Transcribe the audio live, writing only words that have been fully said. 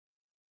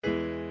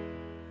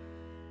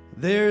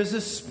There's a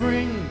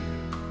spring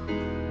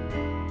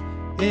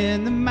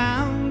in the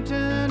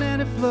mountain and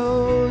it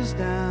flows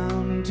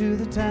down to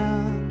the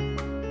town.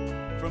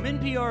 From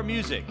NPR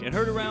Music and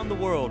heard around the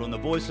world on the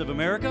Voice of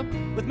America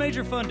with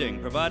major funding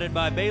provided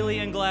by Bailey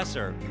and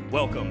Glasser.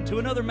 Welcome to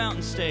another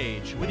Mountain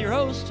Stage with your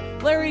host,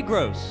 Larry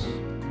Gross.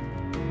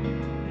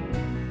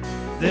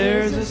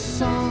 There's a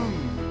song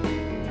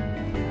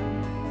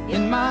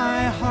in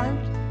my heart,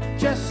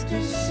 just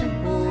a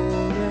simple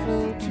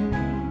little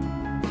tune.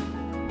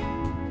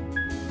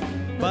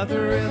 But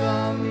the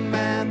rhythm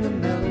and the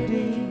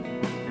melody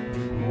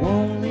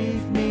won't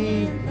leave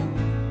me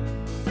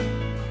alone.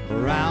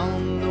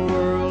 Around the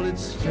world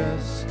it's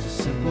just a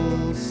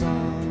simple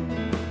song.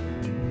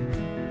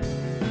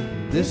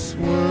 This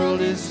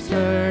world is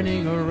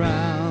turning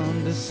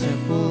around, a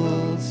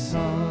simple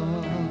song.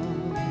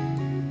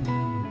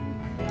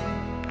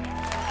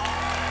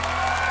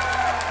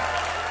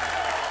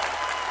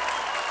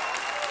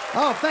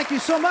 Oh, thank you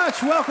so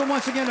much. Welcome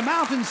once again to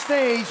Mountain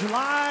Stage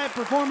Live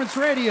Performance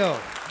Radio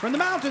from the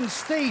Mountain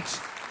State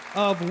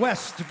of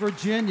West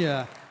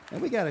Virginia.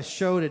 And we got a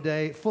show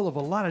today full of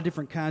a lot of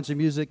different kinds of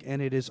music,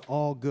 and it is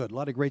all good. A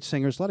lot of great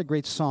singers, a lot of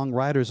great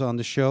songwriters on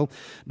the show.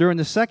 During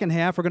the second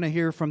half, we're going to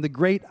hear from the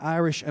great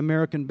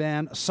Irish-American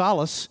band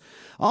Solas.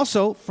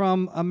 Also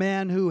from a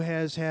man who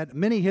has had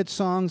many hit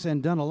songs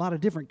and done a lot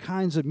of different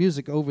kinds of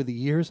music over the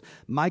years.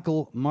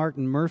 Michael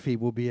Martin Murphey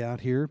will be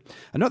out here.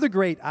 Another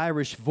great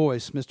Irish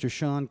voice, Mr.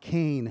 Sean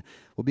Keane,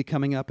 will be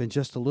coming up in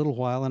just a little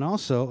while. And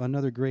also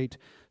another great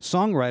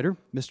songwriter,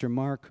 Mr.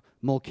 Mark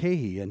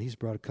Mulcahy, and he's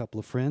brought a couple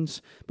of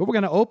friends. But we're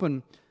going to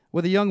open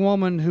with a young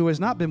woman who has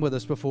not been with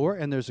us before,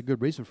 and there's a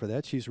good reason for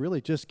that. She's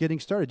really just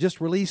getting started.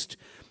 Just released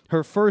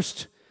her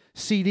first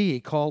CD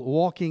called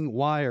Walking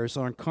Wires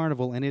on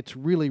Carnival, and it's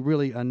really,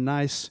 really a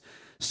nice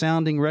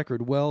sounding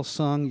record, well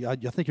sung. I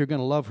think you're going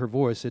to love her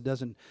voice. It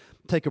doesn't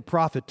take a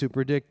prophet to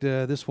predict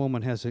this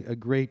woman has a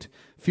great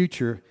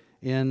future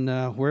in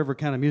wherever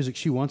kind of music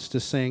she wants to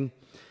sing.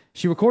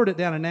 She recorded it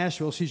down in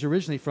Nashville. She's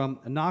originally from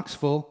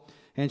Knoxville,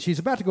 and she's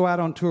about to go out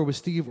on tour with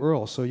Steve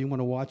Earle, so you want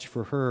to watch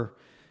for her.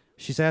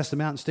 She's asked the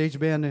Mountain Stage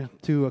Band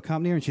to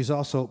accompany her, and she's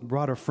also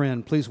brought a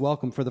friend. Please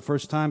welcome for the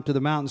first time to the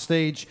Mountain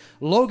Stage,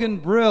 Logan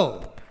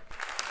Brill.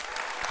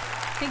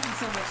 Thank you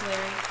so much,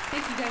 Larry.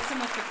 Thank you guys so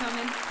much for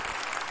coming.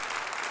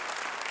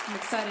 I'm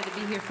excited to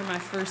be here for my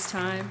first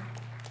time.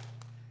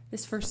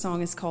 This first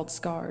song is called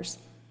Scars.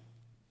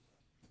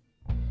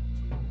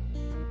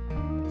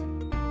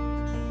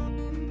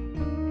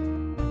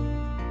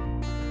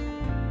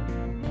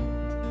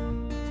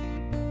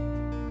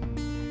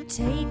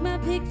 Take my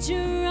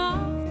picture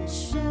off the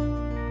shelf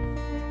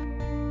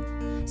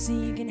so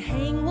you can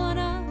hang one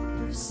up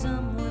of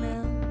someone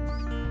else.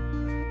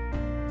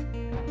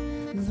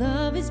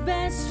 Love is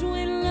best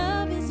when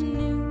love is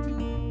new,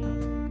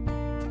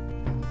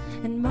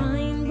 and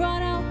mine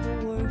brought out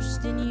the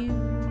worst in you.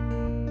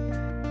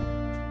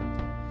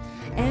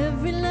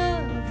 Every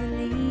love that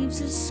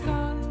leaves a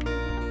scar,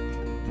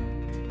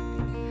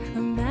 a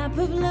map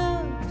of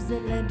loves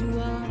that led to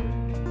ours.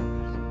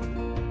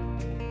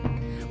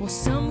 Well,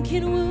 some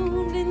can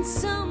wound and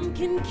some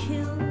can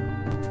kill,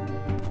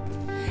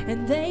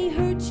 and they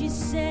hurt you,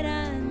 said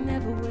I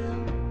never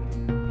will.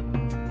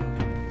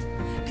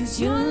 'Cause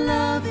your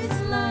love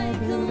is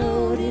like a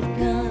loaded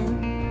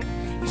gun.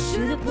 You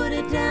should have put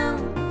it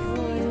down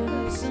before you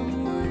hurt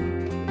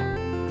someone.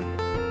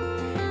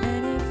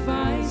 And if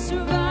I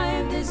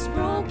survive this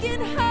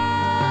broken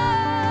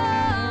heart,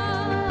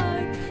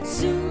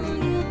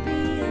 soon you'll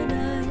be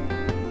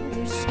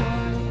another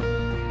scar.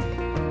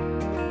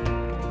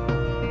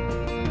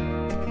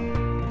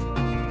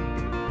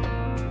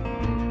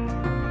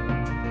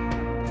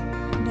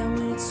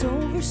 It's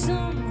over,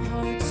 some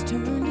hearts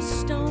turn to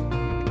stone,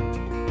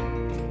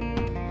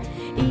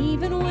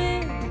 even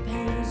when the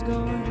pain's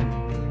gone.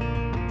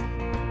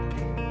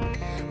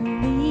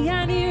 Me,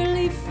 I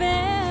nearly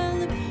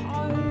fell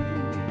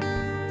apart.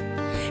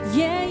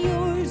 Yeah,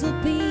 yours will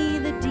be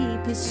the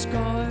deepest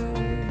scar.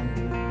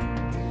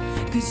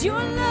 'Cause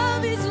your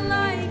love is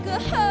like a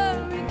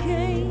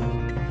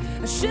hurricane.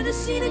 I should have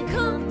seen it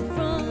come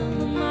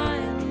from a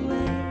mile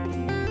away.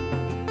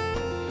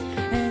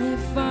 And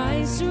if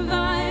I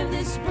survive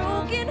this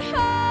broken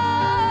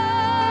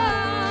heart,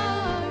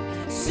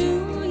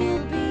 soon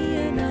you'll be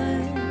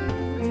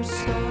another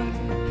star.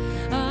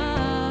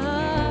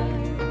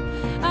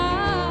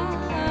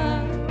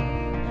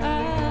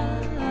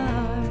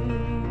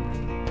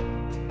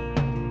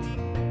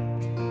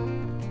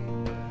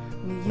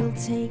 Well, you'll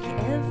take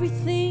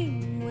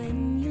everything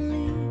when you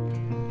leave.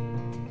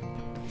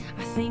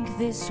 I think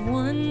this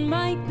one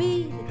might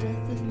be the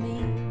death of me.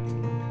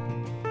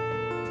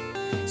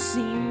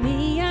 See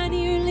me, I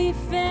nearly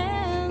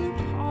fell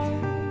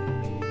apart.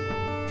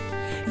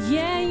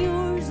 Yeah,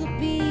 yours will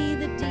be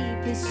the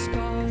deepest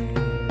scar.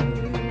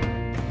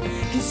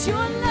 'Cause your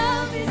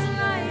love is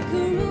like a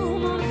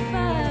room on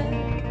fire.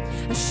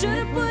 I should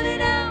have put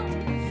it out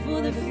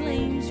before the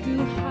flames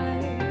grew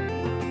higher.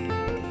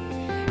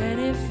 And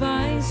if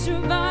I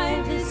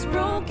survive this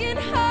broken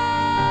heart,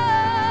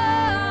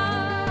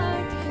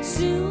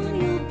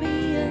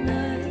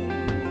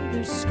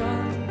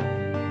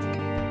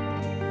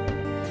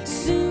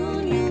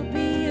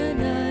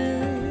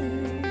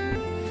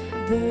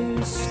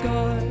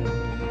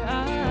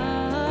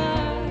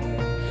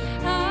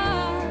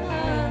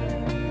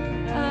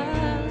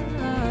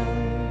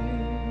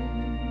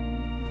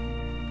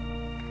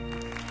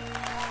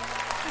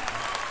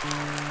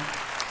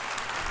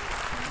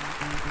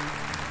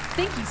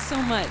 Thank you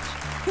so much.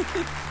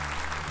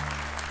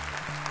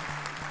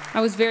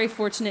 I was very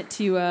fortunate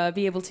to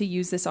be able to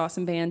use this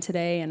awesome band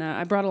today, and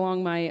I brought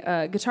along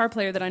my guitar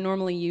player that I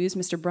normally use,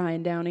 Mr.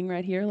 Brian Downing,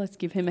 right here. Let's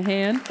give him a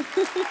hand.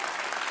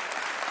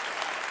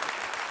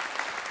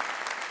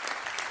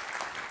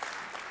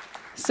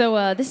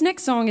 So this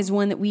next song is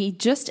one that we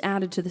just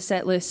added to the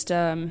set list.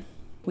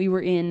 We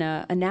were in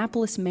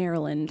Annapolis,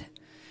 Maryland,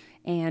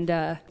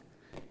 and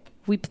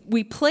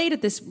we played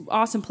at this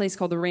awesome place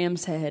called the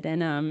Ram's Head,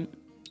 and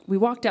we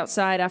walked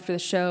outside after the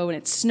show, and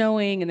it's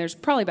snowing, and there's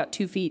probably about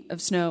 2 feet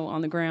of snow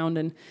on the ground,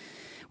 and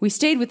we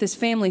stayed with this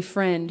family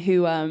friend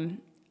who,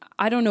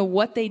 I don't know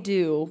what they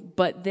do,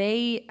 but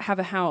they have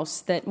a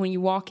house that when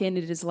you walk in,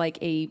 it is like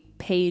a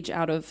page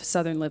out of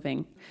Southern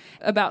Living.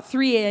 About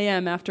 3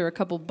 a.m., after a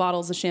couple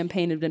bottles of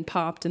champagne had been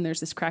popped and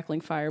there's this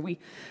crackling fire, we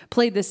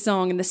played this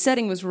song, and the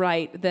setting was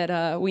right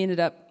that we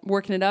ended up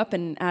working it up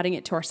and adding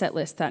it to our set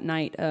list that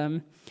night.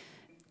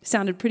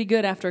 Sounded pretty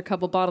good after a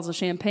couple bottles of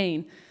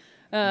champagne.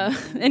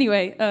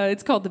 Anyway,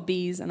 it's called The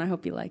Bees, and I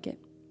hope you like it.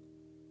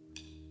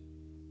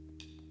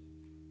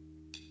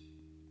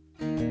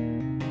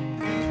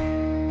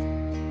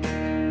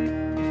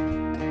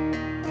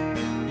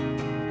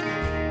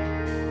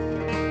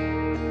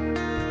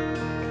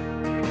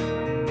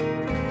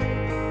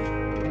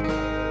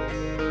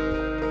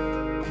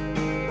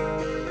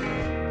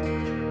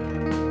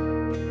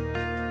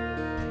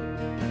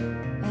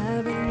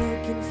 I've been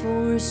looking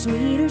for a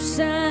sweeter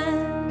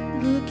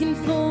side, looking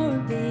for a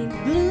big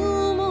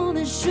bloom on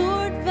a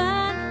short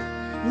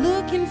vine,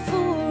 looking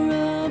for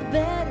a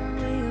better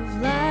way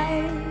of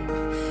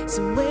life,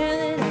 somewhere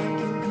that I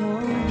can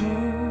call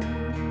home.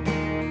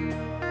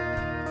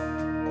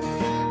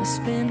 I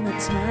spend my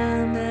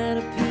time at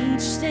a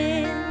peach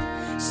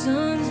stand,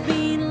 sun's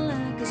beating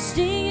like a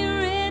stinging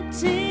red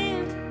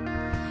tan,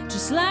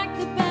 just like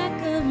the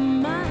back of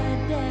my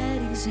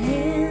daddy's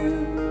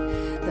hand,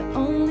 the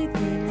only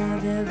thing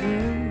I've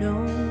ever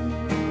known.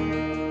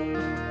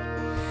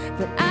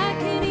 But I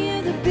can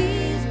hear the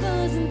bees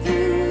buzzing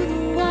through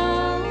the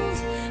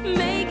walls,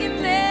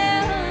 making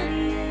their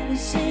honey and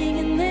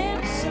singing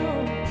their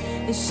song.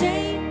 They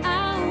say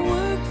I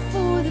work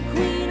for the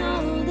queen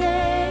all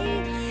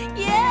day.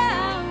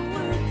 Yeah, I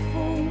work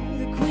for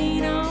the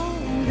queen all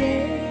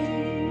day.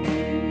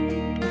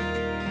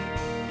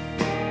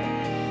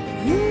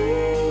 Ooh,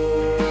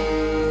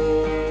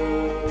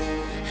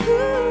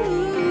 ooh.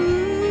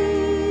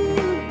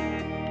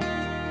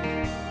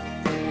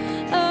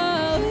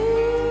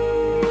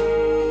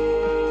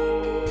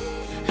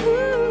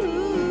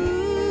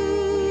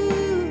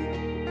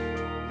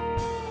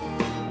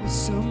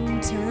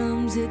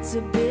 Sometimes it's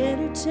a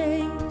bitter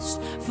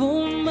taste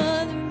for a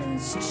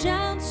motherless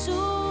child so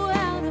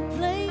out of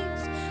place.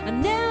 I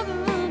never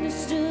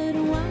understood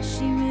why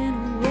she ran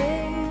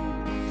away,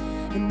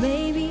 and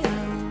maybe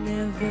I'll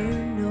never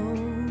know.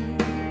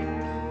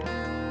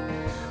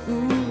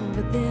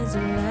 But there's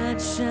a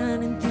light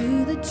shining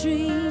through the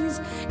trees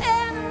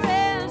and a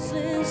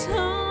restless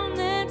hum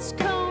that's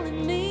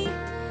calling me.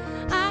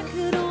 I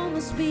could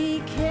almost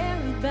be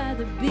carried by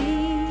the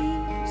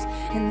bees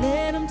and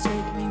let them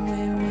take me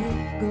where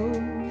it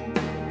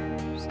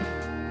goes.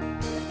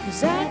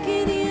 'Cause I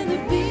can hear the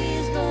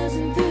bees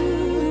buzzing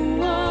through the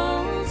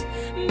walls,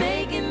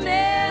 making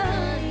their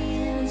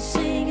honey and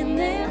singing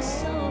their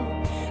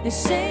song. They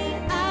say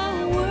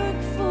I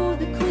work for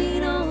the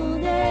queen all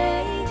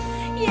day.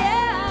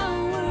 Yeah, I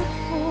work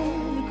for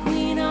the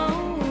queen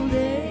all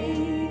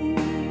day.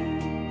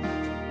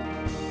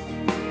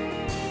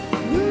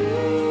 Ooh.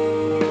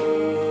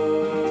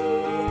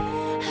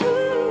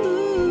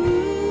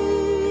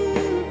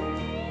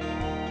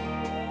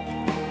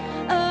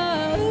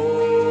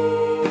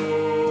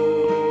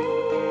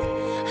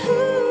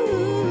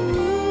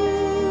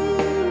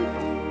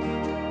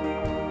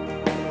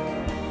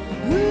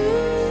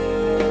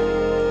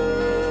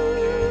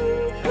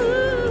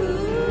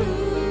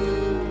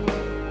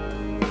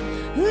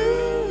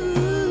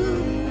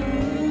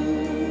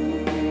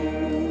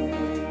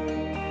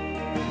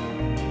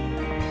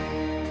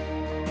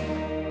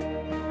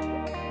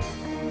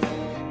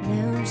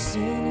 Now I'm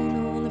sitting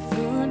on the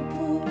front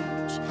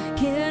porch,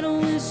 kettle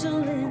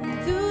whistling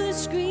through the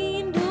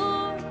screen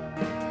door,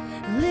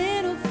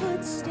 little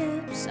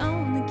footsteps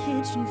on the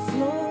kitchen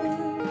floor,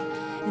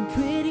 and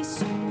pretty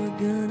soon we're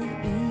gonna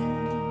eat.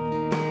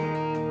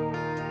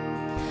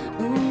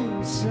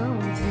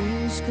 Some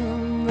things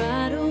come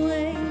right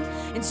away,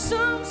 and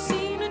some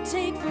seem to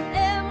take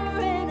forever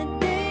and a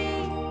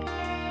day.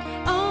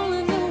 All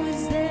I know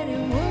is that it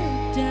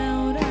worked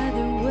out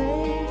either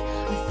way.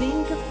 I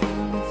think I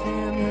found my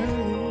family.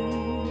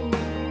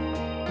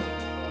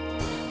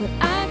 But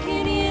I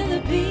can hear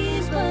the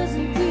bees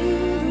buzzing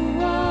through the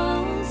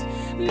walls,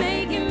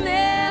 making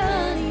their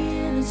honey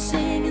and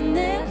singing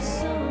their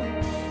song.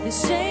 They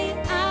say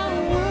I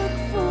work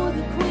for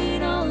the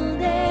queen all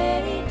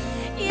day.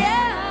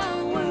 Yeah,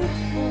 I work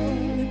for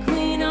the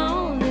queen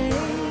all day.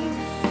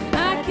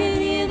 I can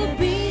hear the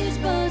bees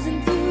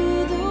buzzing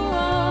through the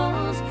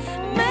walls,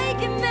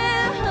 making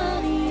their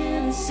honey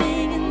and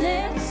singing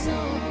their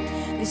song.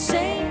 They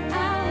say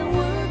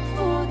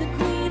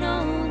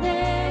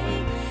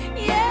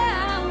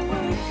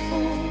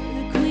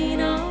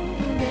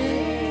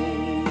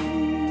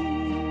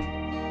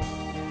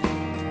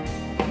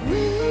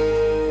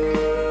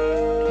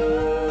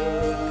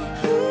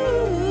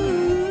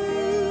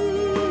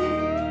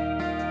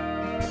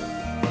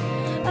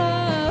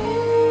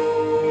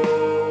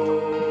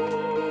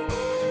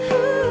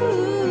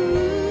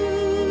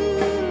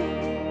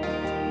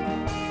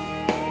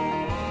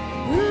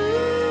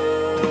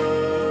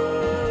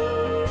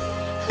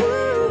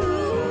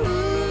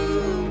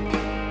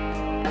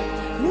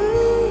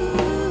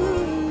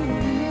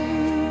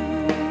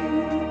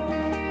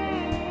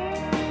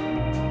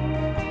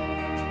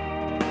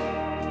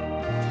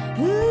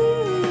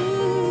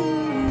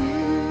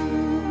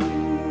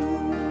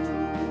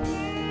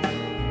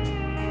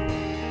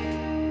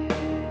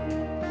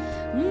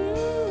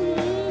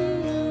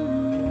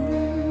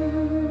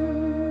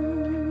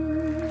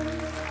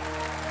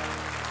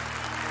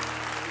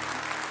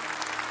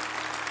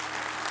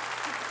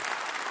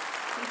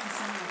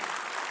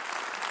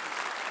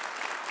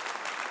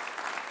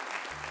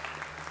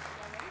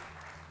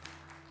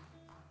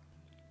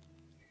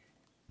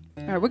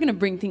All right, we're going to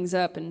bring things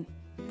up and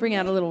bring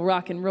out a little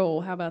rock and roll.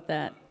 How about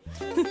that?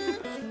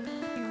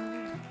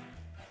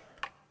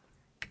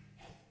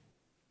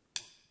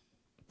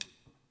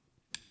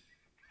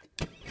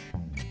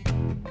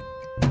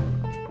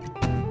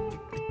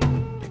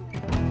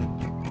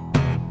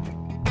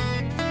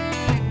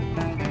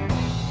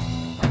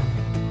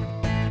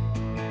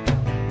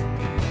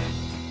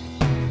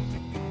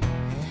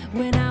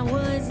 When I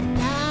was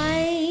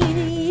 9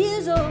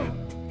 years old,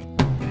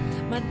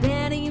 my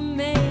daddy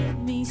made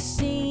me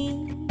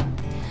sing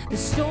the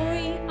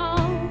story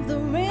of the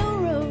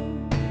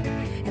railroad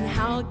and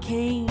how it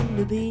came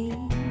to be.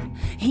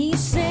 He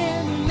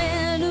said the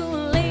men who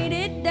laid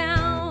it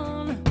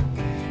down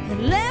had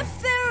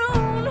left their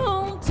own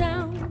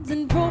hometowns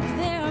and broke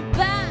their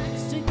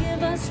backs to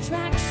give us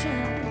traction,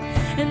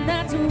 and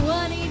that's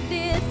what he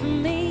did for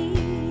me.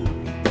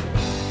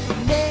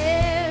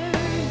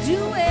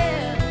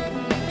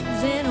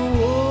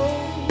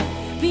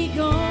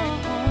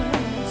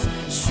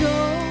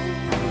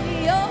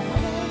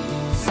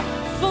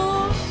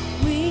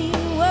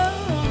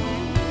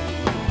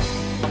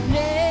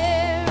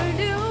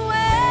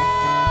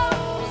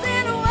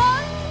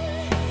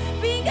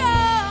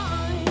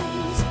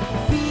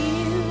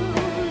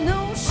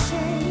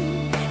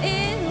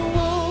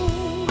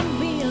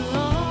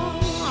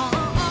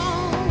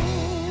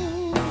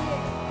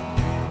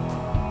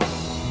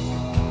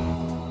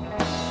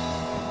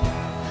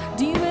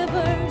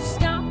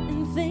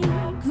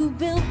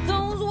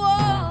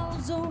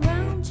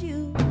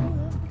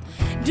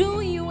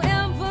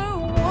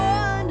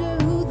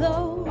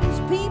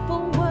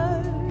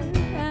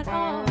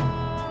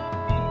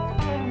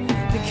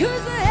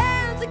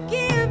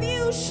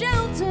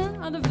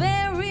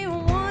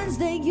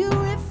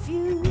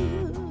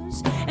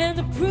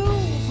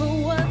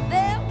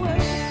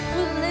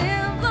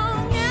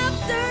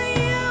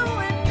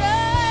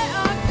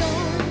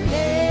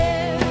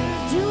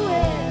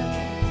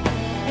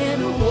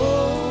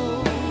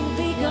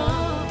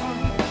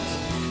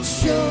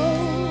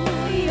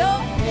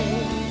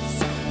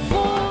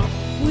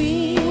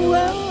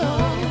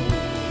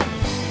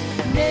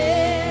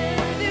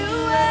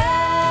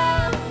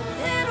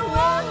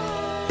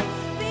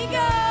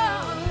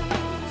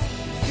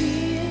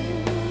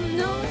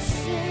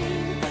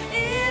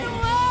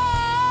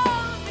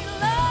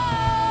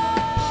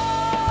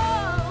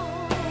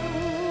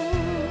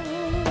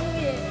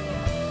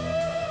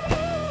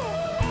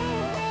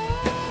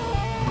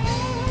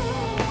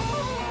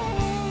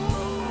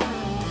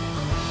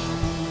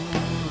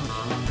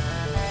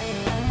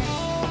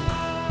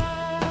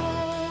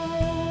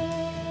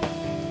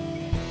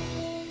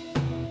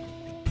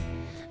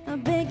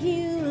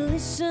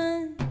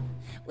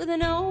 With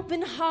an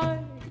open heart,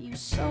 you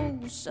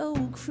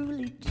so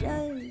cruelly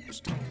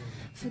judged.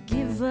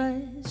 Forgive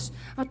us,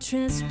 our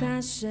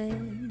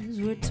trespasses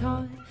were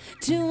taught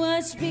to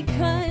us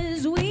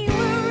because we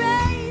were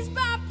raised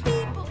by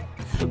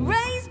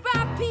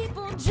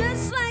people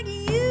just like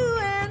you.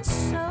 And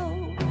so,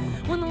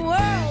 when the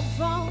world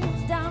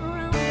falls down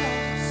around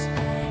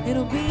us,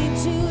 it'll be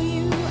to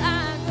you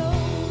I go.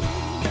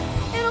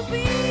 It'll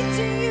be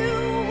to you.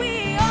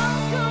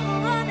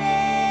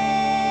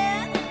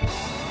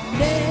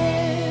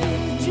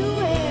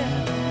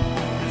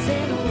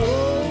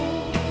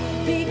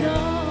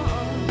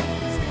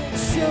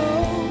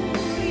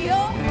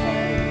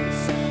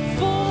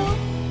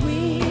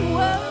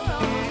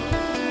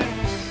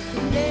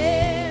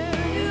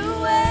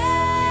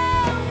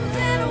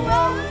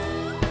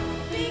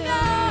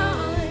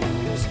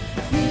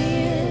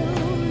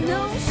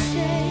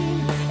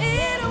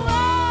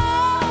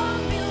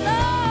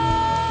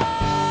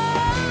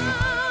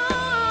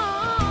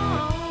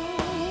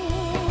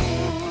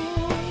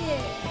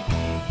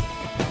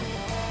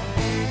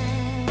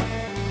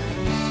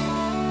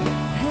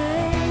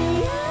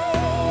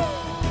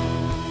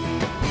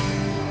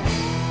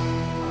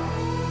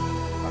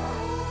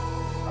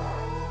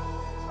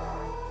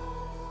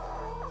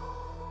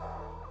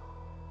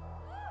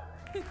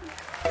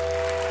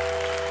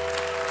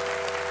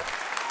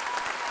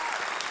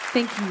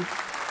 Thank you.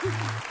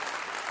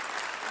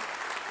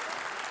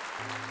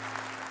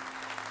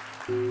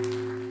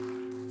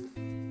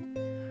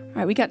 All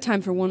right, we got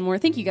time for one more.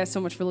 Thank you guys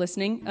so much for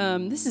listening.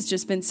 This has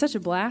just been such a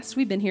blast.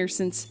 We've been here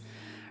since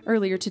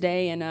earlier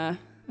today, and I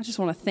just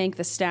want to thank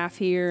the staff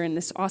here and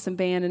this awesome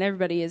band, and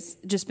everybody has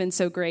just been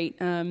so great.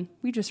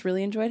 We just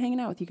really enjoyed hanging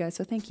out with you guys,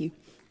 so thank you.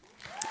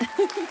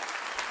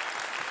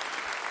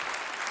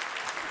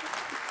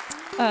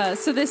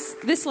 So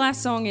this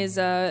last song is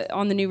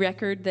on the new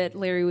record that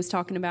Larry was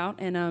talking about,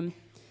 and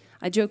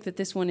I joke that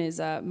this one is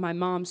my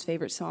mom's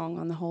favorite song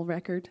on the whole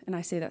record, and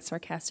I say that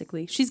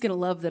sarcastically. She's going to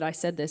love that I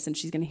said this, and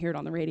she's going to hear it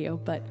on the radio,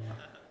 but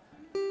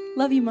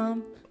love you,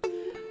 Mom.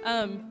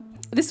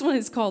 This one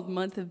is called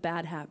Month of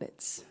Bad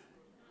Habits.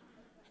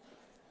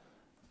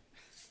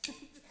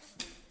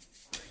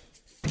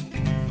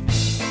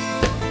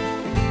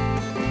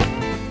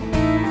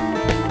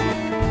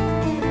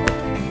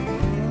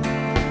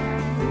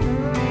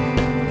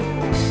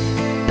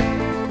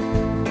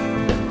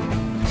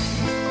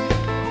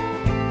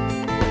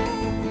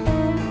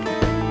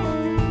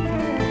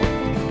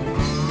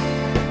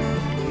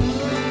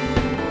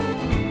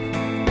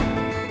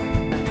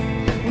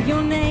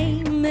 Your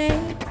name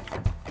made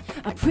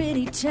a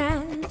pretty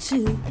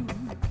tattoo.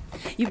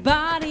 Your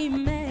body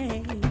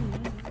made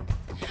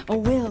a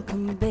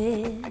welcome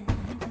bed.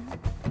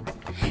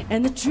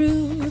 And the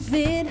truth,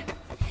 it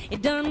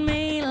done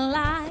made a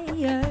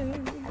liar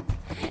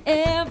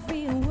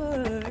every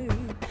word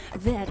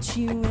that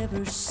you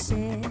ever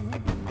said.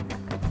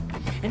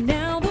 And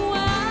now the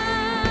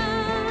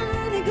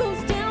wine, it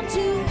goes down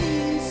too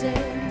easy,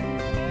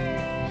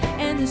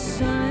 and the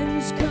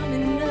sun's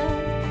coming up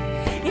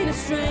in a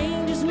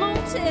stranger's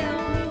motel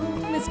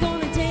room. It's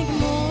gonna take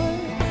more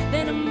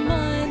than a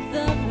month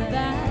of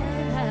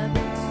bad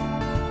habits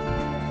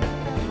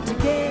to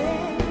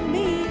get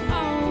me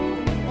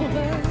on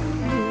over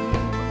you.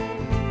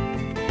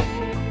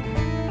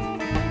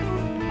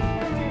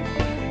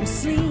 When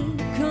sleep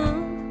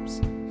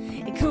comes,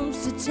 it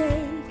comes to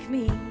take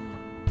me,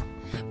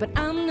 but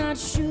I'm not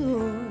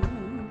sure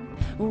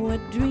what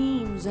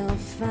dreams I'll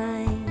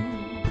find.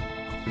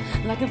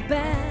 Like a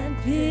bad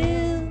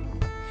pill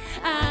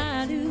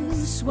I do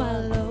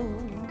swallow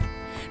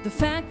the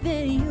fact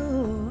that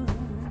you're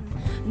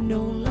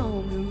no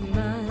longer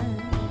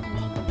mine.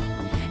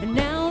 And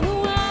now the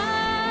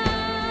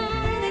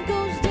wine, it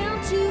goes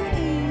down too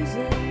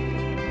easy,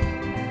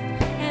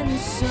 and the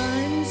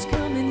sun's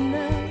coming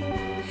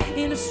up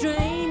in a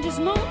stranger's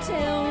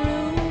motel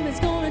room.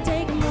 It's gonna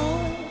take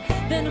more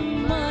than a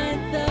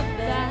month of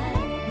bad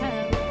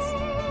habits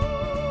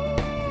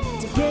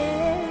to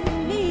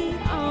get me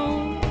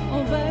on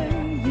over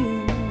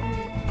you.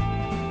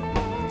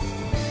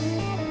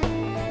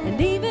 And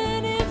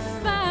even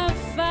if I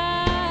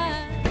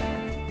find,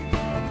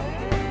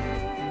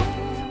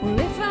 well,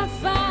 if I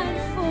find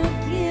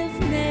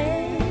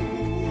forgiveness,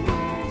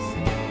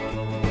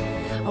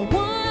 I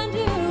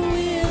wonder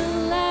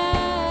will I,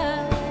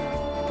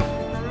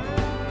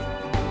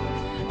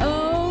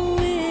 oh,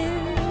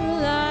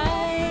 will I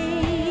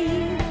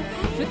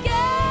forgive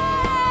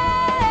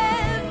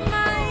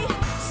myself?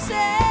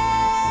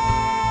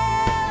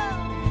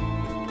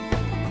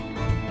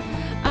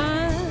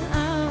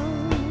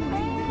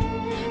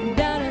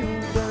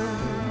 Da-da-da-da.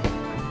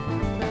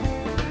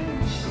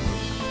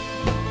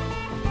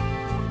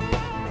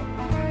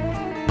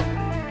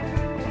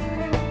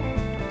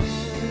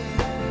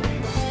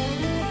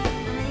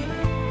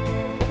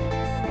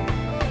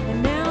 And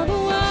now the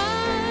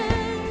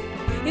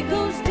wine, it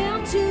goes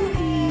down too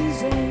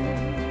easy,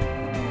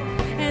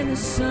 and the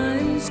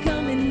sun's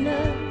coming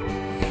up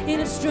in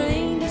a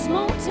stranger's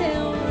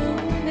motel room.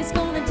 It's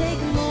gonna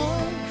take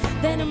more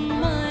than a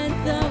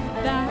month of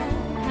bad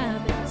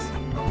habits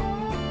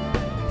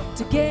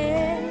to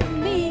get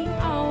me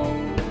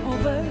on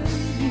over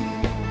you.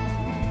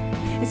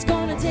 It's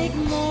gonna take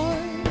more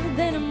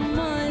than a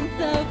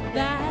month of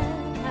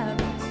bad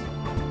habits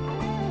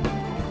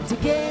to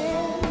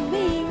get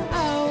me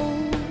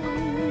on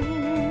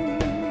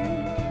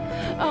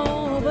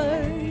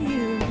over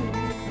you.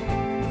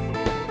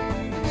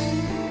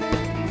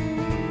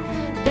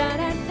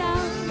 Da-da-da.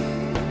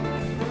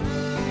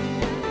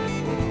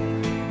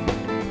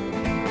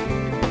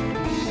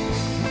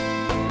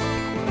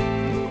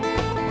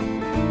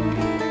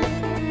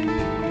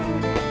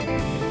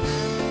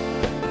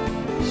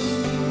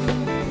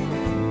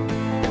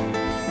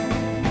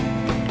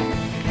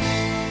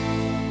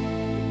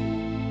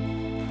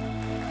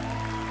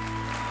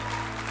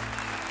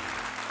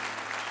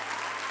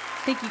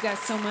 Thank you guys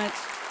so much.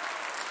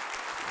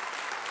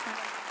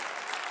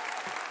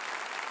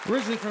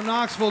 Originally from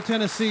Knoxville,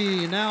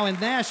 Tennessee, now in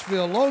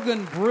Nashville,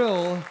 Logan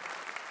Brill.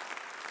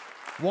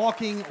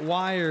 Walking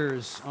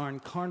Wires on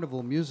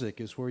Carnival Music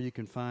is where you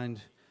can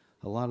find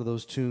a lot of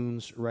those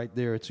tunes right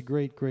there. It's a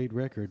great, great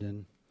record,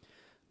 and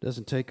it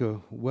doesn't take a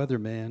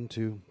weatherman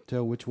to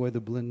tell which way the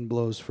wind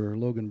blows for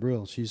Logan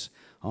Brill. She's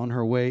on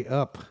her way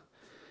up,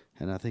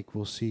 and I think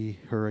we'll see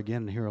her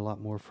again and hear a lot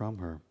more from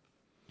her.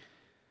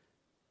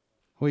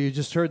 Well, you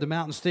just heard the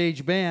Mountain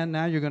Stage Band.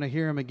 Now you're going to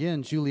hear him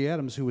again. Julie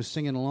Adams, who was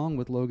singing along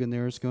with Logan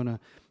there, is going to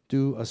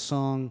do a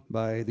song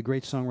by the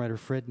great songwriter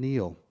Fred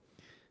Neil,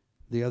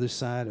 The Other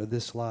Side of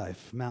This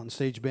Life. Mountain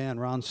Stage Band.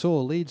 Ron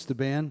Sowell leads the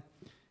band.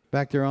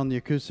 Back there on the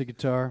acoustic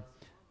guitar.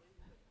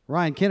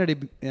 Ryan Kennedy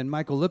and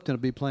Michael Lipton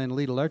will be playing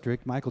lead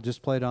electric. Michael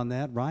just played on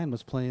that. Ryan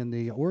was playing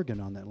the organ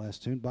on that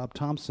last tune. Bob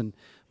Thompson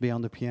will be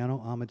on the piano.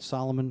 Ahmed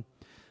Solomon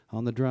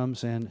on the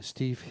drums. And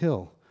Steve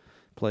Hill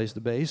plays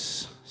the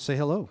bass. Say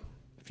hello,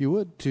 if you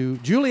would, to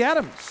Julie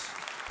Adams.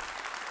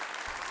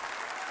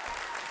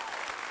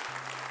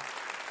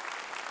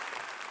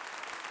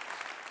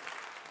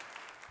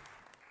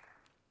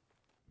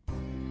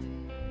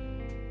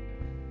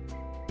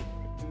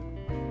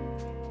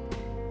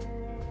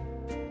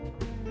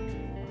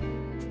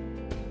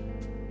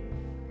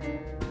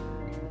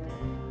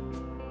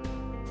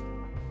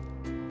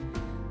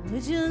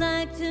 Would you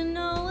like to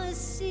know a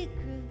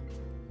secret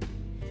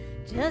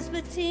just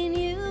between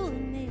you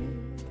and me?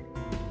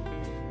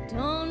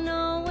 Don't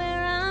know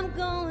where I'm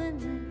going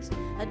next.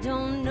 I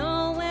don't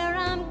know where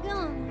I'm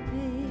gonna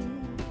be.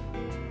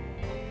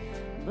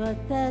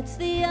 But that's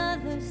the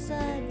other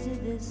side to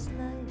this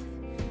life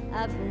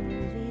I've been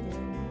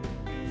leading.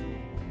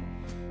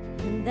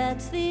 And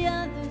that's the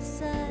other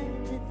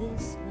side to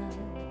this life.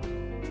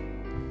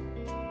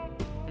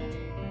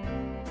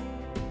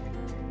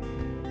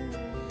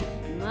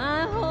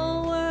 My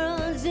whole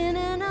world's in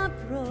an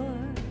uproar.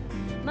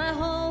 My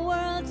whole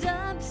world's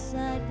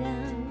upside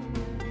down.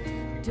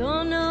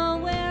 Don't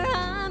know where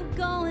I'm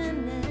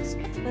going next,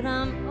 but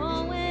I'm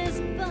always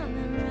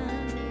bumming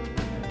around.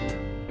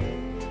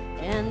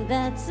 And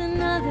that's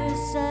another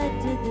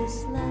side to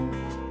this life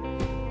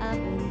I've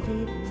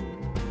been leading.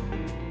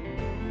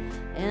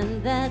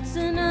 And that's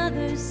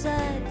another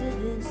side to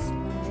this life.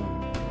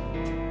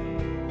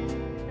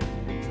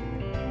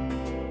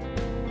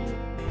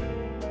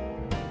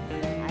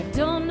 I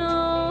don't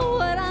know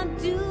what I'm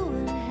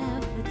doing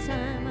half the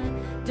time. I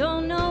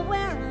don't know where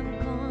I'm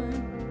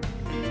going.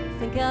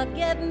 Think I'll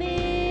get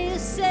me a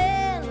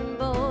sailing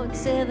boat,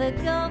 say the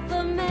Gulf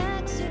of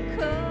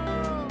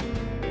Mexico.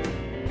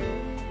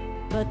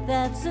 But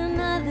that's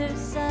another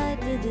side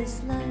to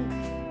this life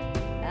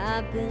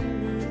I've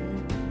been leading.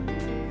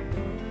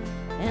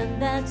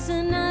 And that's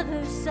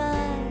another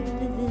side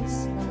to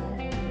this life.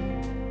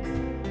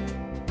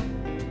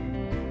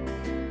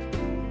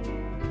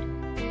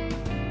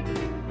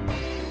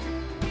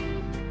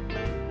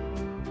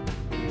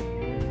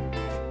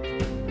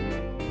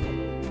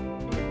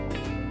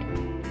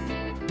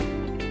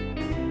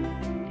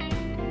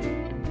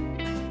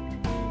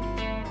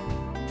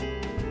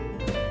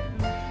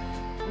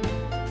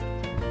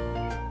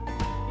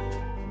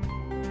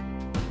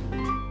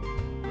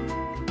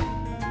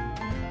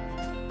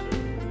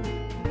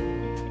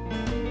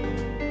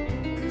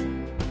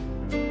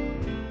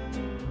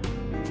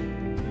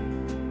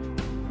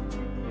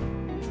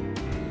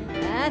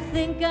 I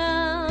think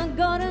I'll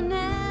go to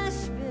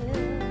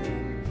Nashville,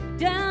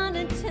 down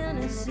in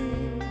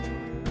Tennessee.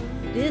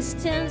 This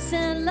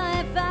 10-cent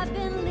life I've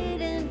been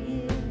leading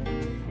here,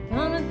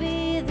 gonna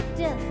be the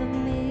death of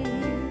me.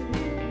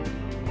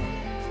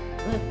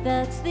 But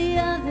that's the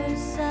other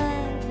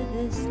side to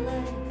this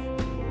life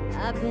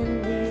I've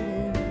been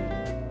leading.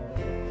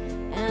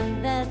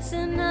 And that's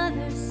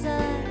another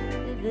side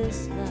to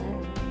this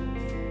life.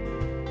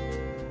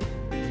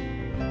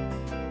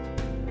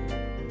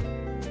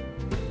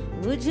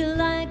 Would you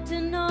like to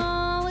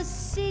know a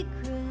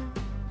secret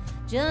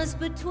just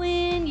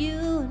between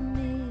you and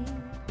me?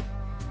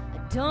 I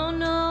don't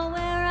know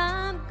where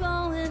I'm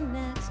going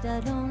next. I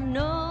don't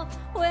know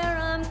where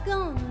I'm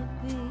gonna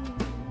be.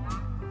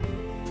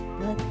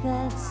 But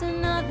that's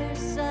another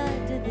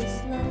side to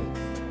this life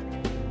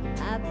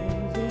I've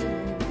been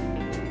leading.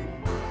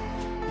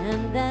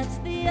 And that's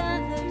the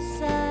other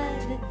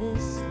side to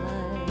this life.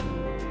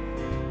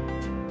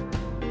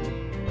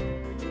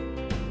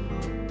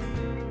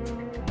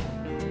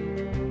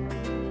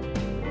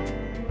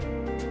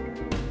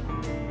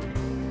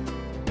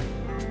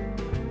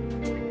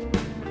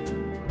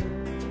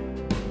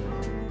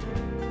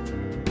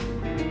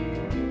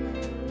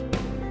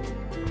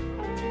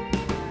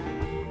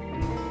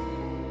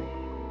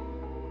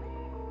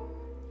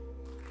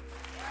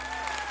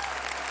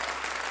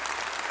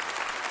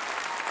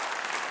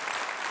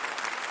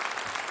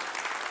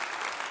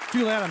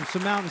 Julie Adams, the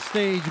Mountain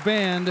Stage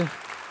Band.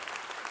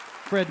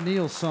 Fred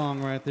Neil's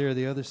song right there,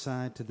 The Other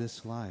Side to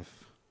This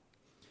Life.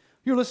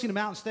 You're listening to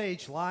Mountain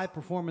Stage live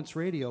performance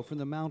radio from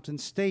the Mountain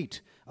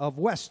State of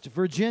West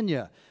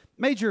Virginia.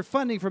 Major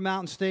funding for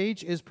Mountain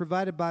Stage is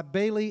provided by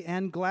Bailey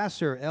and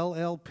Glasser,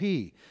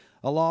 LLP,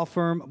 a law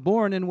firm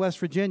born in West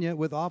Virginia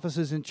with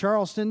offices in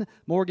Charleston,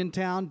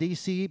 Morgantown,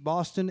 D.C.,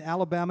 Boston,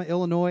 Alabama,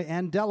 Illinois,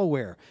 and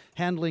Delaware,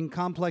 handling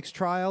complex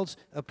trials,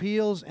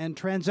 appeals, and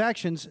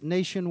transactions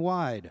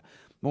nationwide.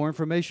 More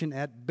information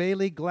at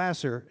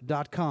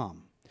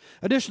baileyglasser.com.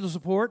 Additional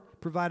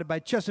support provided by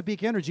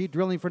Chesapeake Energy,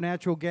 drilling for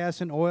natural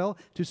gas and oil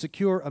to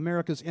secure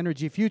America's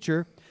energy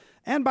future,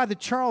 and by the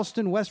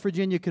Charleston, West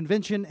Virginia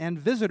Convention and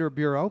Visitor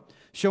Bureau,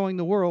 showing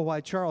the world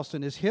why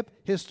Charleston is hip,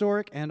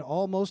 historic, and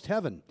almost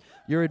heaven.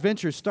 Your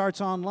adventure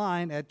starts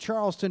online at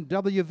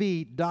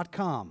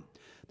charlestonwv.com.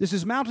 This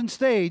is Mountain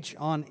Stage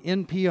on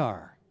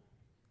NPR.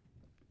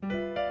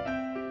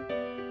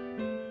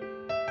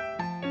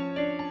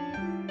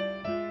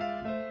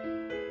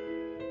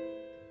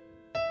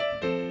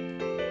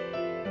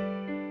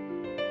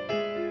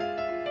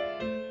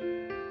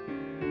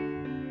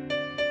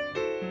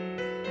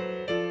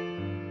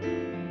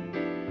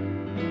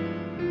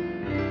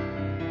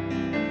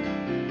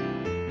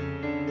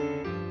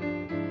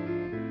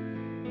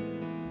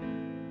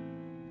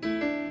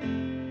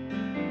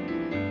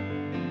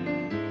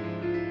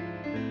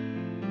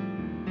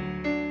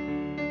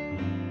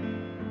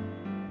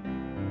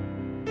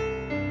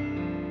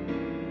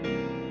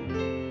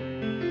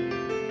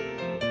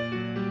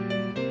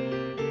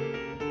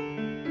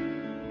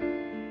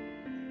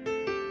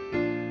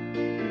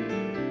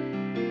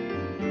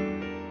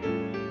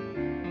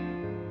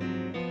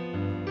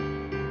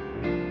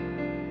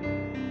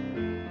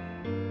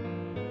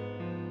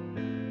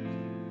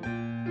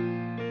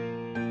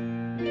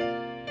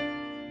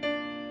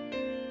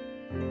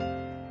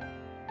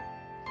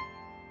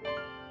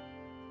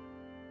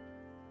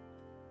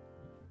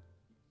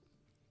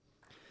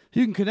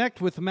 You can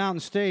connect with the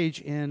Mountain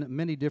Stage in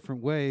many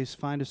different ways.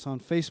 Find us on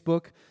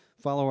Facebook,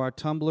 follow our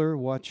Tumblr,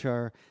 watch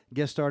our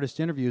guest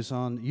artist interviews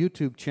on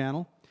YouTube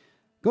channel.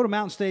 Go to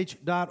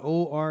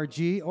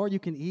mountainstage.org, or you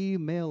can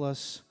email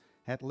us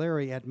at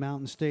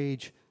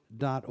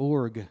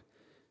larry@mountainstage.org.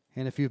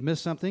 And if you've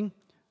missed something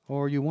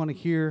or you want to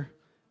hear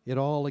it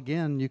all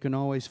again, you can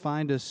always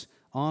find us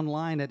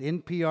online at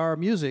NPR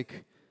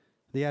Music.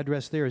 The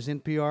address there is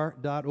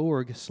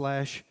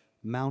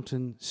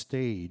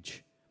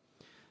npr.org/mountainstage.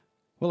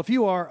 Well, if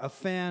you are a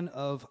fan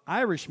of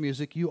Irish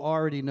music, you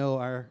already know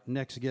our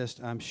next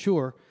guest, I'm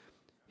sure.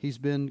 He's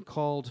been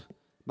called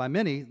by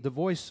many the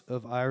voice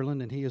of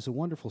Ireland, and he is a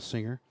wonderful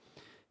singer.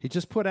 He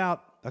just put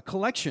out a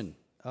collection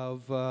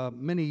of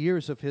many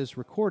years of his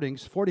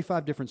recordings,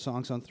 45 different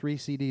songs on 3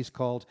 CDs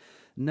called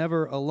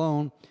Never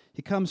Alone.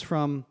 He comes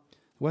from the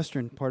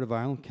western part of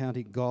Ireland,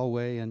 County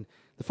Galway, and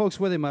the folks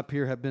with him up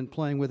here have been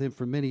playing with him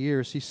for many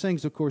years. He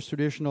sings, of course,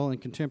 traditional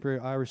and contemporary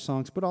Irish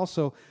songs, but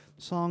also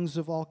songs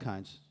of all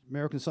kinds,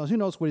 American songs. Who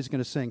knows what he's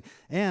going to sing?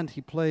 And he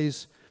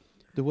plays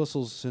the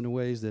whistles in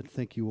ways that I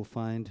think you will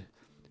find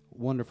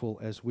wonderful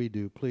as we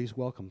do. Please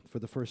welcome for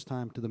the first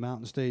time to the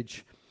Mountain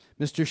Stage,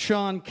 Mr.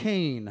 Sean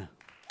Keane.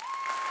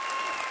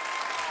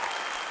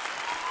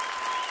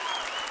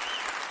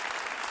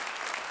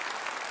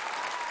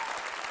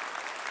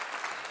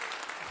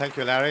 Thank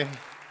you, Larry.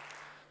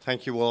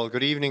 Thank you all.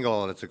 Good evening,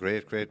 all. It's a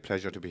great, great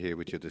pleasure to be here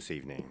with you this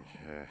evening.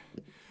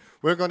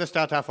 We're going to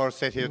start off our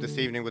set here this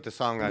evening with a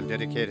song I'll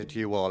dedicate it to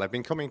you all. I've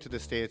been coming to the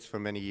States for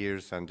many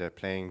years and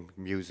playing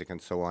music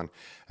and so on.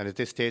 And at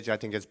this stage, I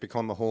think it's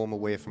become a home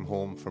away from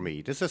home for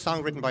me. This is a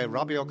song written by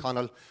Robbie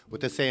O'Connell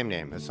with the same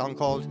name, a song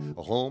called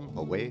A Home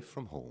Away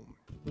from Home.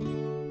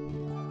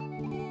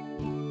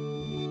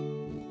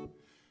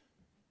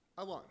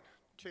 A 1,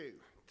 2,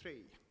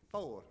 3,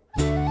 4.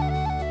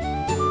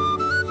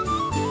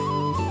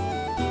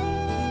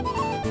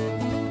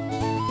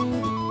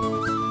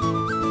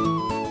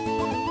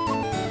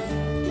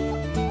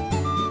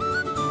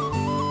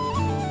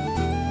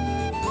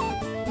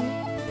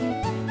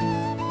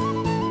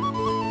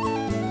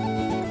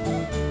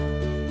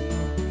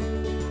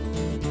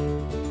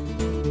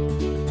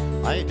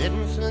 I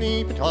didn't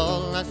sleep at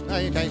all last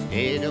night, I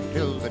stayed up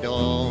till the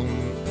dawn,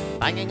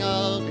 banging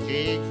all the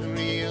jigs and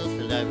reels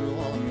till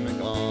everyone was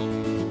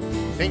gone,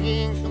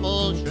 singing some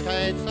old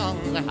short-eyed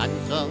songs I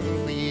hadn't sung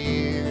for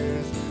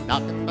years,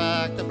 knocking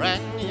back the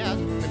brandy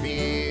and the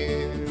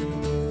beer.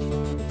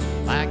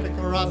 Back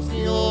across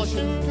the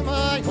ocean to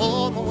my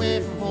home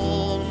away from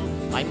home,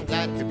 I'm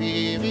glad to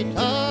be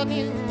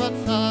returning, but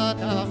sad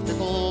to have to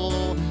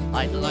go.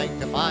 I'd like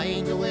to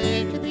find a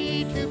way to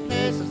be two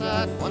places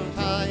at one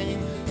time,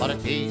 but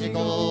it's easy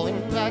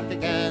going back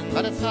again,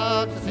 but it's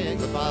hard to say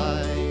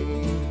goodbye.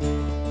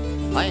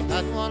 I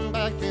had one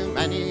back too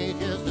many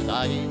just as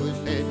I was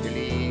set to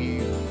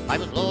leave. I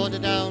was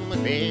loaded down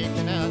with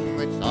bacon and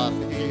with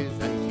sausages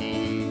and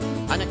tea,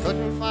 and I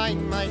couldn't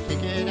find my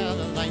ticket as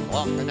I'm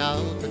walking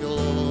out the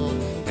door,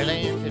 till I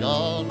emptied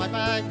all my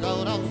bags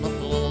out on the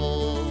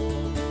floor.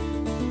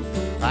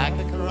 Back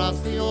across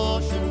the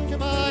ocean to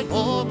my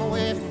home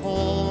away from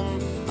home,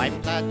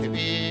 I'm glad to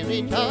be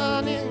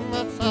returning,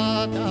 but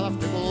sad to have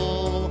to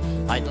go.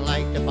 I'd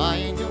like to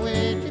find a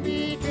way to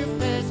be two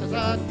places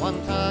at one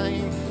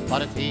time,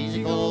 but it's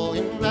easy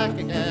going back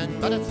again,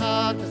 but it's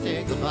hard to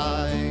say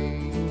goodbye.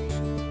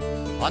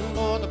 On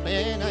board the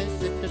plane I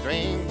sipped a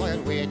drink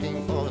while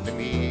waiting for the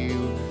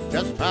meal,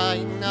 just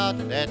trying not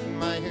to let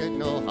my head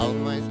know how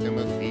my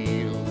stomach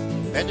feels.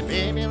 There's a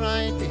baby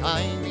right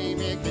behind me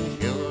making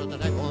sure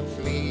that I won't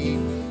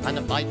sleep, and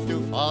the flight's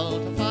too full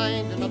to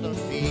find another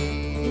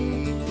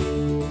seat.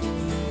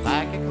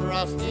 Back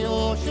across the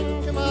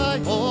ocean to my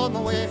home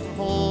away from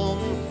home,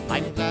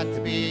 I'm glad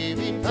to be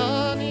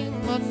returning,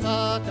 but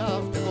sad to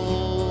have to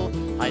go.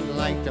 I'd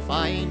like to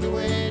find a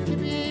way to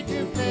be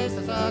two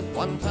places at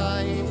one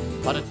time,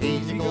 but it's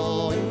easy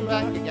going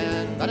back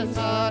again, but it's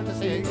hard to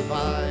say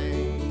goodbye.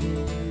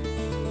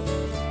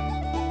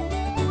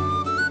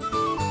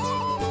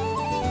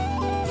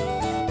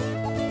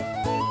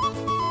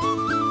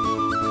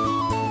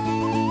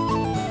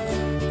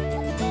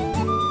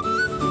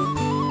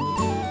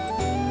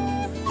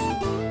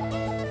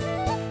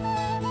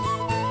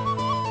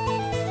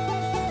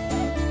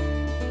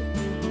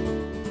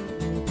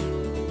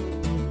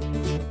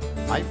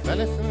 I fell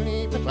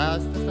asleep at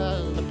last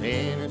as the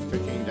plane is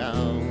touching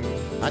down,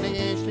 and I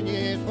aged in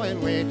years while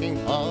waiting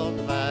for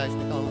the bags to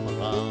come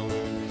around.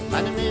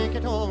 And I make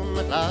it home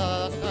at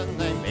last,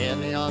 and I'm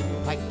barely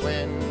unpacked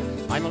when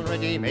I'm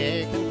already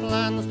making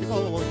plans to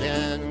go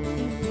again.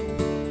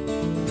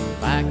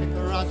 Back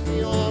across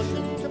the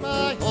ocean to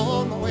my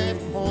home away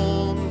from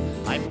home,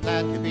 I'm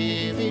glad to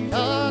be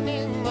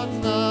returning, but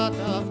not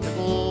have to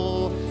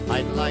go.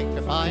 I'd like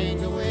to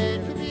find a way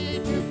to be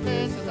two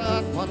places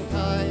at one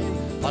time,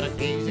 but it's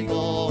easy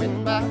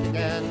going back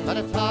again, but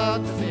it's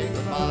hard to say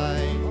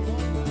goodbye.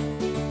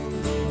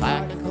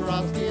 Back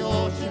across the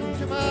ocean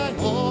to my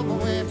home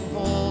away from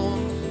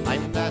home,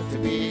 I'm glad to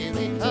be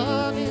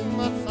returning,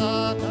 but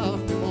sad to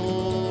have to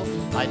go.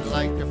 I'd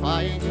like to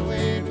find a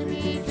way to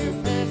be two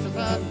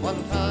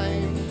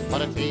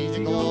but it's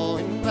easy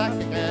going back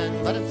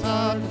again, but it's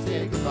hard to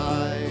say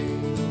goodbye.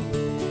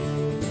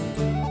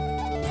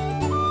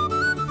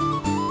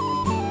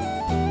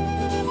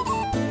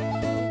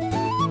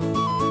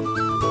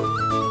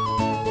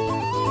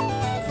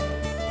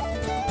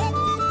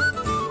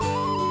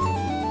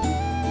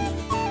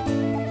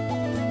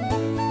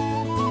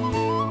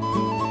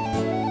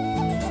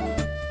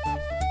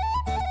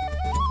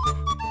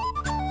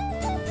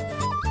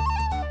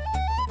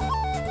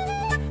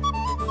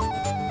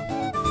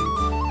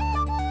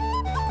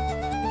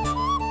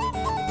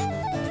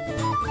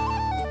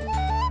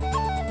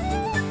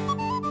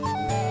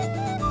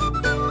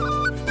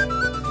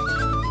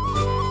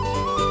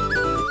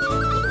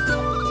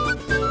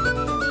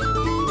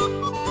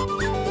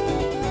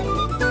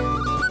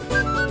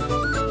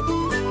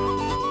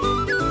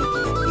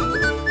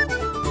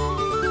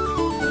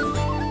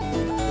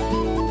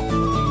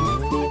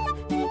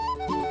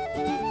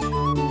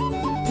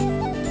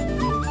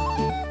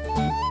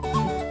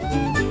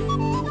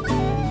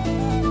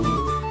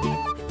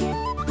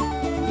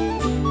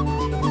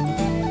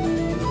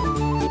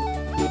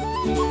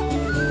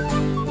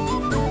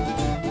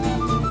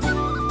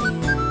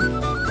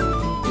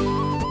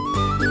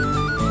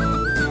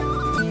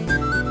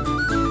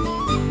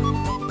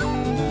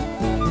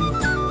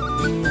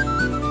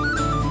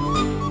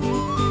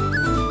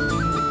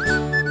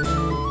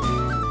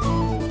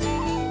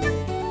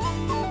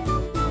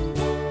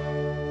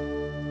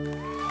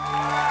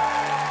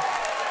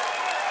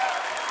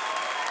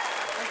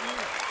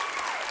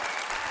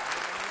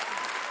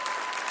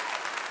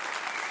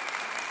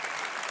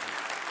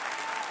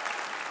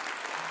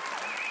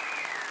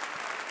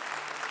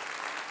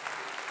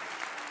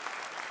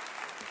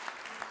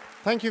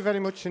 Thank you very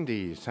much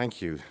indeed.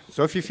 Thank you.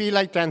 So if you feel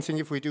like dancing,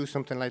 if we do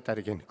something like that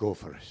again, go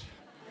for it.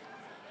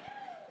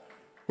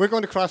 We're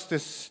going to cross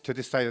to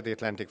this side of the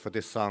Atlantic for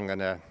this song,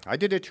 and I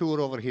did a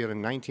tour over here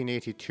in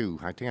 1982.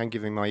 I think I'm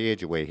giving my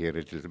age away here a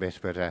little bit,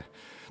 but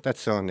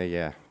that's only,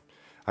 I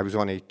was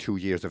only 2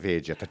 years of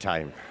age at the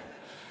time.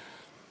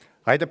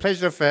 I had the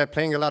pleasure of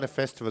playing a lot of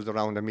festivals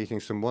around and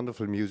meeting some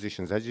wonderful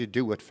musicians, as you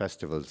do at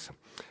festivals.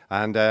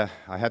 And I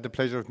had the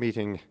pleasure of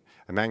meeting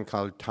a man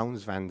called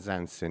Townes Van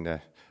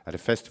Zandt at a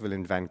festival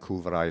in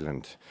Vancouver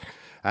Island.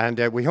 And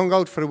we hung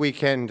out for a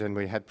weekend, and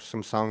we had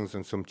some songs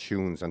and some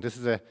tunes. And this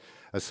is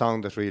a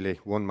song that really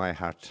won my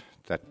heart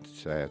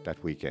that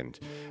weekend.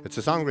 It's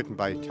a song written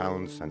by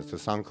Townes, and it's a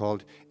song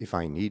called If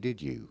I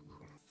Needed You.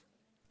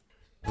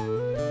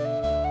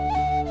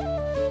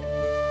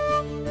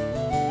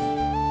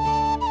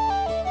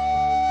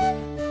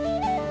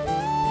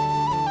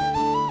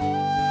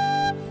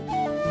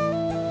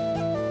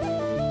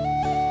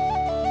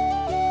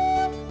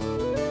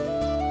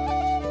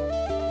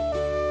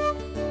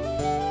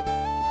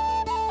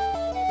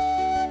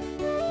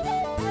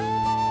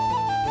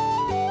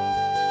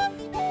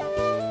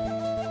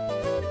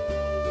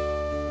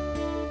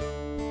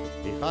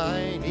 If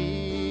I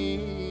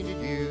needed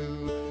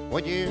you,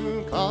 would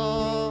you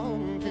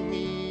come to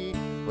me?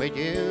 Would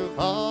you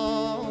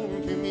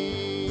come to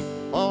me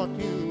for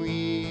to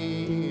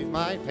ease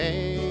my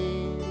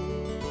pain?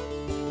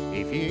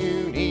 If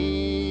you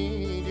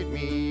needed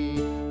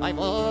me, I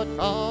would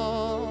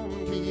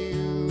come to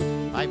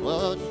you. I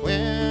would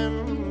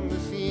swim the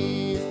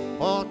seas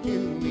for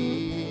to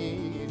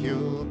ease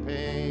your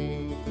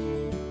pain.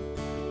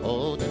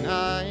 Oh, the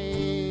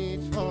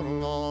night's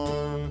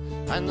forlorn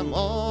and the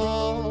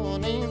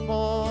morning's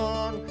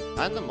born,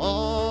 and the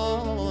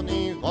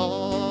morning's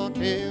born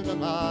to the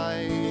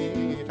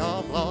light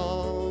of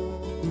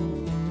love.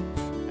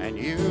 And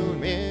you'll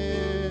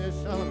miss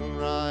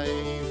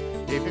sunrise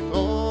if you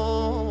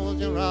close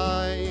your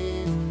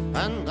eyes,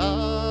 and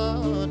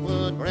that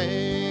would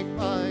break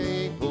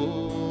my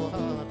poor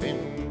heart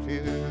in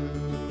two.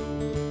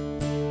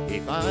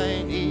 If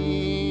I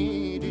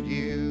needed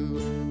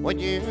you,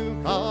 would you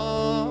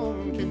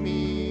come to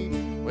me?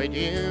 Would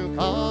you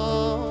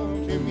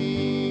come to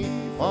me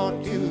for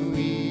to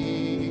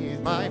ease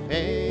my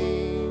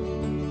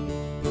pain?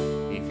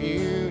 If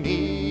you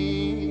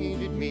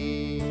needed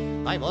me,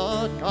 I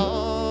would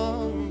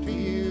come to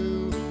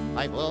you.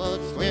 I would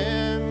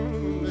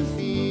swim the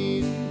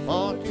seas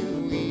for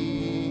to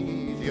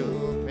ease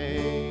your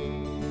pain.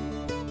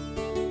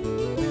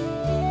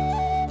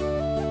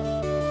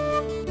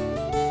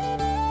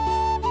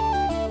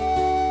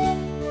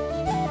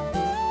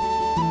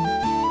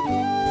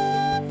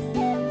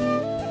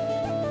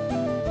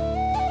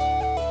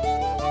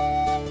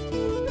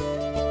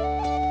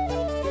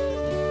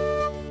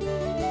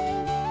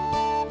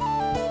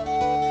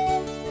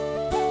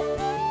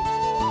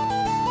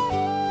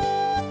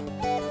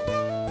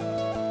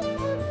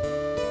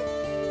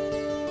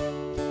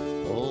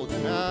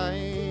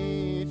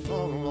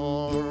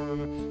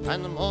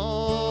 And the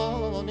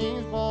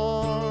morning's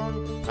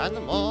born, and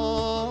the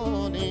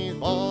morning's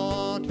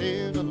born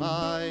to the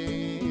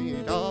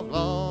light of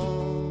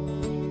love.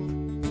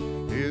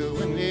 You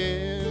and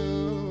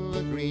Will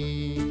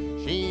agree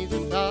she's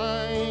a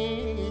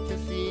sight to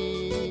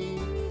see,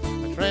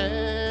 a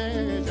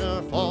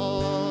treasure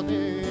for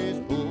this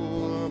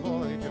poor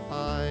boy to find.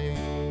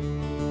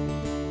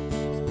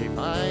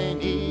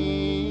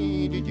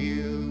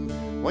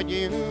 would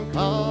you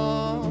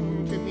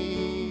come to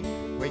me?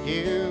 Would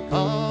you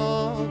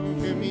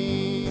come to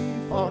me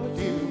for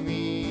to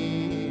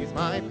ease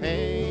my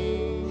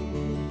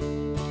pain?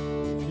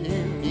 If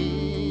you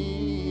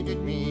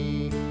needed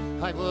me,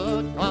 I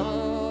would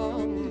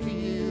come to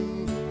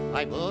you.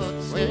 I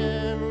would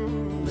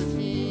swim the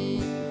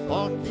sea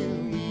for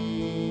to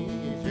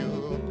ease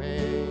your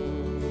pain.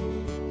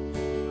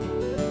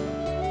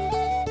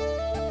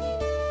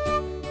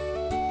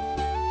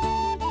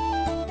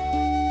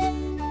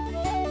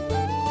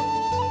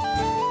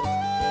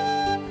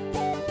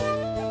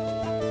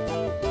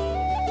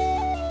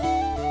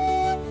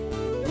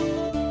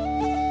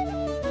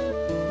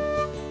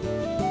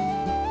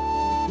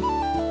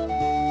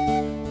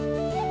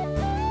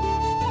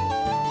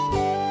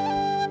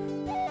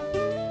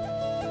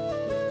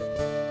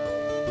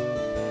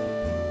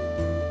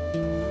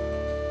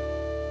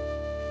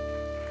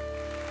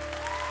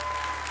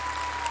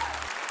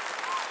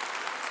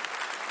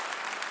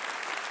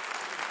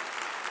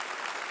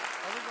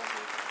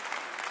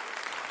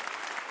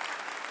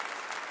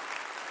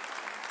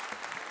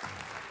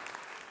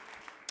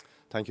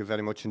 Thank you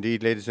very much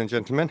indeed, ladies and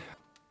gentlemen.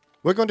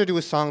 We're going to do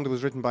a song that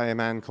was written by a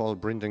man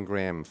called Brendan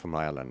Graham from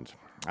Ireland.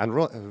 And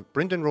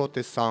Brendan wrote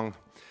this song.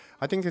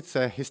 I think it's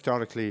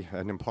historically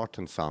an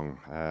important song.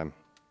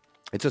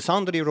 It's a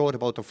song that he wrote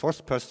about the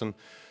first person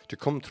to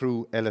come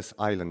through Ellis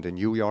Island in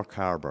New York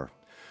Harbor,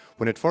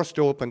 when it first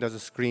opened as a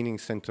screening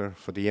centre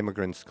for the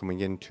immigrants coming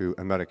into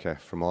America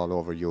from all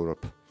over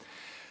Europe.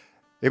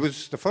 It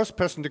was the first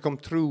person to come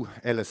through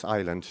Ellis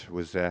Island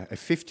was a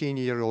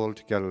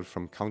 15-year-old girl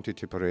from County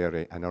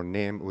Tipperary, and her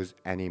name was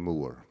Annie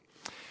Moore.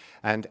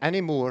 And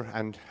Annie Moore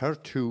and her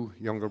two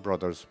younger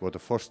brothers were the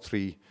first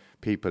three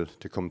people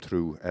to come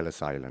through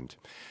Ellis Island.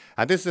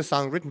 And this is a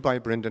song written by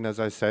Brendan,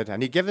 as I said,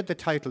 and he gave it the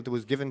title that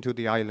was given to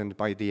the island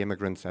by the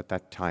immigrants at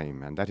that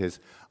time, and that is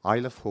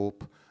Isle of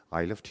Hope,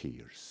 Isle of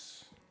Tears.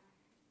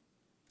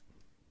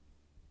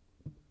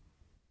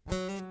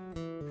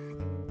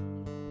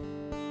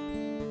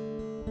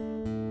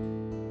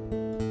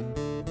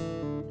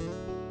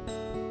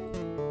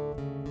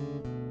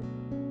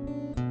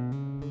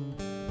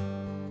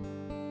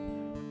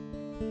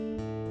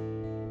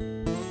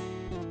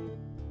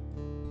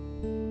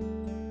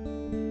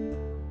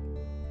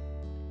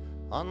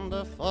 On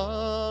the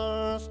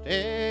first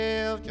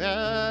day of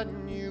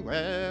January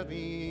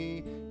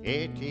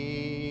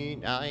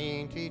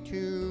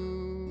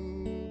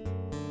 1892,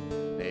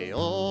 they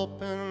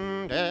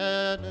opened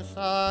Ellis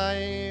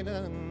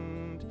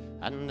Island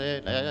and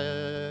they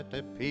let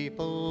the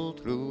people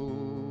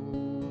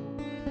through.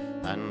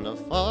 And the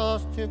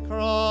first to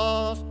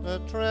cross the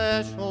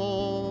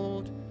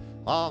threshold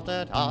of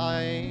that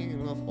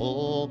Isle of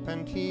Hope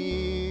and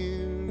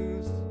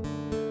Tears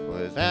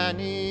was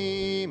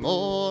Annie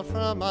Moore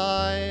from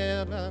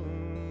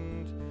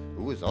Ireland,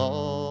 who was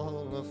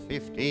all of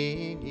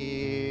 15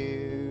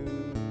 years.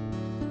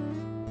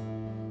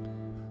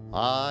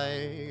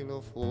 Isle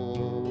of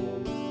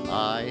Hope,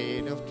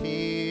 Isle of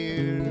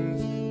Tears,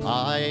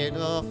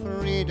 Isle of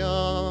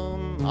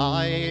Freedom,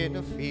 Isle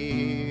of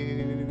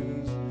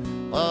Fears,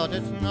 but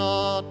it's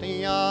not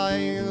the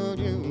isle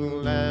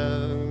you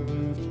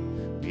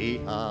left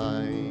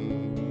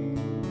behind.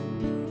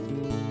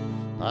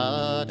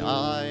 That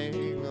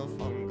Isle of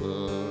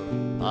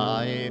hunger,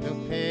 Isle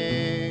of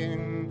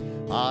pain,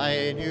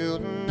 Isle you'll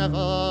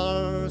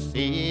never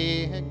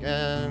see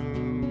again.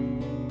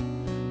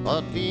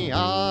 But the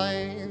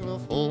Isle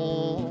of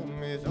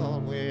home is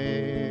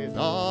always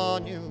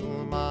on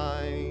your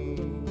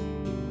mind.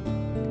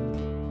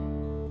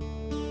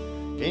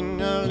 In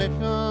her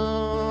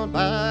little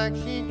bag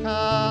she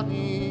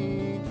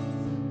carried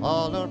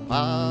all her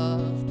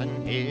past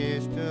and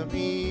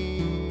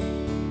history,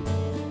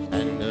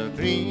 and her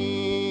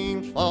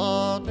dreams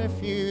for the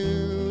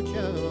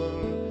future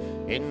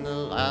in the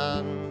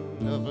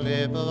land of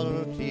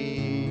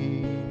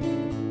liberty.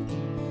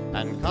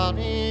 And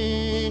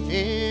courage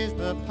is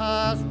the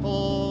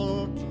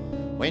passport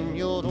when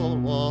your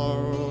old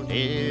world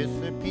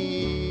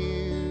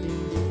disappears,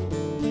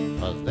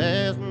 'cause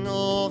there's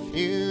no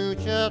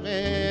future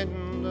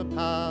in the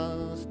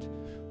past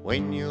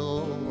when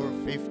you're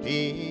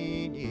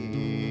 15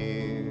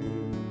 years.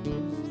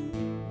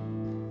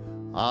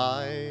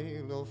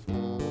 Isle of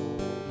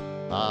hope,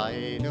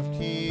 Isle of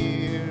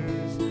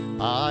tears,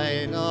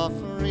 Isle of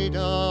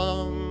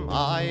freedom,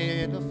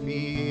 Isle of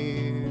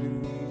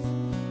fears,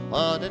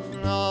 but it's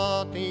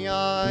not the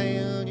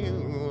isle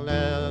you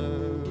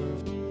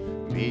left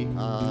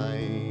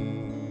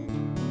behind.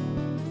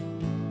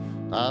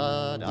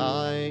 That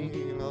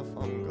Isle of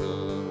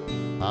hunger,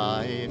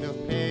 Isle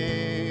of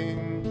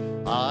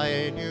pain,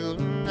 Isle you'll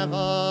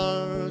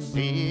never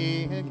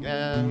see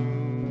again.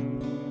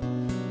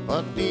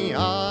 But the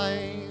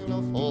Isle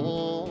of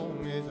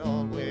home is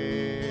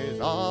always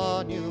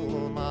on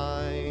your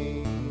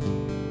mind.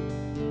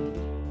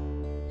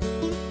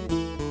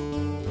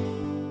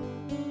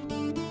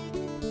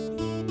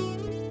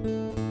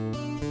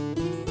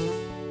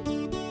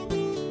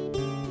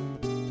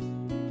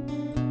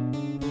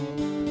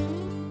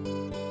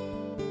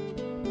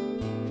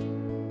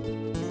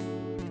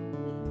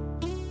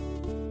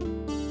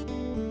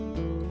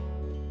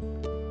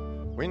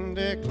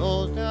 they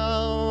closed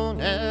down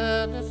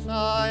Ellis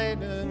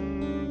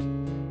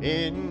Island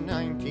in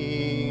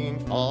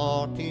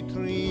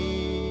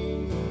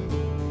 1943.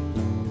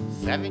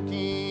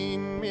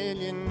 17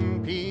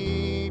 million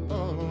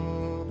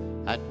people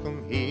had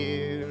come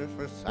here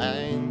for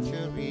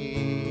sanctuary.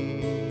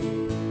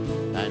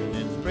 And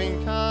in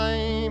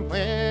springtime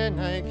when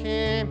I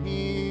came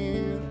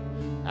here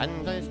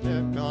and I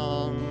stepped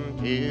on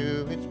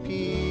to its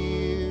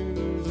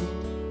piers,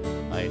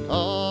 I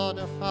thought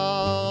of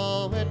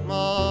how it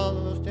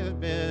must have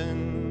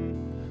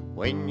been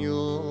when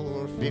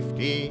you're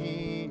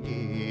 15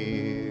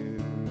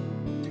 years.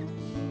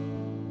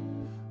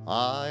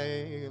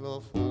 Isle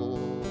of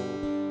hope,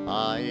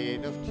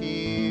 Isle of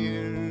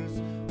tears,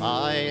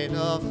 Isle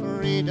of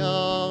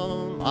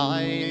freedom,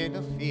 Isle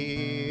of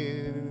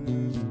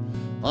fears,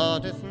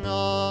 but it's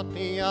not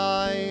the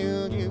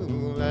isle you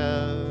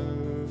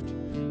left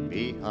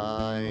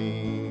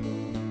behind.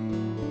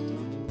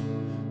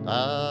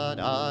 That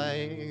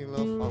isle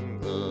of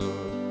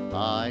hunger,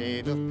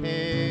 isle of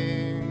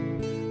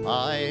pain,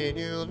 isle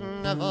you'll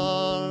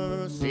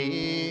never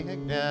see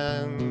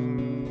again,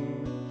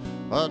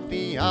 but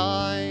the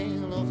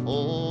isle of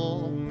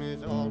home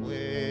is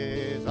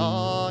always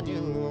on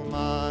your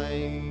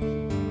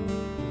mind.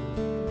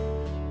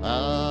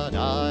 That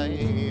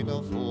isle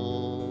of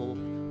hope,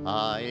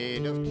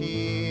 isle of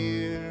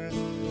tears,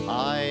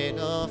 isle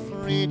of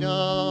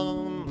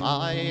freedom,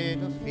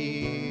 isle of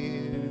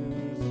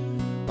fears,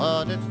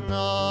 but it's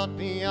not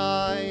the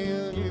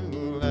isle you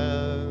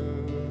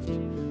left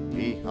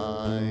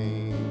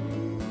behind.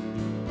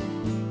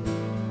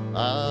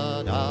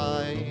 That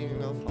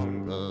isle of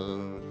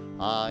hunger,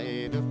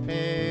 isle of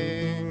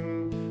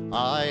pain,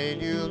 isle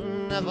you'll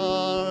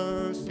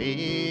never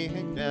see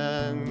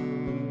again,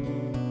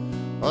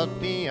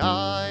 but the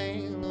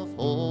isle of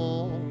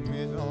home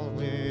is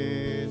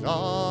always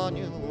on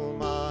your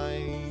mind.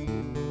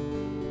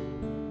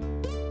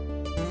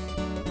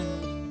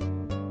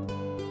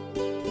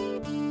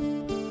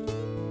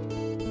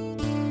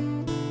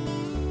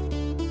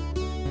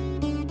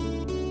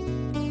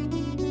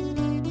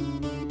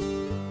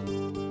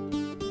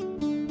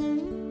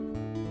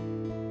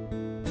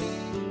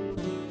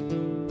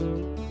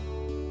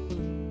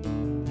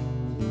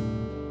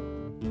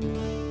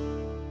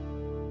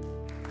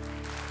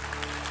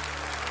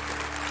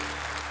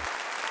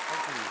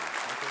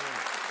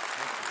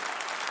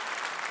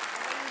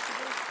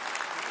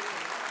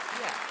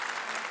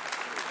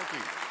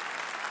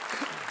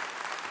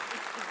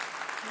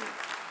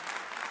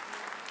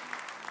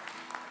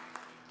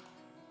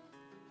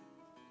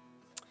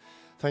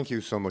 Thank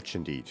you so much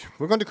indeed.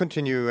 We're going to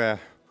continue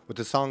with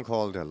a song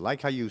called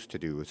Like I Used to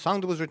Do, a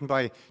song that was written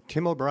by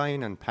Tim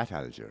O'Brien and Pat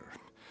Alger.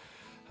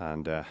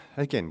 And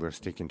again, we're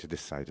sticking to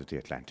this side of the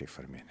Atlantic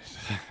for a minute.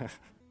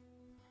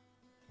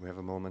 We have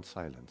a moment's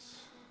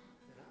silence.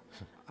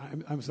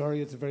 I'm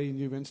sorry, it's a very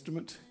new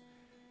instrument.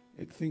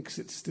 It thinks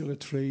it's still a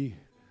tree.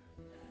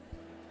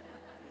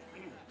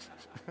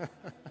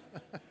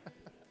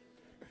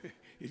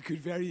 It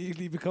could very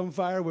easily become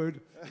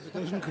firewood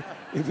if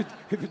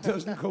it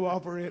doesn't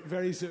cooperate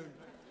very soon.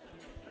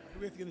 I'll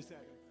be with you in a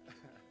second.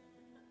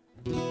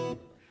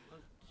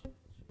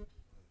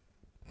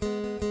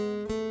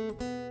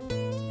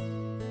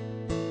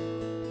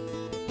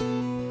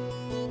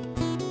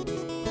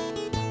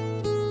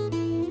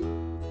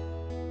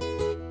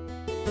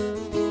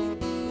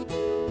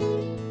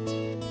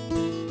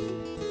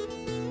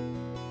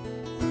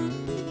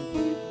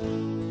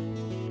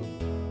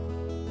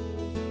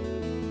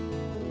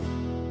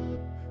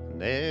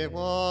 There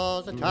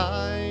was a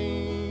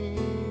time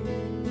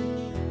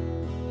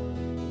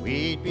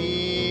we'd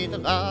be the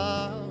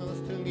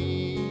last to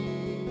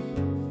leave,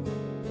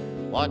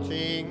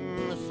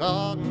 watching the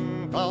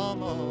sun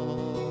come up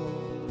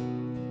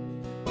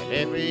when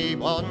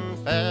everyone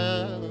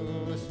fell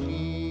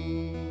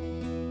asleep.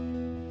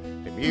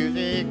 The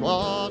music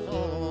was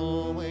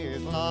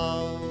always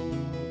loud,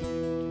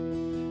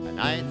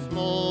 and I'd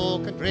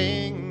smoke and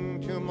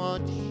drink too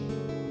much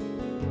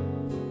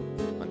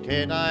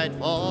until I'd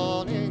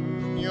fall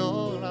in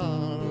your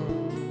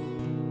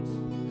arms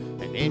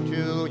and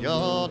into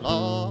your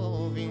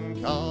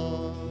loving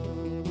touch.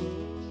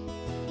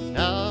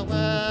 Now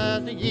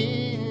as the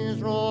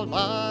years roll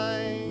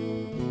by,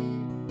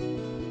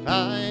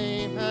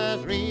 time has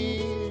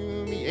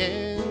reeled me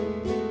in.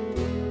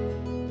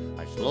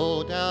 I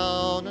slow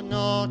down a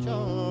notch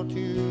or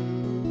two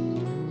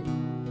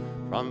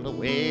from the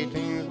way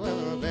things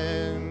were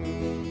then.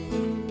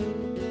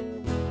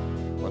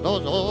 For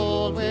those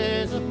old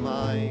ways of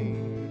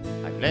mine,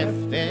 I've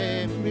left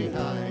them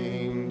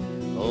behind.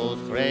 Those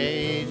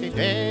crazy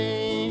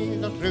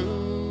days are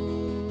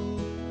through.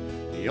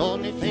 The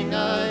only thing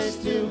I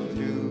still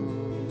do,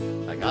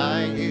 like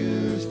I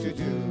used to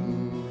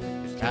do,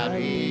 is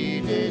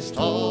carry this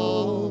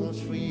torch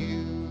for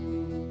you.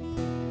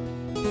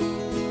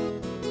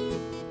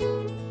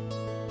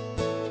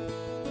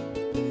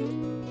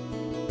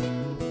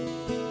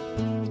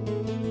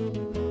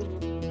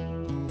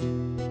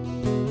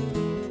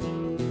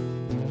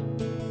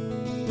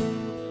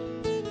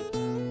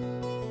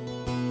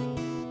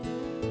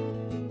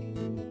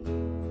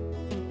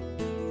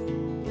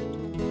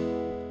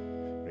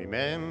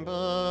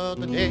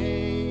 the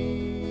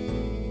days,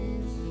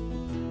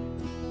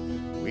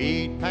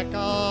 we'd pack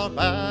our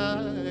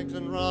bags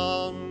and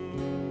run,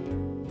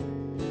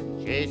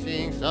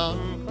 chasing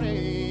some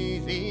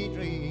crazy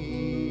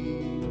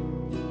dream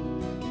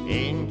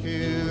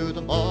into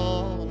the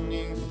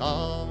morning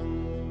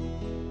sun.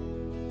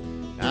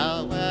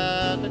 Now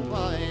as the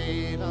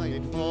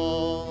twilight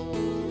falls,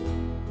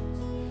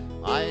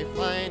 I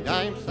find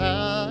I'm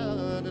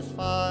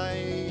satisfied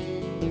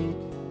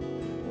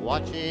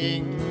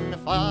watching the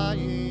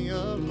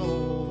fire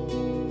glow,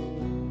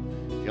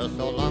 just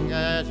so long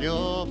as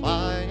you're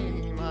by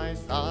my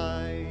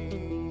side.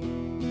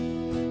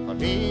 For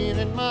here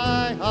in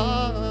my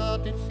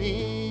heart it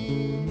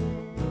seems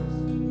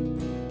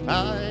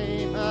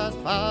time has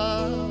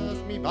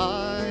passed me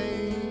by.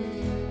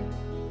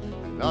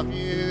 I love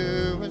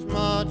you as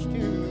much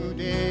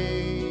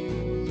today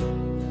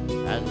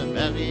as the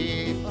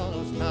very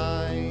first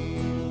time.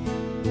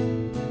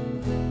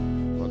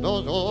 For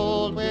those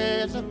old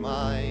ways of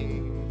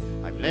mine,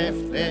 I've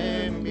left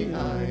them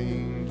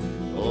behind.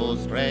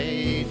 Those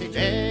crazy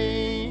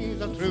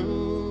days are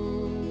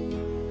through.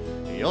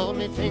 The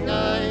only thing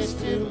I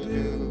still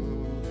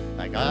do,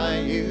 like I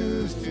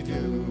used to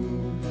do,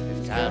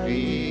 is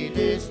carry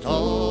this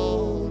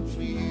torch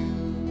for you.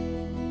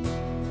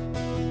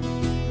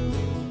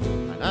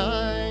 And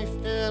I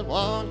still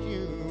want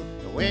you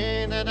the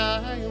way that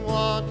I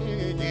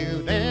wanted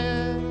you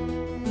then.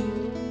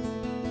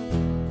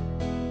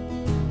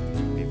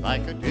 If I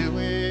could do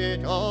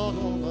it all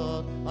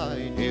over,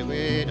 I'd do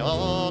it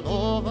all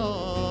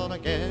over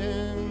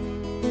again.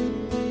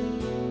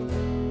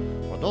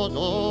 For those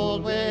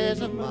old ways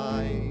of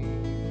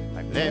mine,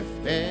 I've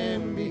left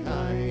them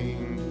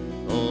behind.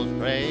 Those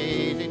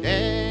crazy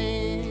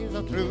days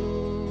are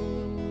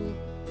through.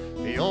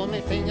 The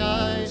only thing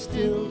I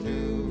still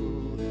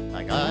do,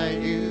 like I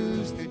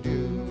used to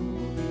do,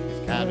 is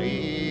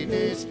carry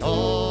this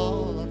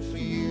torch for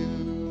you.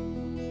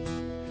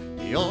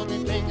 The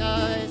only thing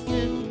I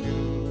still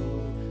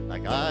do,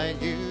 like I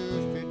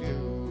used to do,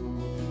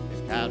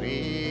 is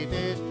carry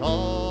this torch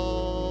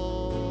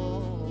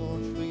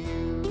for you.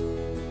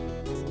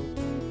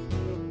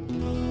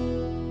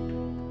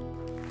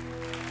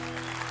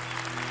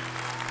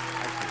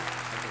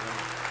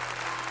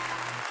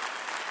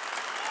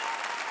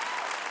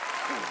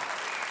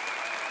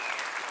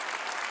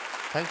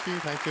 Thank you,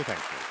 thank you, thank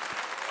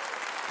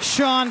you.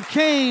 Sean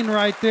Keane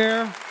right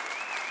there.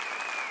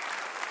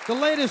 The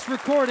latest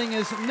recording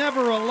is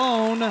Never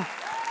Alone.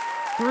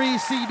 3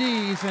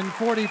 CDs and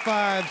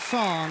 45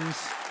 songs.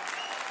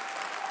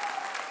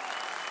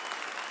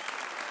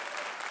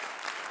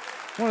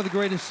 One of the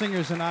greatest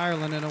singers in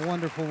Ireland and a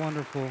wonderful,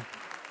 wonderful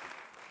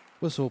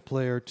whistle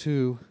player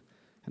too.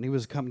 And he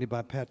was accompanied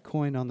by Pat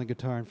Coyne on the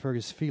guitar and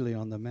Fergus Feely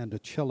on the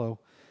mandocello.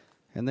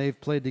 And they've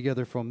played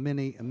together for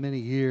many, many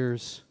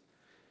years.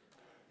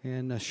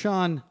 And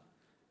Sean,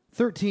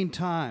 13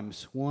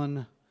 times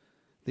won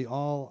the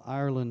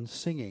All-Ireland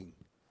Singing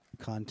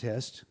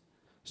Contest,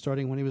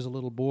 starting when he was a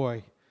little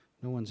boy.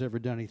 No one's ever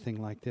done anything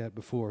like that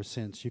before or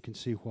since. You can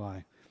see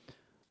why.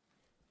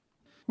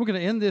 We're going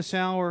to end this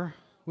hour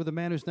with a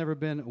man who's never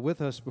been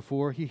with us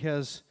before. He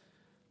has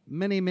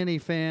many, many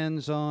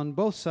fans on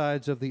both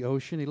sides of the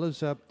ocean. He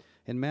lives up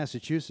in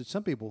Massachusetts.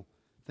 Some people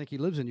think he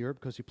lives in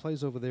Europe because he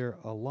plays over there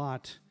a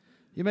lot.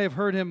 You may have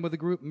heard him with the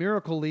group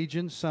Miracle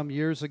Legion some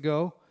years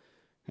ago.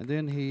 And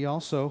then he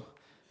also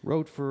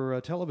wrote for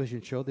a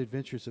television show, The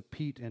Adventures of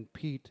Pete, and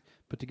Pete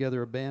put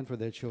together a band for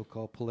that show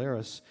called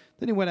Polaris.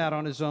 Then he went out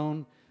on his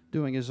own,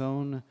 doing his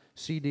own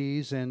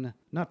CDs, and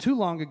not too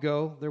long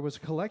ago, there was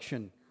a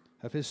collection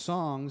of his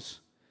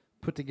songs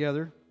put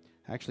together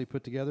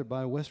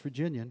by a West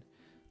Virginian.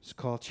 It's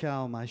called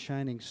Chow, My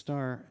Shining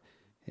Star,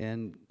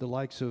 and the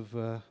likes of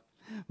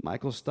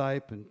Michael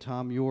Stipe and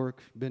Tom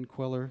York, Ben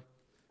Queller,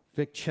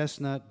 Vic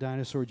Chestnut,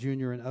 Dinosaur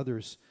Jr., and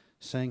others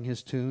sang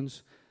his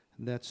tunes.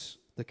 And that's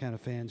the kind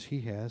of fans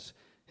he has.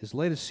 His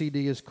latest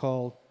CD is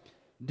called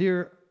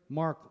Dear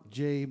Mark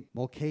J.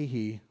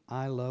 Mulcahy,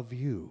 I Love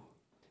You.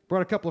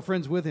 Brought a couple of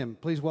friends with him.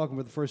 Please welcome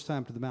for the first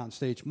time to the Mountain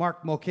Stage,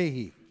 Mark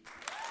Mulcahy.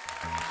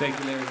 Thank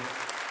you, Larry.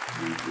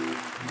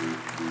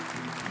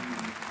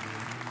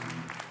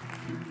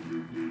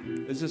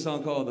 This is a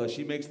song called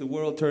She Makes the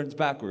World Turns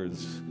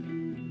Backwards.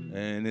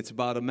 And it's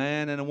about a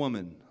man and a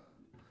woman.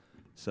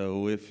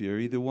 So if you're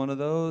either one of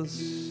those,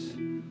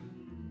 you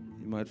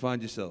might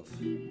find yourself.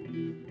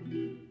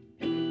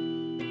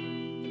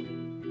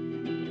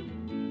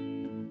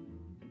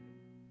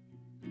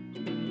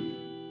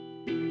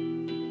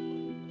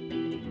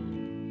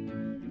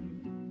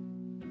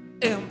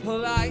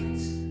 Impolite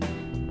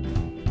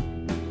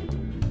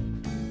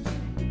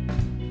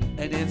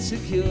and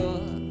insecure,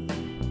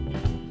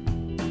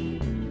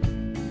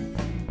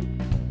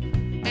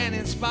 and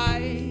in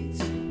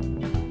spite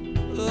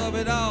of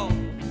it all,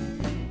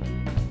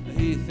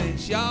 he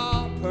thinks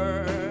you're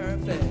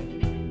perfect.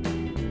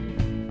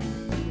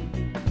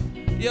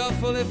 You're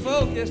fully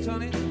focused,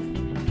 honey,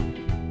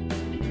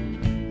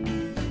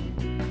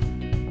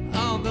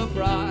 on the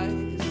prize.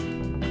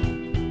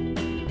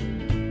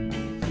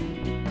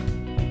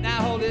 Now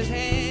hold his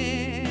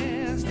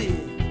hands, dear,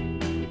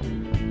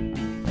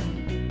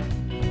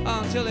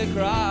 until he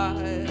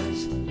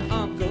cries,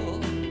 Uncle.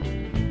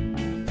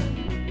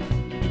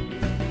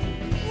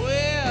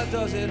 Where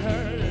does it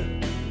hurt?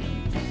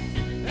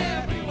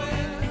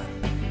 Everywhere.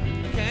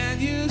 Can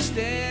you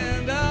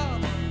stand up?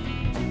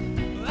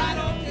 I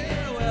don't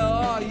care. Well,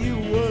 are you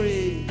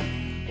worried?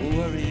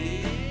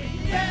 Worried?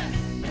 Yes.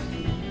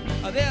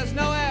 There's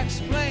no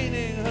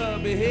explaining her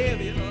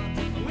behavior.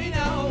 We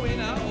know, we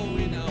know,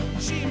 we know.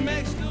 She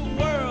makes the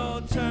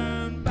world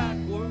turn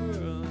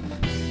backwards.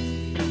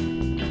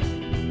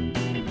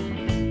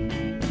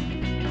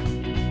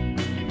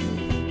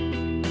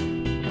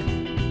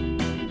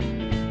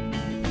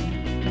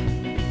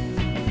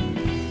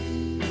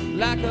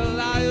 Like a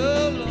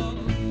liar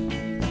loves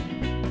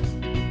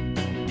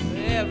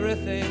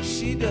everything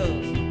she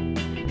does.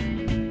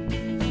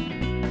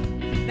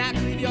 Now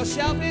clean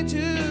yourself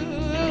into.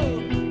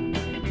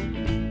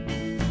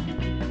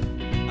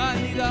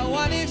 Neither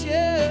one is you.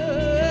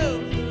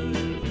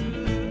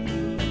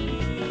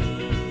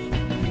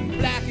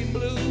 Black and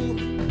blue.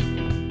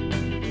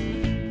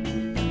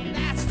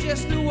 That's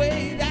just the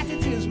way that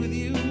it is with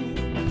you.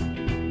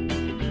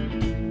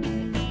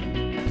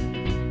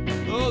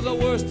 Oh, the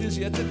worst is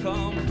yet to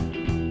come.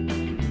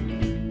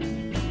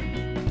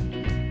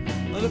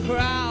 The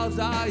crowds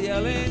are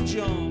yelling,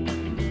 jump,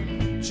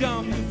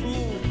 jump, you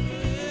fool.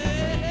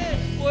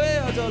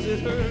 Where does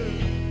it hurt?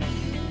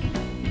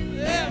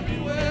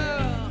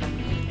 Everywhere.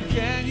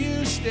 Can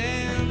you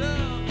stand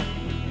up?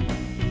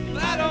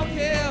 I don't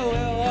care.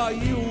 Well, are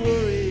you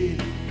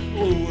worried?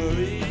 Oh,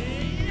 worried?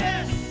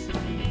 Yes.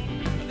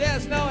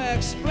 There's no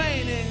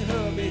explaining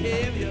her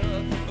behavior.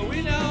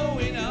 We know,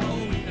 we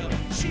know, we know.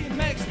 She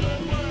makes the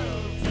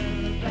world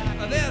turn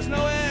back. There's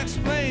no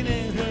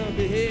explaining her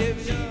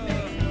behavior.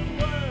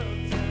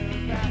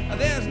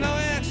 There's no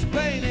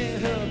explaining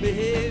her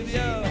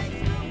behavior.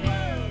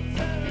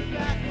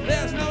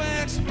 There's no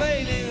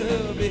explaining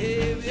her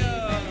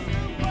behavior.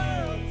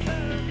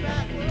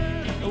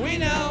 We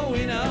know,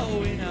 we know,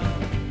 we know.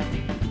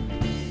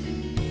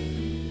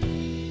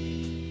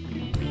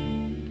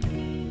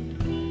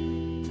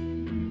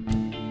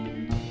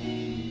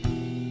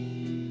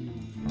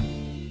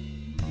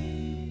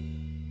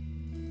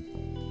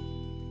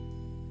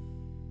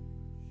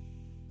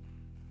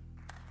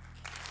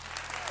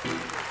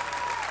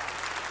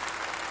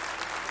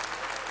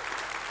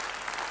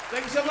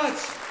 Thank you so much.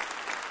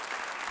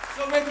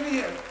 So great to be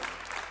here.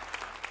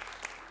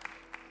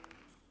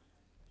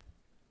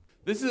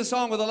 This is a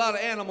song with a lot of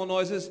animal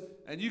noises,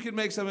 and you can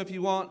make some if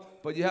you want,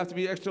 but you have to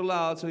be extra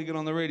loud so you get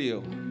on the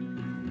radio.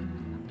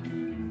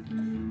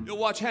 You'll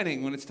watch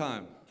Henning when it's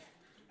time.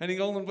 Henning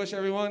Oldenbush,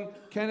 everyone.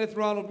 Kenneth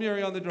Ronald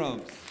Murray on the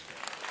drums.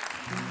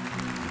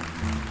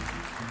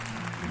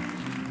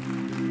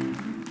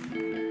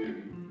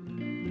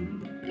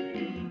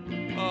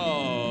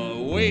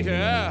 Oh,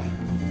 waiter.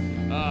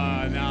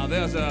 Now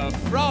there's a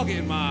frog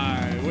in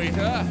my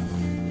waiter.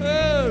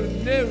 Oh,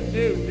 no,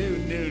 no, no,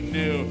 no,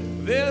 no.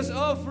 There's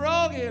a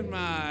frog in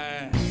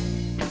my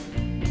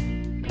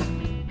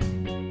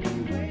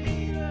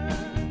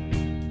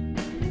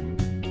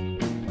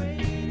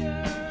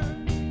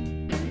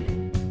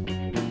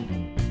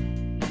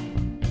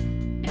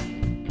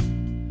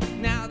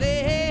now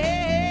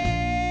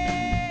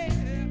they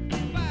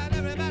find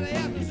everybody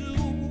at the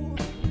zoo.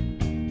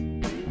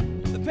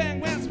 The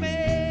penguins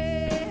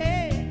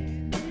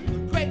made a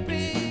great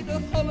big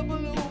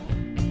hullabaloo.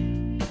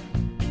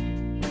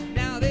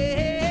 Now they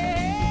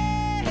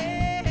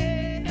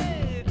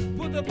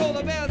put the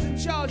polar bears in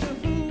charge of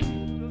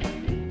food,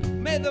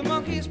 made the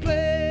monkeys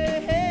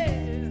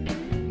play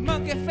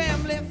Monkey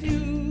Family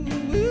Feud.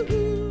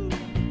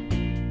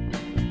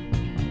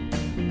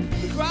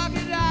 The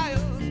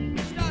crocodiles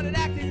started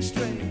acting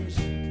strange.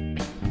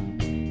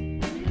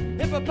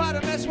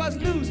 Hippopotamus was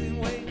losing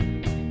weight.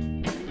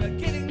 We're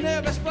getting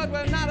nervous, but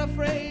we're not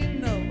afraid,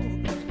 no,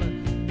 'cause we're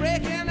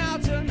breaking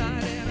out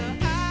tonight.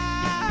 And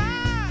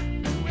I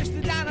wish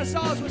the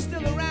dinosaurs were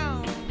still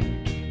around.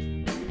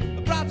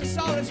 The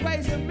Brontosaurus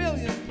weighs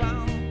 1,000,000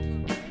 pounds.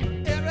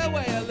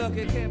 Everywhere you look,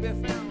 it can't be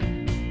found.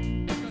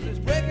 'Cause it's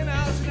breaking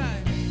out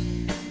tonight.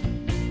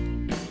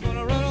 We're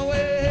gonna run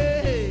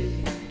away.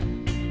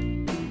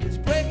 It's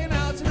breaking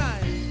out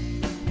tonight.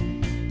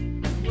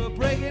 We're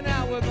breaking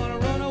out, we're gonna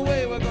run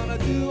away. We're gonna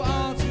do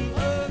all to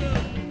other.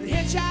 The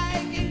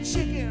hitchhiking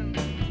chicken,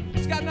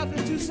 it's got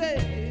nothing to say.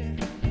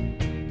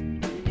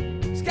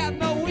 It's got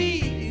no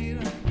weed.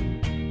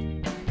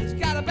 It's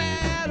got a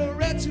bad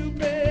rent to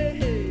pay.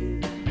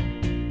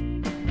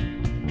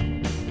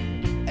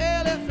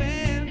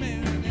 Elephant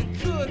man, it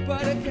could,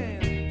 but it can't.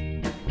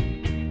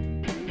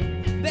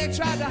 They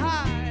tried to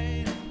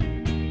hide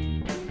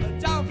a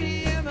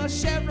donkey in a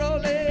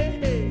Chevrolet.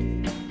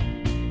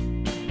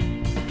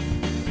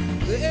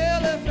 The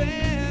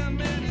elephant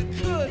man, it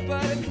could,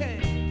 but it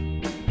can't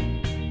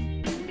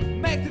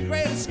make the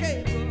great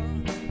escape.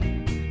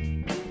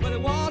 But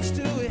it wants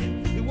to,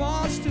 it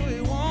wants to,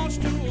 it wants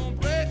to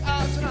break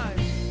out tonight.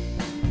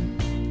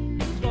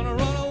 It's gonna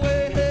run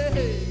away.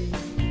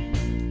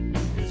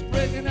 It's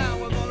breaking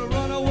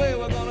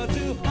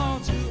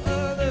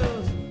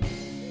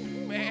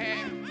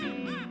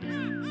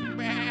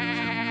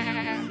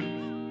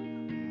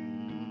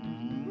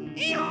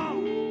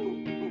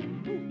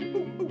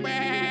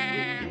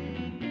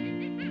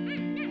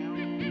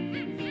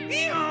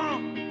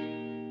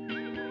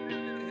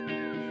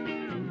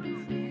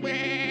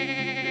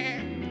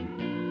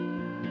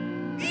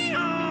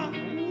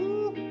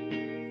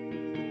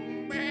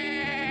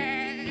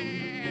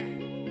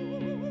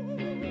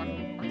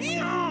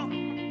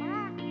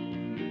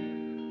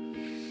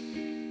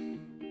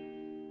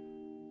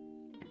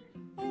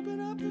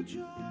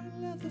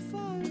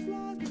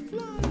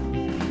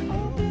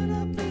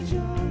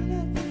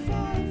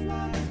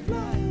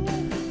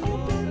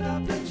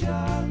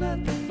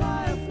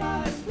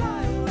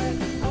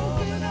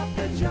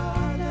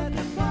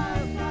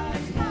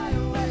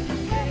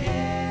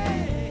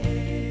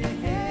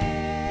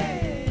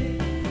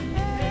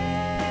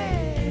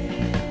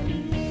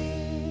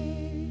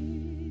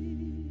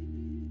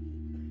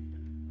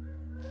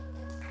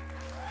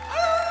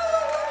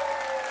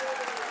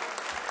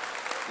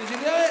Did you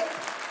do it?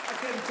 I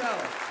couldn't tell.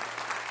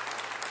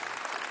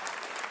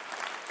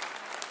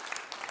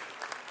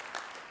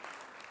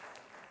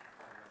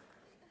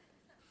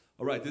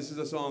 All right, this is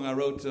a song I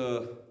wrote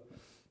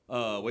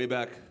way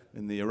back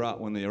in the Iraq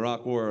when the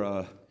Iraq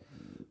War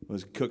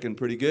was cooking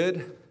pretty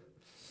good,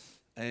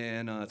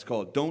 and it's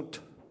called "Don't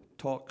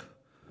Talk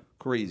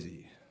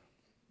Crazy."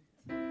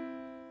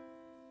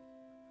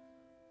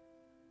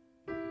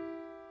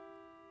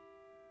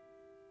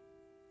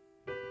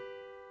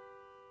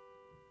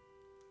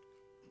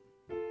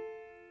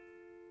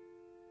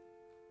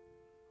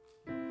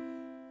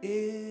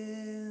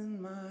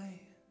 In my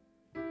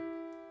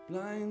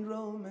blind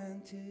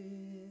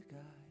romantic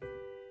eye,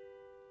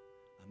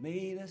 I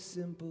made a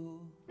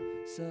simple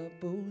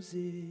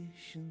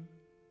supposition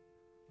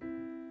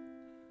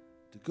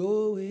to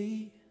go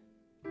away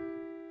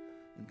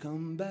and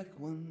come back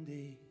one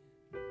day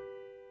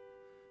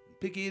and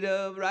pick it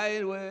up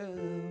right where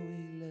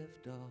we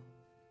left off.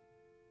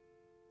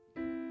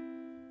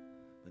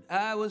 But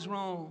I was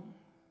wrong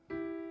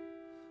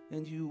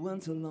and you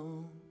went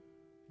along,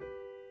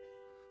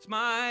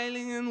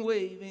 smiling and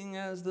waving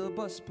as the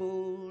bus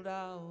pulled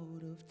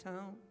out of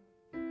town.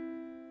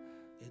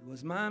 It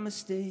was my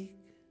mistake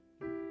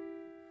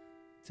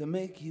to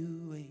make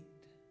you wait,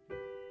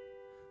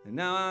 and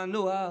now I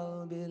know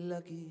I'll be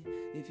lucky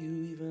if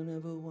you even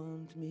ever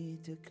want me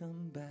to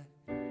come back.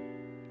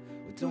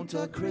 But don't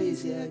talk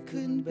crazy, I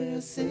couldn't bear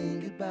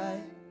saying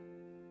goodbye.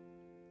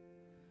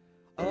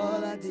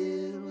 All I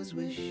did was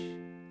wish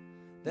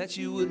that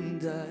you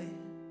wouldn't die.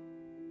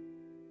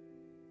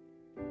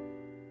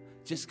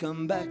 Just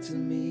come back to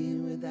me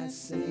with that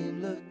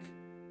same look.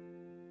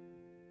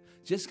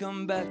 Just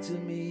come back to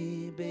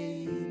me,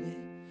 baby,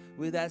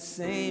 with that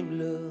same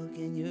look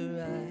in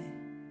your eye.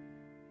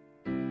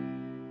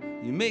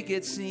 You make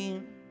it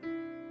seem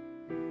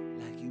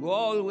like you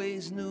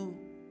always knew,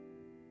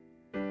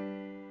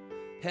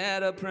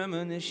 had a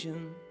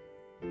premonition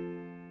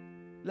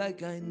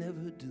like I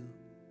never do.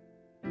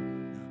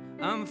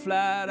 Now I'm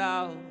flat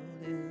out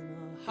in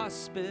a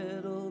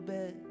hospital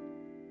bed,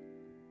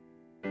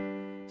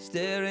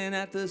 staring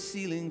at the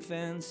ceiling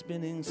fan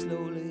spinning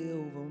slowly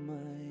over my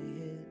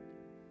head.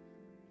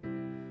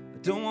 I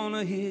don't want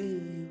to hear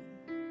you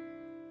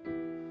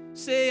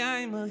say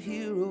I'm a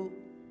hero,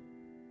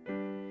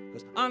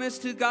 'cause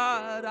honest to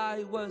God,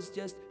 I was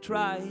just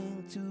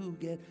trying to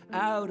get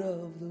out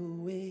of the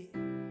way.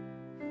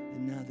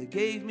 And now they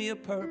gave me a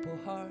Purple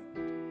Heart,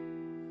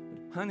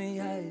 but honey,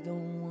 I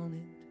don't want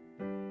it.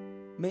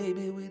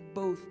 Maybe we'd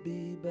both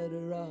be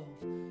better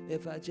off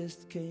if I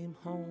just came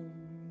home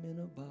in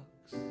a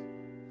box.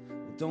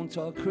 Well, don't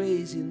talk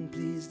crazy and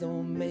please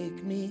don't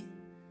make me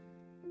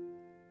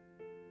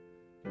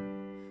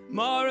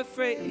more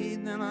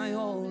afraid than I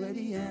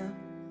already am.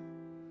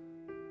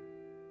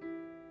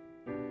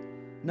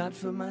 Not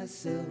for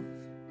myself,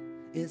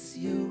 it's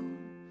you.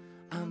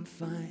 I'm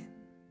fine.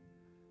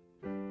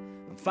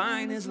 I'm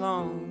fine as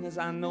long as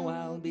I know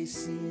I'll be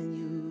seeing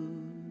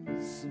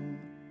you soon.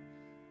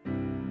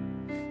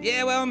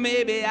 Yeah, well,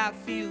 maybe I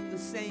feel the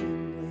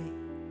same way,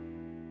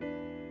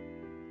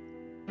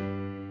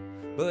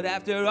 but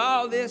after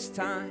all this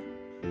time,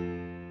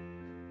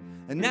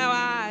 and now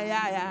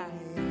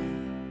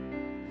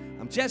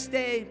I'm just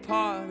a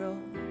part of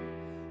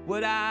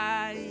what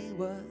I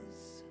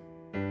was.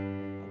 I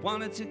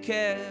wanted to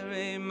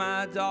carry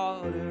my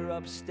daughter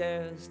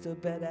upstairs to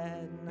bed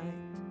at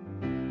night.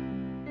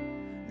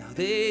 Now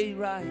they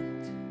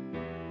write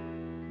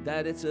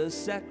that it's a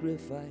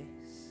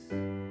sacrifice.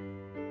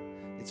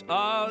 It's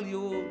all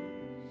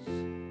yours,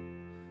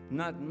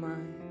 not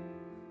mine.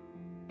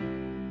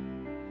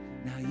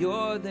 Now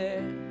you're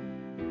there,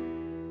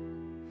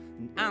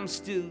 and I'm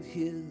still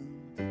healed.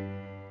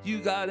 You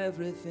got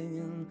everything,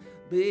 and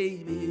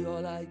baby,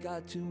 all I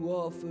got to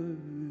offer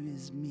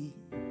is me.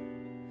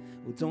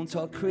 Well, don't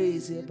talk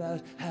crazy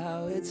about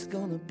how it's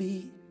gonna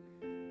be,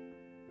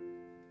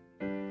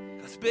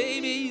 'cause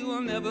baby, you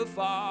are never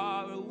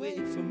far away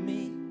from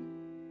me.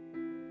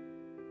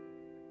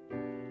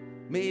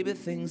 Maybe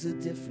things are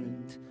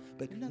different,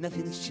 but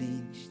nothing's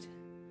changed.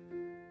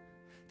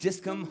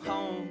 Just come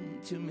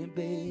home to me,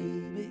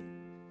 baby.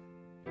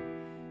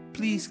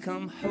 Please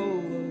come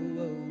home.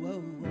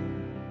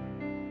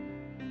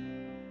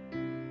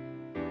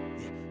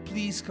 Yeah,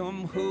 please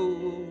come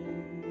home.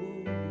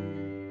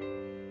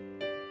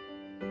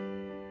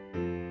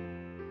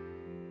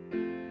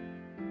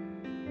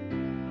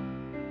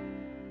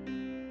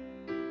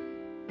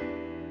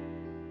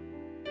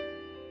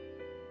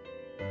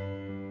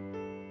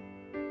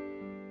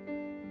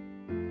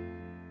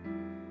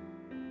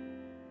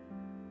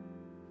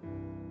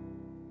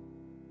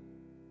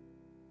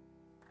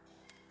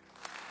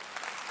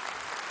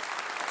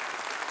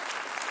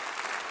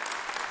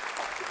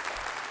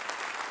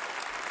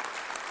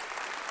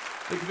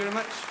 Thank you very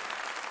much.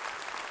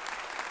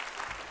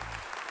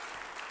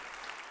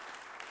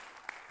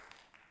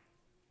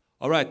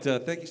 All right,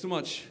 thank you so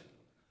much.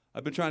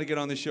 I've been trying to get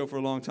on this show for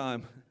a long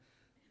time.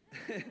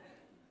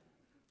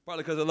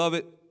 Partly because I love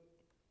it.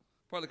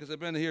 Partly because I've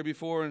been here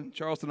before in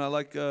Charleston. I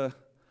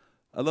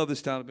love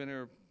this town. I've been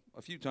here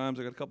a few times.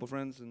 I got a couple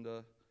friends, and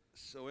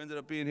so I ended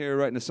up being here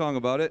writing a song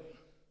about it.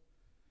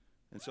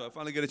 And so I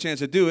finally get a chance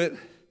to do it.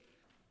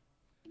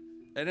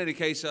 In any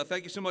case,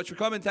 thank you so much for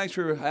coming. Thanks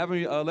for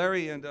having me,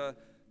 Larry. And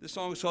this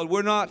song is called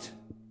We're Not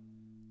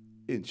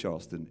in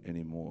Charleston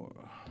Anymore.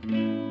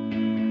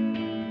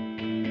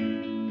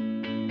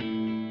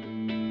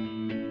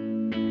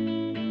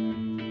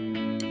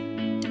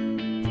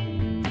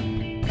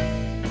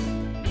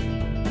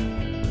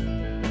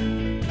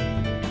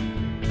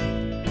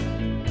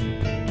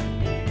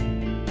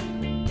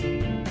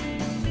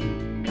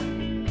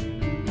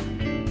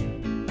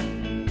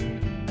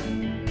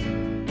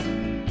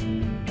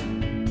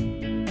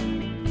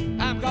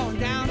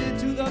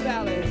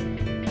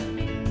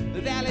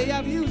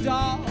 Of you,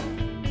 dog.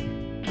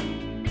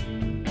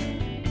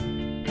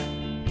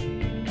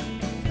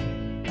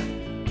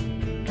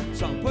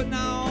 So I'm putting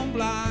on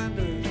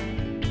blinders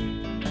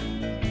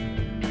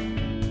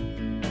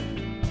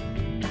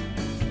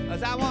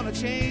as I want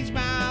to change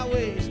my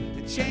ways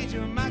and change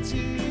my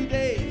 2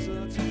 days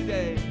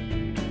today.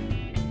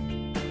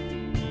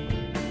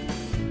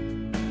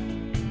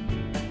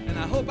 And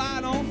I hope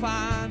I don't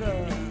find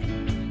her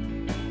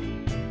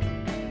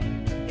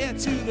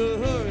into the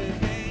hurricane.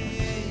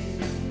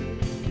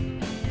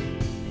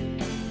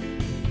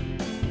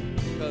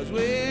 'Cause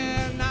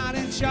we're not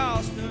in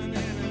Charleston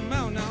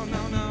anymore, no,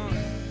 no, no.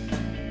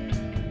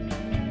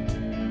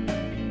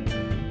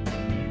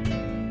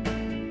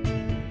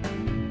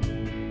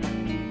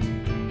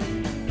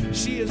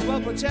 She is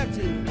well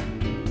protected,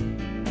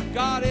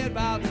 guarded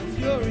by the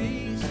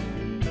Furies.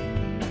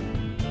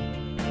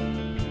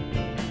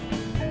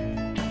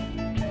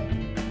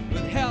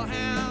 With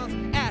hellhounds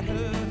at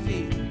her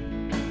feet.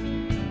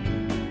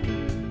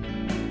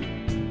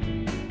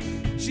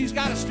 She's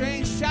got a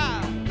strange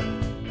child,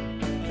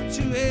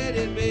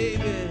 two-headed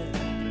baby.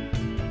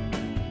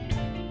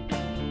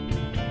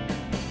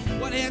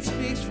 One head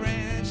speaks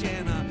French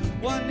and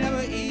one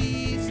never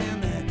eats,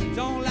 and they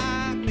don't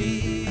like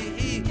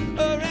me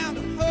around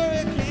the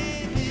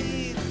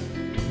hurricane.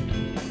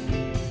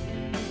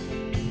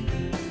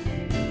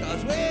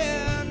 'Cause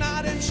we're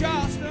not in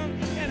Charleston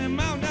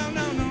anymore, no,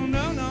 no, no,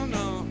 no, no,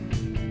 no.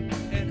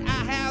 And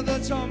I have the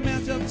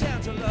torment of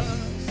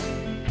Tantalus.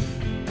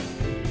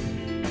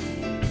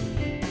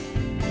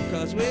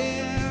 'Cause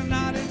we're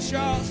not in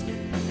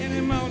Charleston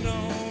anymore,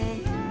 no.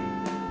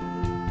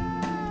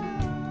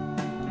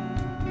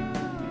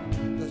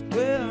 'Cause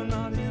we're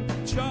not in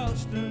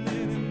Charleston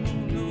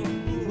anymore, no.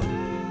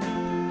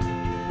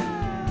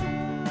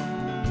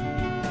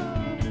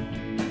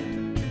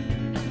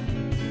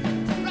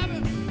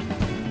 Robert.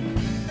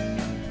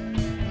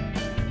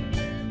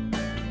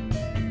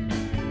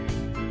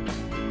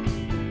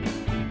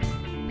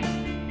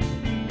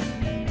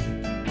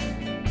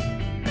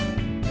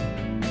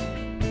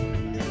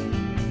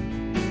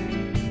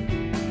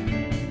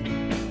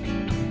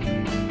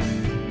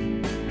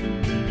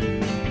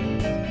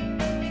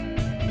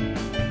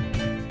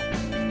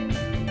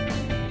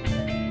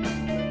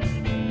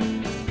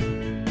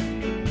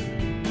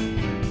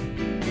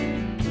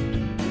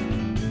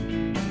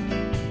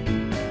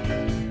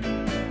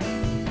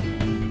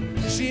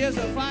 She is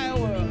a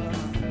firework,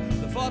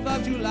 the 4th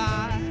of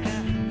July,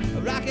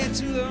 a rocket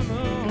to the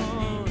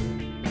moon.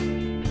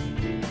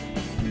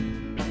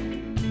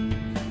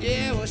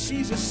 Yeah, well,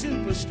 she's a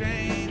super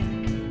strain.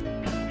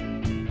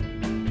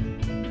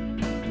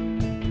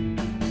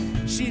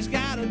 She's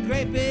got a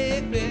great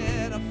big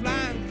bed, a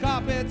flying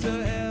carpet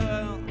to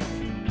hell.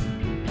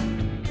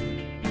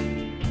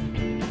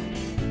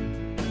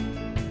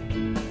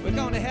 We're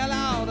going to hell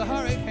out the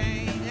hurricane.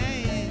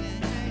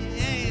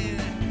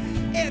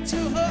 To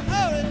her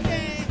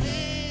hurricane.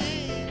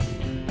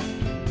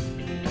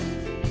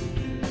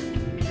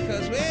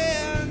 'Cause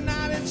we're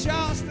not in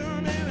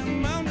Charleston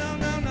anymore, no,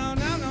 no, no,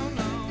 no, no,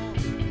 no.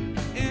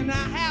 And I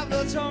have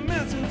the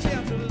torment of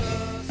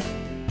Tantalus.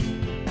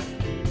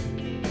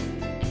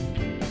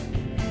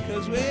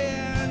 'Cause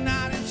we're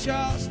not in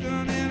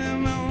Charleston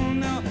anymore,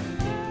 no.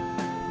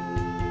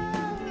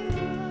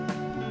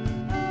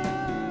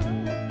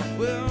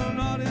 We're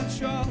not in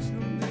Charleston.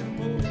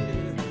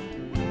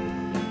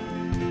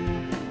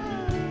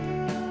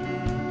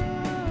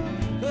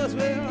 Cause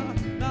we're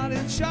not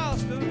in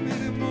Charleston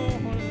anymore.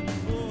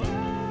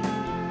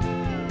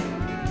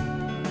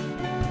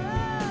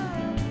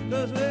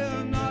 Cause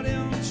we're not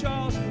in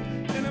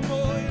Charleston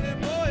anymore,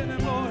 anymore,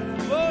 anymore,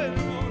 anymore,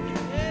 anymore.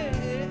 Yeah,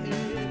 yeah,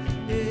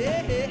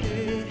 yeah, yeah,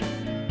 yeah.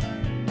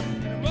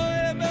 Anymore,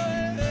 anymore,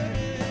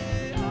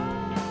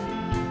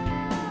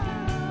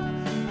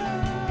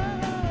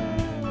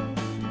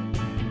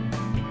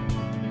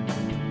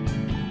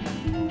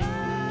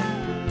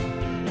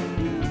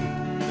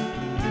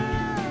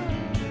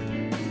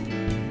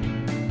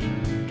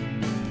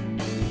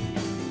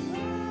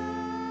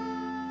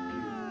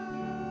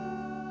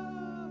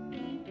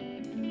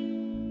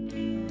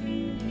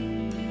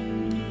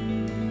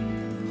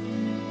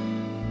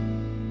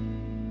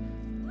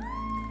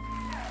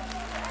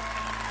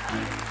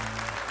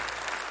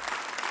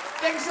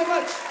 Thanks so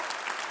much.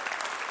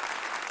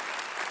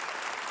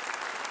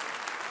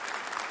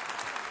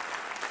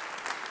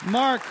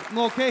 Mark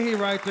Mulcahy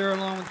right there,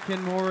 along with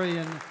Ken Morey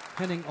and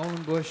Henning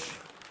Olenbush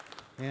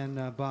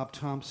and Bob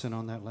Thompson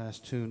on that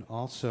last tune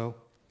also.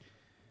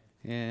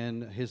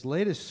 And his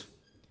latest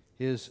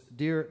is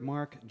Dear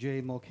Mark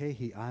J.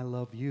 Mulcahy, I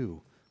Love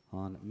You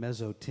on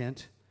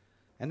Mezzotint.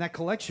 And that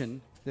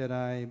collection that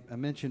I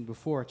mentioned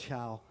before,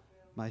 Chow,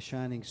 My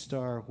Shining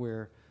Star,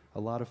 where a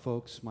lot of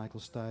folks,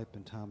 Michael Stipe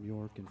and Tom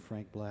York and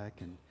Frank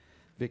Black and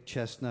Vic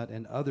Chestnut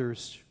and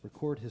others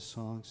record his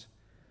songs,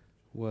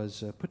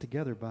 was put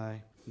together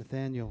by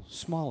Nathaniel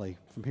Smalley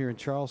from here in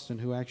Charleston,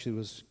 who actually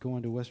was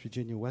going to West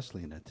Virginia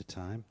Wesleyan at the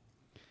time.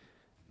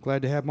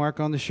 Glad to have Mark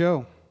on the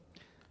show,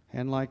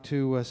 and like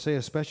to say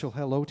a special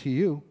hello to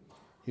you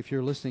if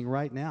you're listening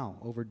right now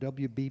over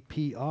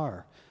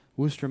WBPR,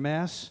 Worcester,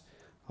 Mass.,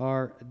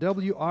 or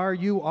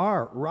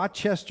WRUR,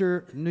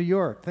 Rochester, New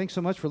York. Thanks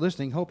so much for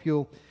listening. Hope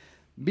you'll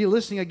be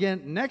listening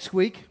again next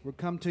week. We'll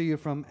come to you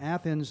from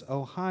Athens,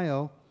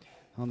 Ohio,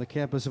 on the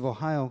campus of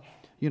Ohio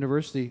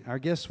University. Our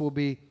guests will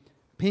be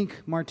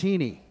Pink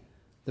Martini,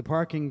 the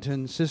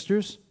Parkington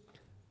Sisters,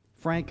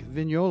 Frank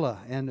Vignola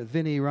and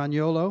Vinnie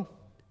Ragnolo,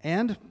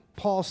 and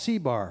Paul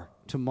Seabar,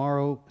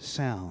 Tomorrow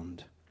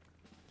Sound.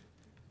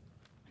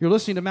 You're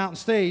listening to Mountain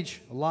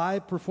Stage,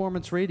 live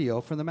performance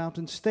radio from the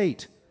Mountain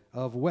State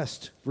of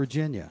West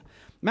Virginia.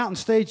 Mountain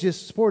Stage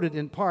is supported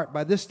in part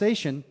by this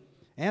station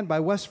and by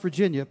West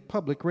Virginia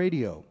Public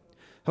Radio.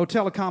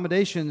 Hotel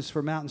accommodations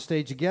for Mountain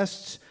Stage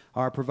guests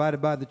are provided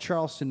by the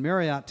Charleston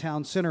Marriott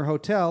Town Center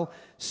Hotel,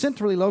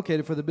 centrally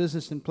located for the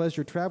business and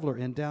pleasure traveler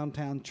in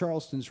downtown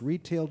Charleston's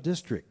retail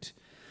district.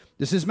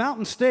 This is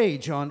Mountain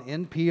Stage on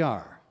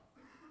NPR.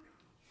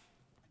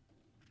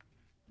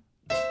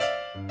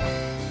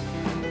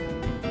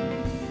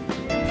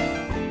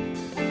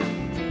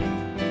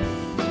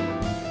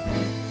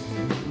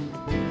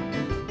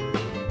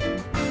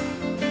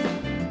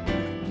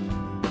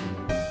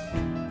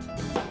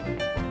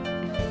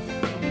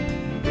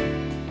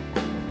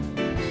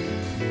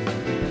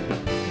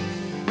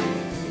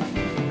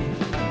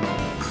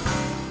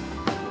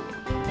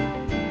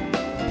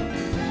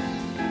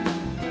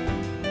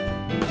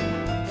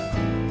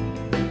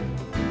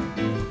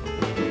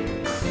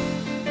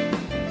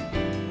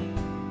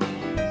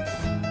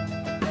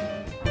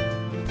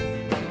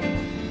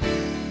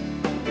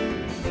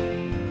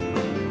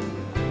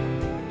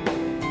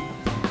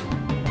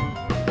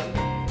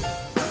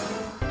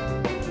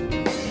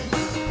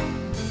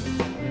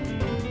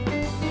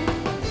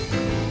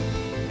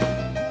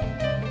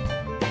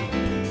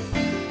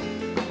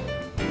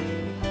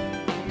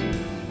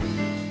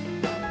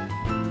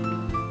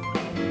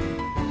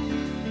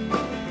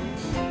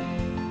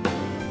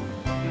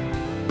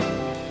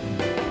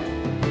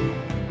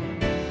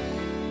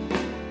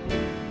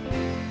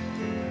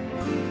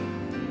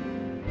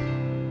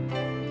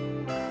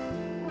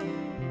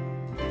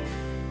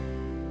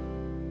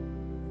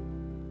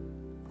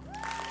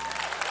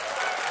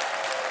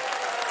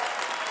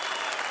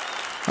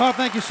 Oh,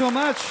 thank you so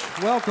much.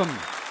 Welcome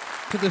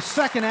to the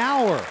second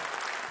hour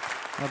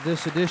of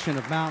this edition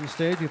of Mountain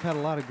Stage. We've had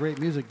a lot of great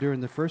music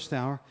during the first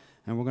hour,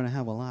 and we're going to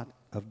have a lot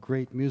of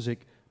great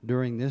music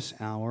during this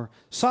hour.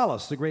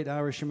 Solas, the great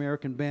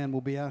Irish-American band, will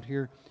be out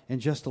here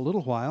in just a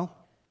little while.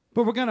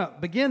 But we're going to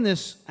begin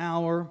this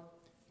hour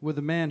with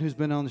a man who's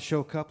been on the show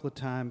a couple of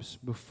times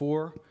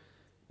before,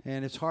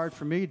 and it's hard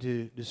for me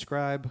to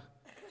describe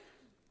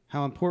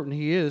how important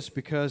he is,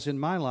 because in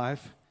my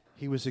life,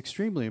 he was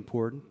extremely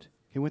important.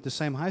 He went to the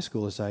same high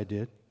school as I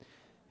did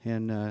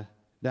in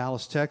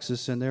Dallas,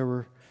 Texas, and there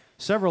were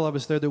several of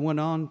us there that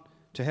went on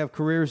to have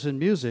careers in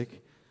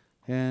music,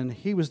 and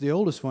he was the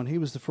oldest one. He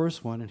was the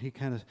first one, and he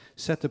kind of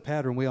set the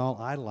pattern. We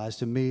all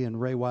idolized him. Me and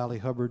Ray Wiley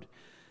Hubbard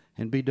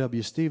and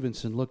B.W.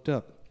 Stevenson looked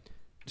up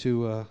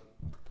to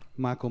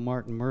Michael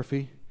Martin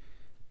Murphey.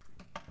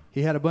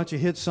 He had a bunch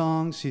of hit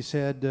songs. He's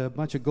had a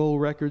bunch of gold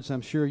records.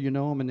 I'm sure you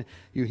know him, and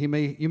you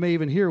may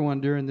even hear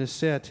one during this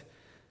set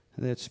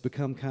that's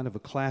become kind of a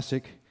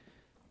classic.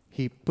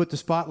 He put the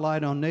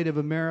spotlight on Native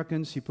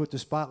Americans. He put the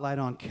spotlight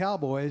on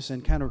cowboys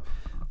and kind of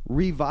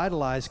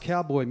revitalized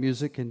cowboy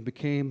music and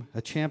became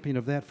a champion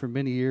of that for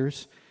many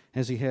years,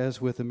 as he has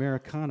with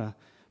Americana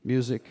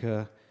music.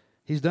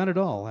 He's done it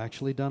all,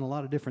 actually, done a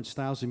lot of different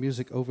styles of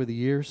music over the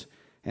years,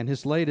 and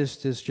his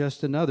latest is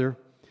just another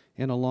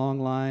in a long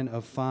line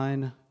of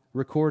fine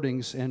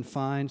recordings and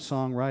fine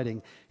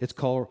songwriting. It's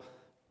called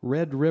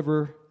Red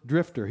River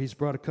Drifter. He's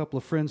brought a couple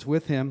of friends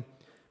with him.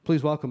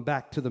 Please welcome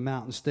back to the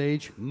Mountain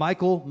Stage,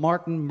 Michael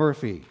Martin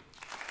Murphey.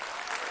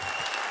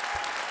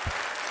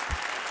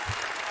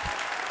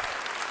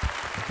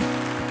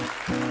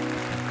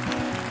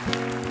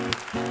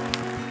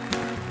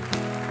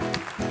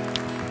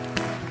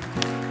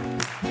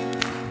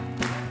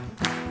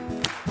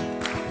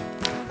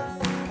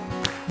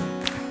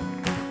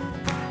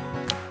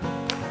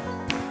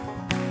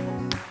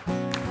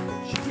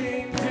 She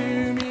came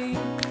to me,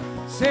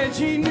 said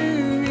she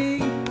knew me,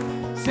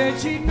 said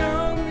she'd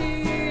known me.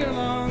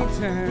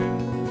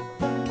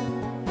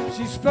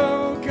 She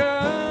spoke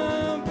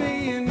of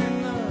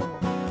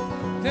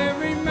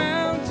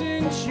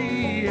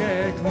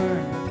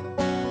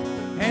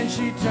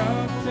she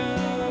talked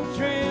of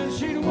trails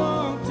she'd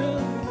walked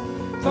up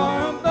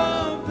far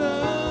above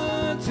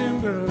the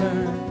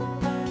timberline.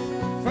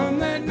 From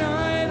that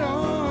night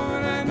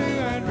on, I knew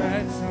I'd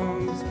write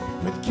songs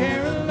with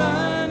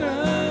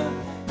Carolina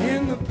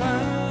in the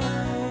pine.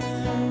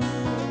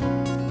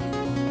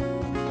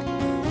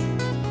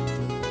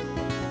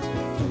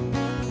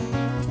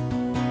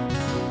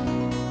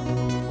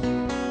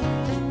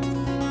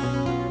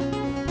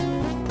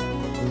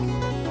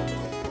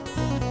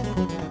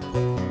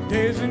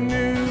 There's a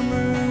new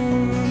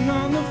moon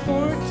on the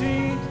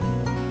 14th,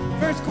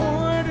 first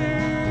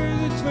quarter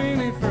the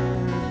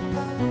 21st,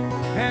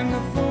 and the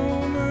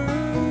full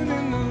moon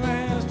in the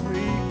last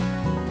week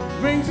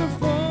brings a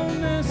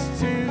fullness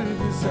to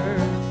this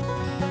earth.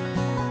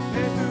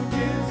 There's no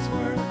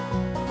guesswork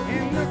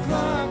in the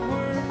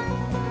clockwork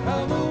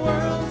of a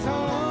world's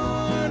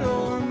heart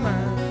or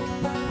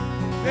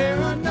mind.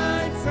 There are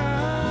nights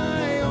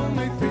I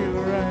only feel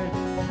right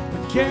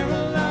with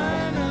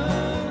Carolina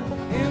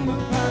in the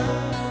pine.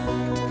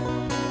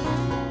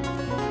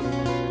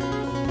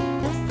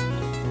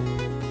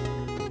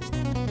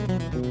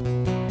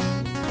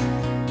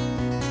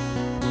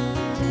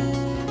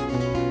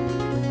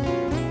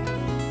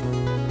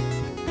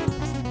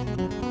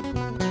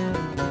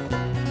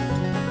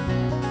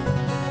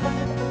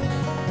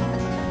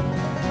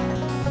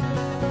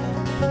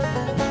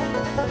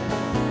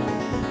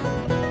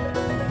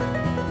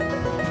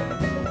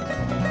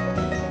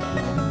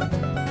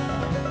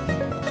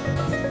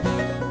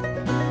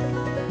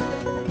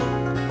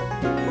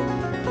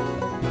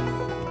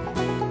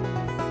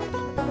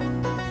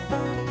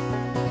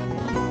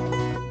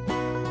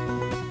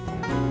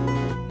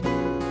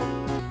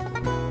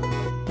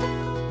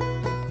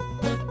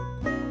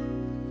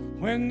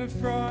 When the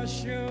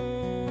frost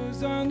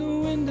shows on the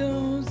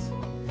windows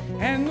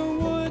and the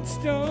wood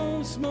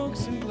stove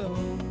smokes and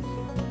glows,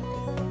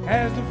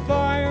 as the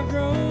fire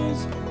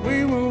grows,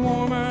 we will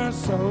warm our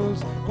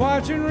souls,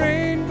 watching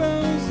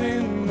rainbows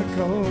in the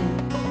cold.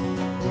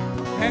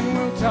 And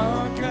we'll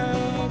talk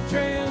of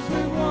trails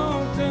we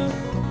walked up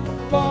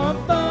far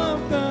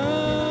above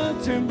the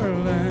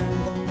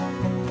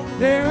timberline.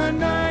 There are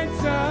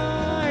nights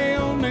I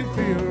only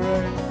feel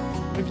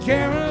right with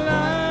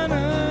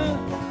Carolina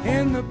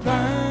in the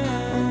pine.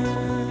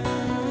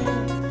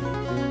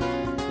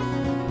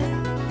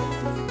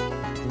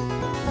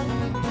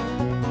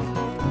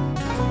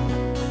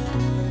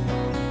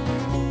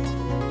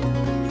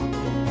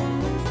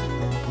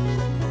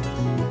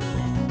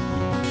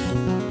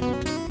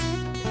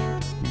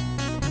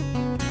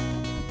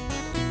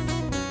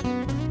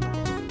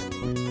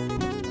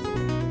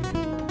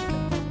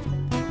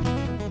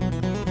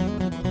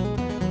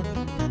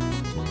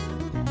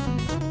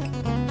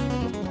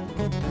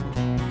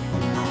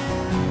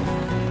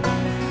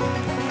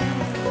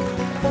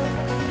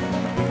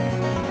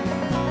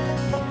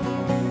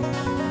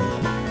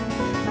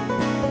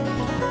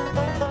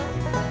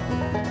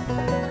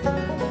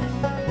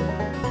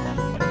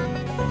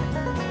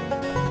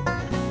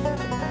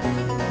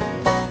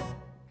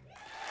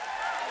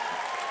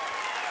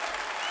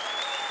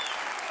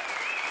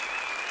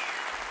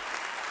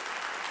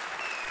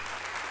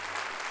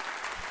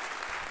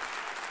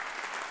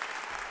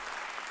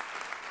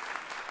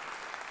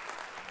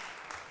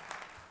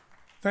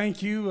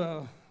 Thank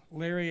you.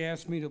 Larry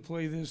asked me to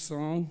play this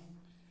song.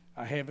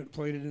 I haven't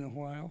played it in a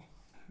while.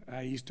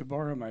 I used to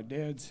borrow my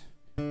dad's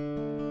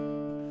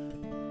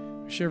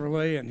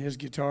Chevrolet and his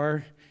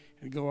guitar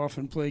and go off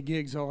and play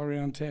gigs all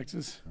around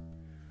Texas.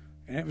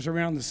 And it was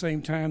around the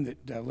same time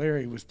that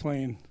Larry was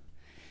playing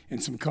in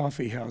some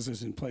coffee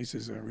houses and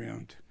places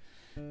around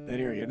that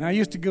area. And I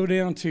used to go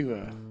down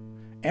to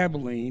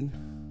Abilene,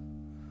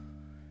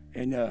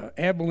 and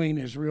Abilene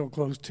is real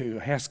close to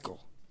Haskell.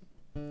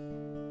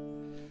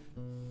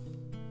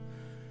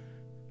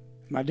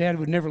 My dad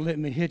would never let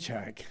me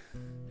hitchhike,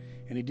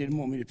 and he didn't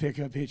want me to pick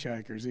up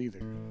hitchhikers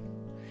either.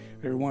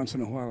 Every once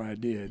in a while I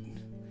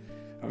did.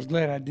 I was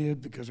glad I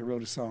did because I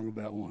wrote a song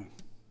about one.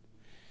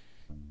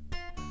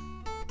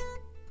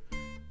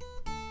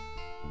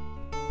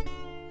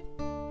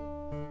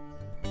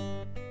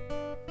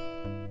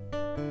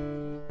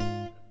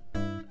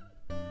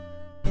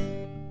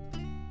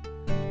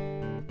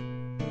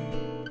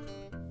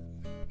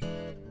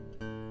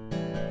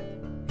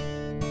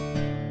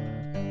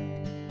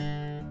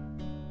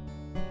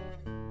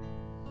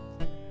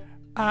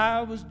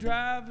 I was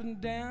driving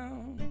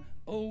down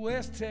a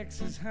West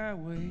Texas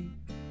highway.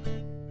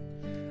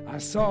 I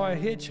saw a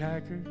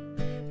hitchhiker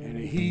and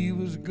he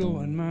was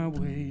going my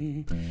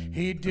way.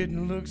 He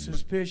didn't look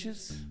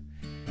suspicious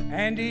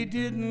and he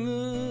didn't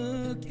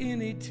look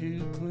any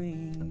too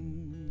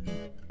clean.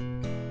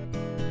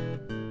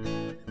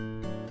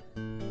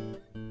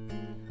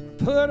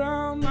 Put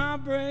on my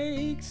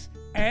brakes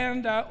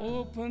and I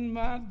opened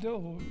my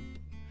door.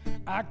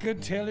 I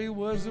could tell he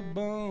was a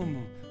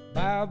bum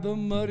by the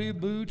muddy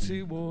boots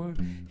he wore.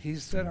 He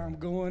said, I'm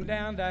going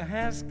down to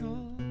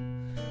Haskell.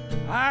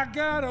 I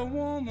got a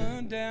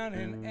woman down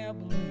in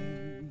Abilene.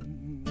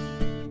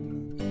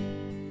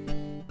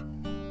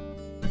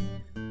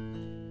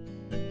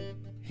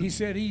 He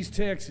said East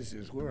Texas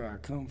is where I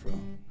come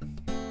from.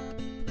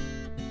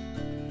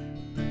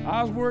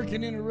 I was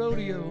working in a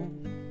rodeo,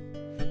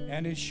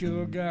 and it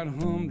sure got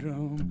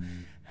humdrum.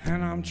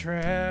 And I'm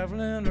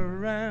traveling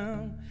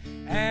around,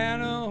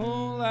 and a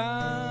whole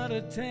lot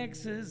of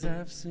Texas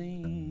I've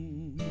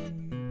seen.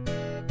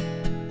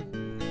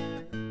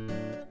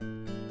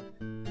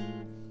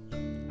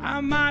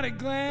 I'm mighty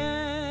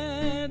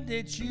glad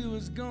that you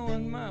was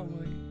going my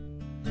way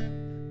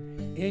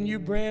in your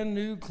brand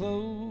new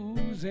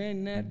clothes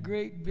and that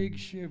great big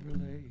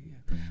Chevrolet.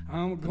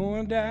 I'm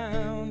going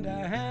down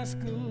to high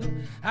school.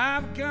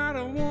 I've got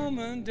a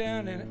woman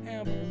down in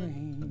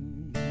Abilene.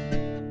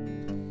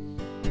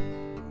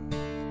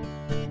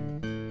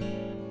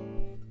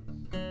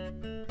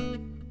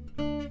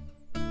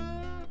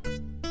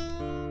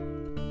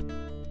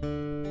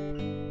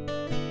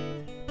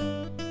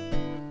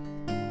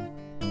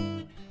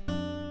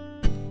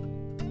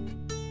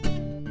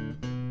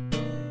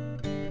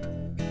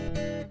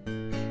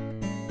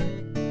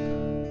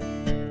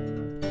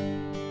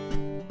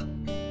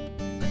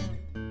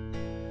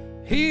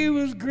 He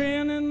was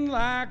grinning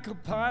like a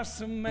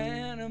possum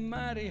man, a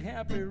mighty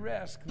happy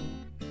rascal.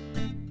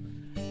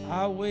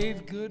 I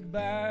waved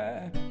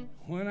goodbye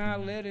when I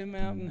let him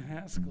out in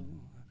Haskell.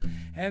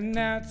 And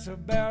that's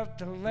about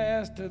the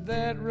last of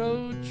that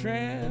road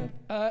tramp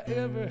I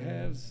ever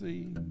have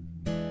seen.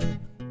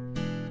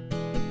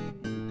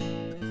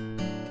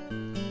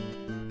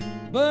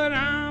 But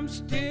I'm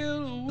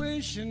still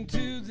wishing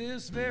to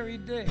this very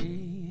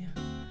day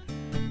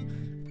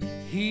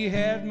he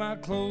had my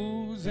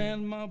clothes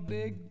and my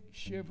big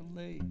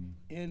Chevrolet,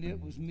 and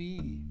it was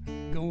me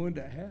going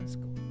to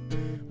Haskell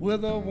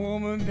with a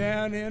woman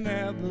down in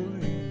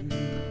Abilene.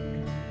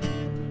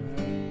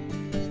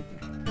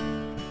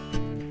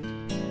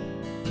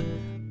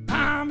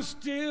 I'm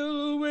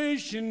still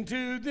wishing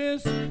to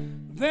this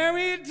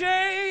very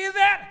day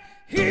that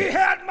he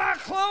had my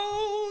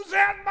clothes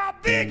and my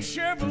big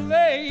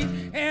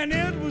Chevrolet, and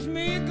it was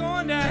me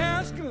going to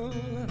Haskell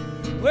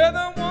with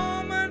a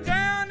woman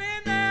down in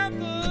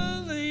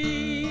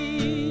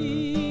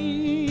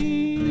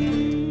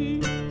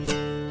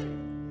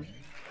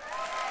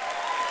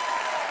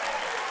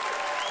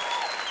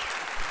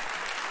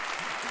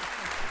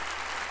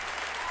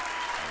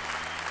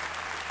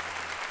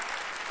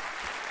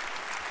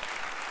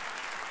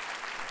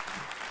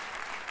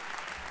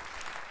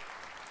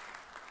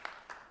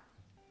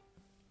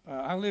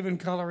I live in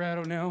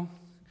Colorado now,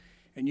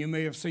 and you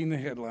may have seen the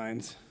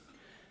headlines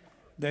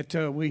that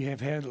we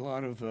have had a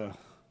lot of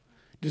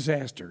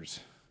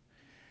disasters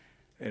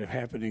that have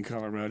happened in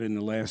Colorado in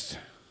the last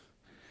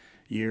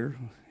year.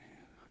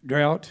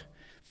 Drought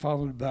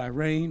followed by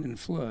rain and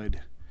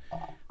flood,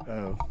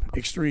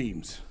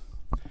 extremes.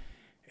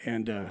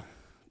 And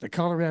the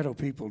Colorado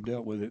people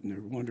dealt with it in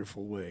a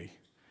wonderful way.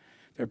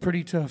 They're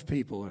pretty tough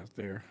people out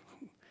there.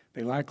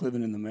 They like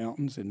living in the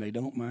mountains, and they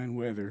don't mind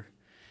weather.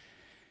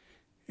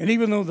 And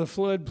even though the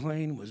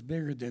floodplain was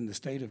bigger than the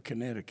state of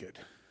Connecticut,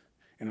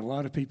 and a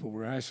lot of people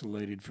were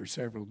isolated for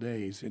several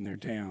days in their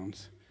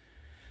towns,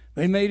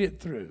 they made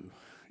it through.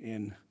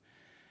 And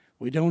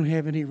we don't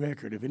have any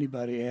record of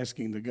anybody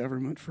asking the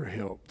government for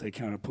help. They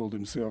kind of pulled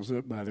themselves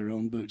up by their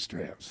own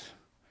bootstraps.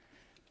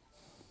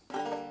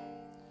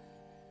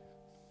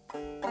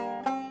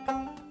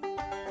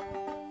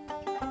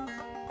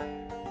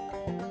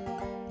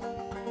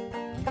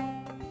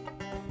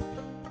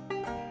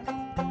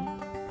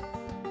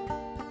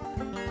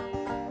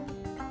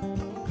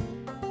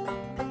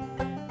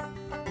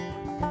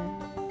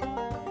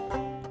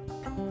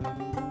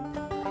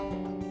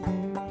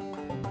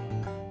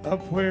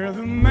 Up where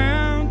the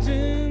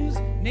mountains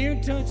near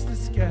touch the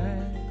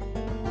sky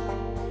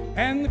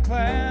and the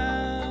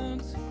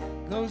clouds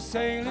go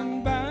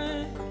sailing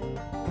by,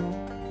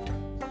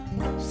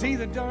 see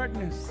the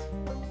darkness,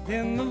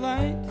 then the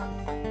light,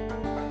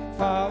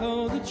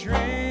 follow the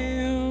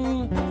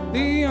trail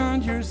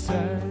beyond your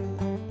sight.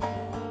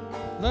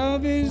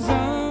 Love is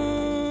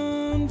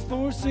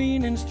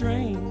unforeseen and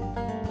strange,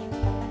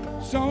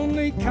 it's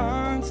only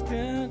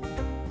constant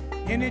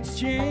in its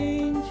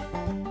change.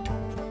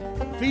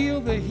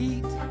 Feel the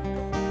heat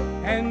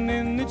and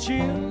then the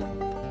chill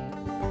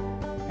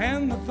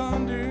and the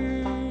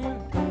thunder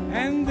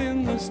and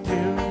then the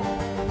still.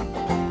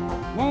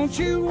 Won't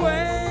you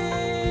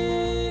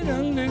wait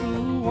a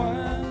little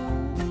while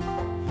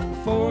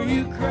before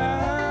you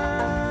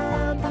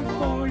cry,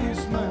 before you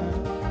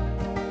smile?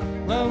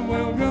 Love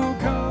will grow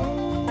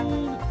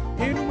cold,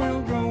 it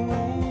will grow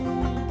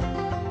warm.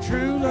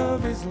 True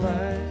love is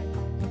like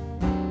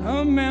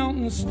a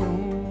mountain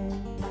storm.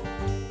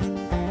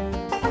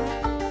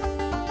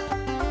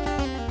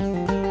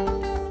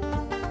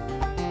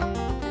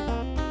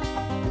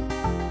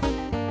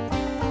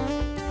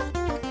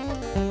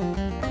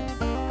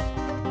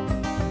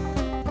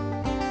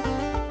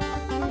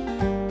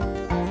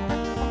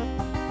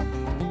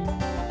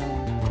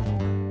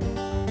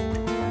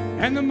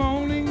 And the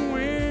morning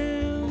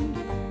wind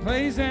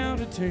plays out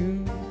a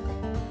tune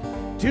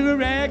to a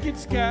ragged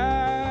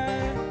sky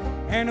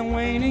and a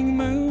waning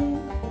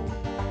moon.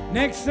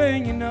 Next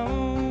thing you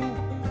know,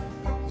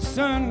 the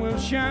sun will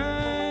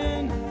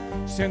shine,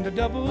 send a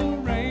double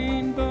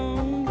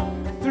rainbow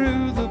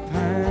through the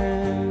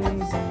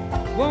pines.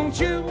 Won't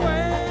you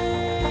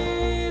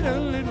wait a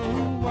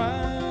little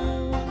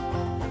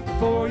while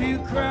before you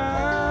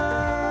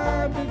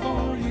cry,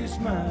 before you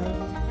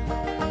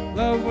smile?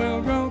 Love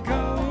will grow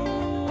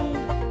cold,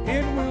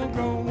 it will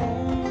grow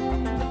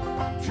warm.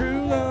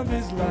 True love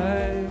is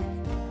like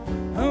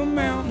a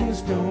mountain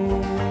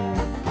stone.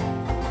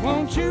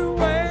 Won't you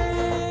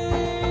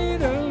wait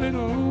a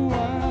little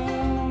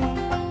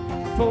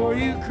while before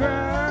you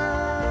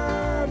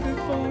cry,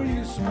 before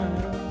you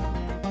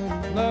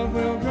smile? Love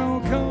will grow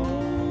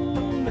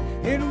cold,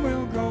 it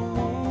will grow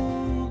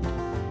warm.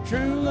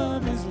 True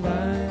love is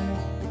like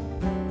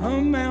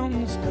a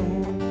mountain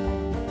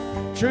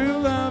stone. True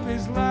love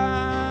is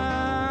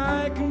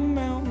like a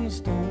mountain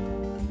stone.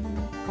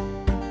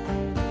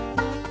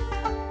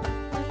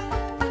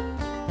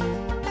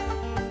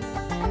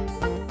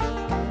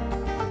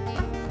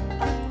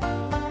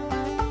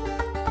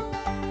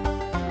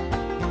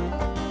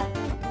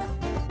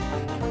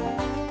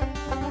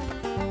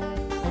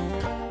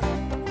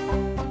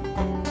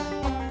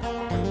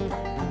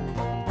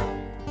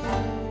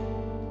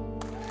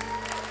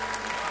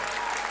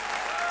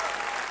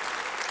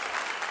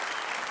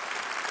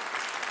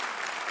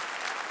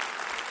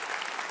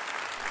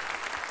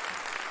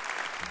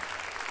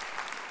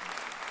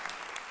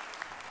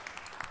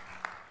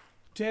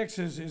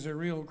 Texas is a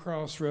real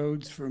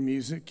crossroads for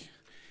music.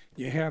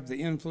 You have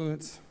the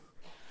influence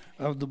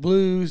of the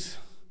blues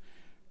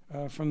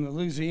from the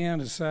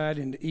Louisiana side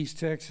into East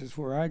Texas,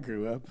 where I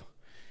grew up.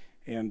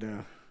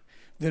 And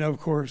then, of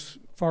course,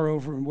 far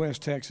over in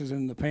West Texas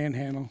in the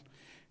Panhandle,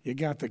 you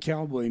got the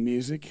cowboy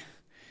music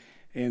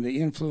and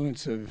the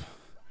influence of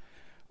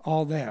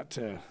all that.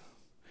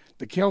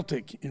 The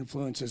Celtic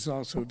influence is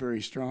also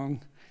very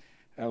strong.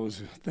 I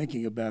was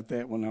thinking about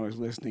that when I was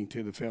listening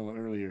to the fellow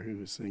earlier who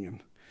was singing.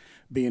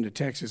 Being a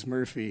Texas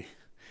Murphey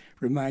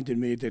reminded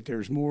me that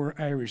there's more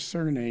Irish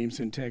surnames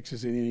in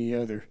Texas than any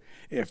other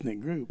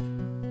ethnic group.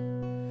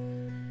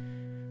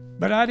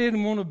 But I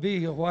didn't want to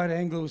be a white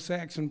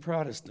Anglo-Saxon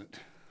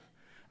Protestant.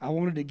 I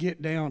wanted to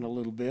get down a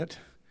little bit.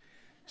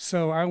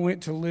 So I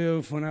went to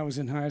live when I was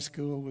in high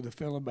school with a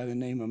fellow by the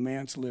name of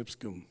Mance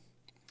Lipscomb.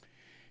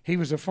 He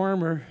was a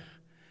farmer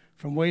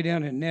from way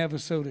down in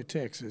Navasota,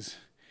 Texas,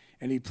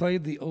 and he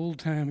played the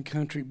old-time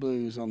country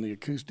blues on the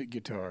acoustic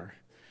guitar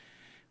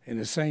in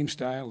the same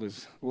style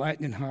as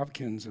Lightning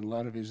Hopkins and a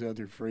lot of his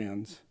other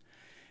friends.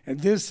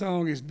 And this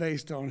song is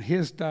based on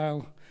his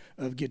style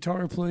of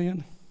guitar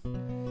playing,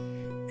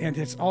 and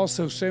it's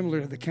also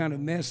similar to the kind of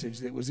message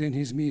that was in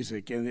his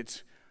music, and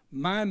it's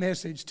my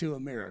message to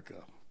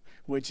America,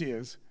 which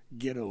is,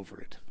 get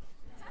over it.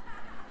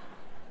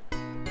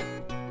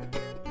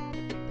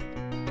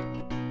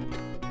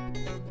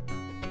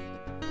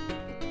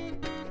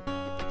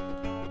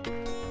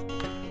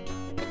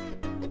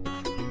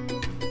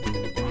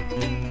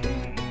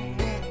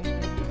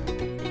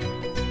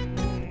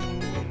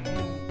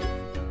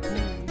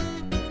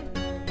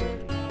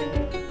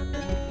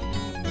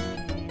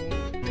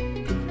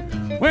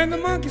 When the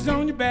monkey's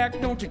on your back,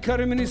 don't you cut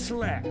him any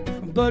slack,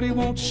 but he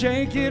won't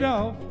shake it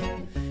off.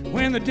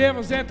 When the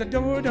devil's at the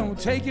door, don't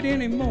take it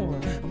anymore,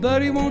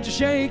 but he won't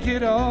shake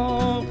it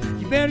off.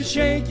 You better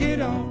shake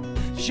it off,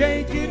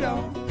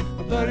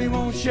 but he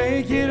won't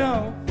shake it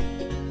off.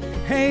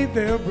 Hey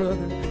there,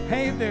 brother,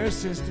 hey there,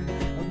 sister,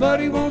 but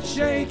he won't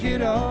shake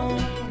it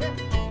off.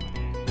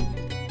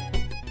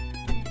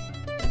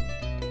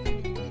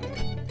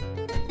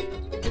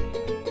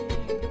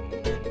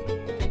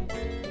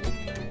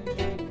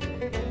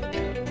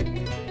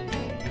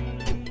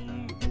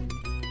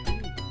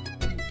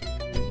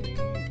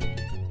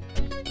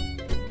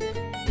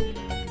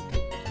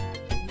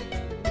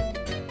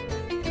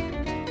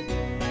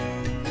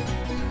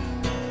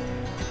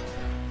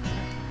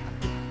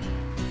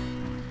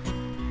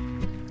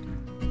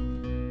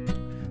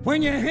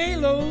 When your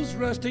halo's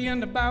rusty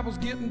and the Bible's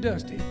getting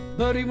dusty,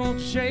 but he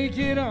won't shake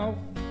it off.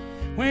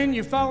 When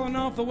you're falling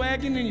off the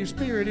wagon and your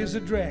spirit is a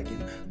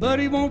dragon, but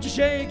he won't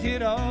shake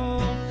it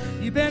off.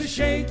 You better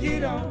shake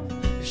it off,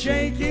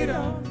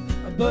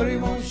 but he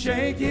won't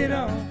shake it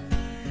off.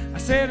 I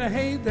said,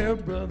 hey there,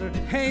 brother,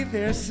 hey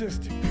there,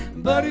 sister,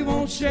 but he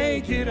won't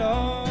shake it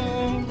off.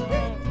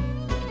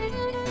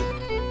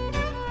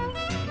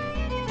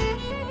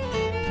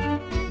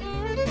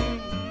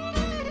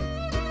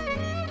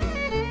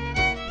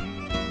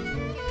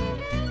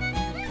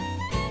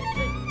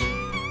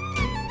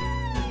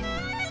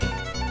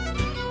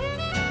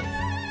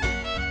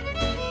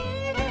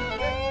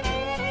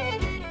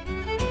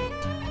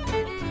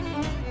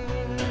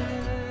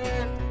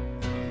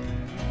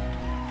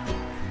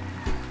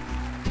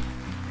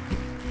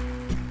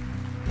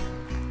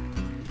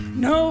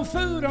 No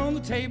food on the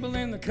table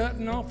and the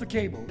cutting off the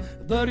cable,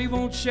 but he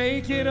won't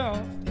shake it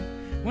off.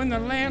 When the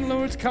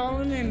landlord's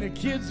calling and the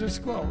kids are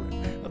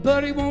squalling,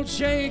 but he won't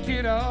shake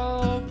it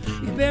off.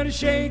 You better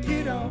shake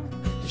it off,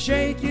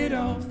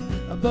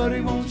 but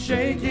he won't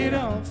shake it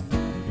off.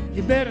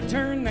 You better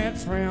turn that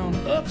frown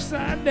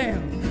upside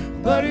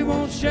down, but he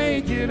won't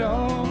shake it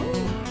off.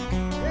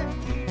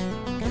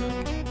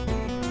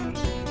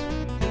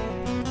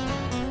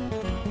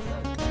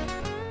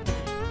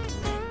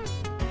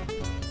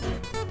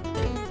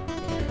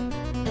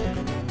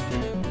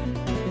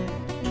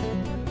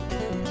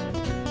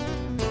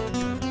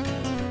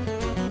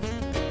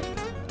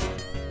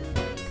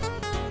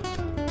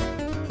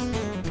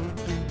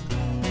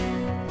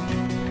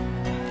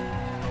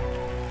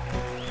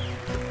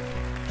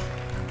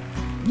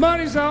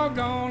 Money's all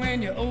gone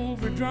and you're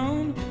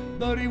overdrawn,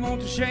 but he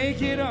wants to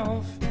shake it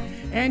off.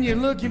 And you're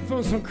looking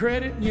for some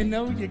credit and you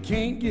know you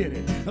can't get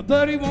it,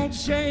 but he won't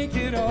shake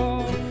it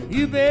off.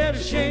 You better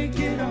shake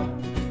it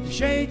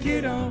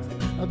off,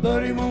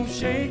 but he won't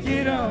shake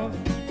it off.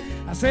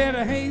 I said,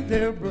 hey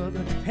there,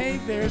 brother, hey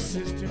there,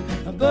 sister,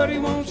 but he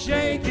won't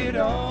shake it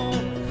off.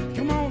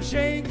 Come on,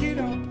 shake it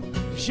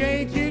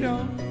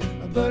off,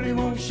 but he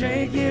won't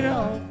shake it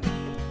off.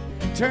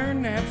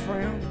 Turn that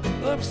frown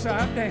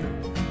upside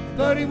down,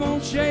 but he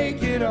won't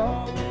shake it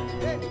off.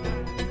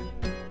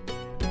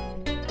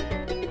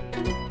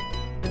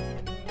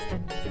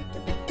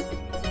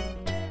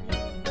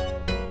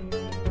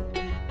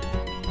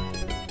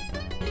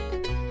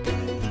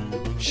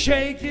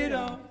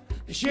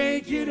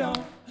 Shake it off,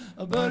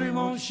 but he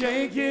won't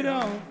shake it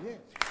off.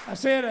 I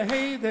said,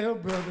 hey there,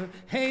 brother,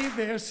 hey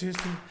there,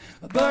 sister,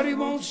 but he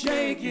won't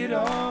shake it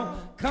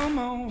off. Come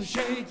on,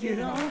 shake it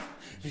off,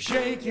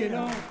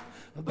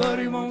 but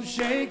he won't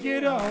shake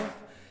it off.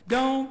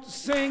 Don't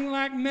sing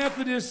like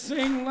Methodists,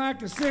 sing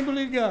like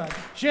Assembly of God.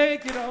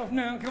 Shake it off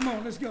now, come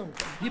on, let's go.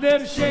 You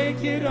better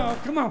shake it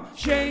off, come on,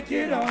 shake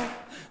it off,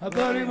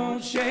 but he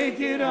won't shake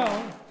it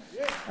off.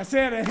 I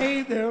said,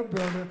 hey there,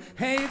 brother,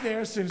 hey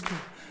there, sister,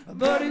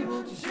 but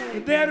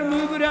you better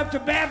move it up to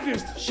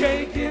Baptist.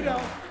 Shake it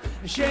off,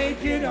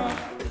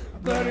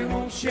 but he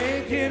won't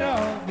shake it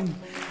off.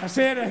 I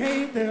said,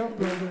 hey there,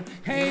 brother,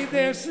 hey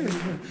there,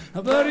 sister,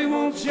 but he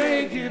won't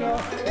shake it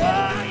off. Oh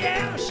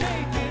yeah,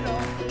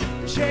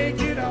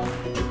 shake it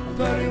off,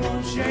 but he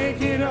won't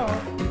shake it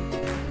off.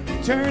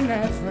 Turn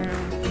that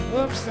frown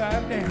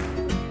upside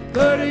down,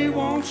 but he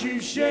won't you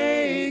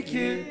shake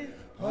it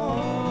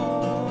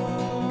off.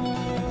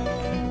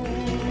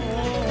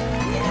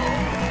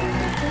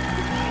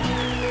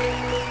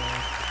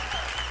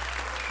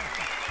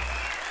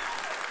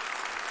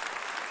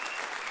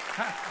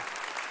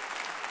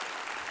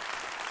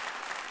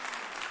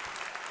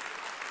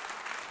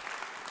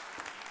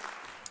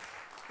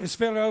 This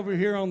fella over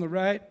here on the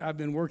right, I've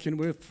been working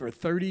with for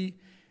 30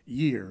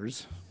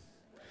 years.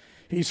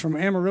 He's from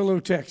Amarillo,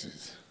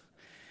 Texas,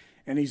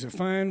 and he's a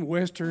fine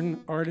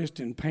Western artist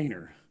and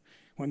painter.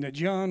 When the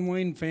John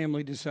Wayne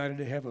family decided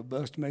to have a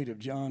bust made of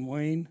John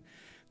Wayne,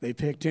 they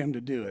picked him to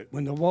do it.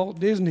 When the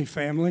Walt Disney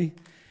family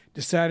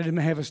decided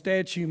to have a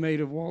statue made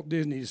of Walt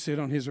Disney to sit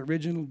on his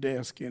original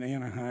desk in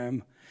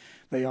Anaheim,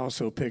 they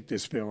also picked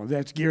this fella.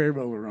 That's Gary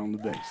Roller on the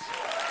bass.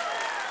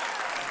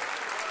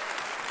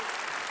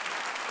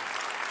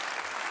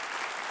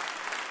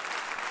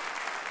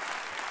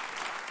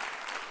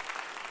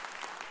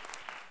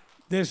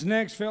 This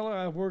next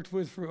fella I've worked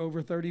with for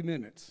over 30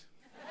 minutes.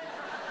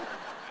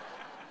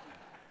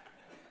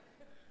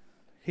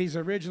 He's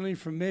originally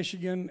from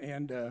Michigan,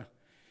 and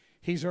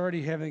he's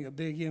already having a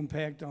big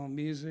impact on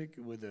music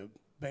with a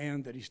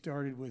band that he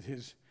started with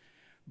his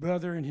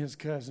brother and his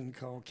cousin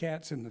called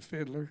Cats and the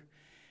Fiddler.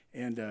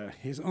 And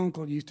his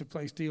uncle used to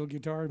play steel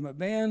guitar in my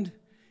band.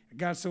 I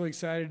got so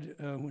excited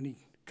when he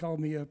called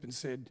me up and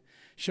said,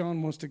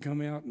 Sean wants to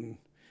come out and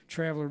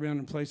travel around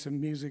and play some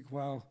music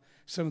while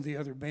some of the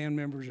other band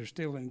members are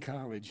still in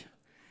college.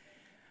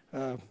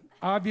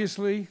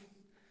 Obviously,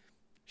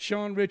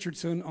 Sean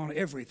Richardson on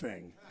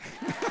everything.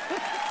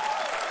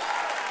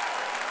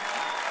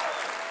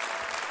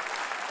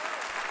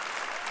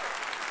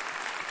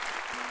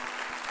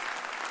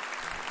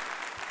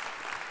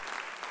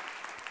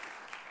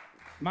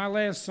 My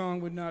last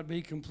song would not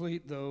be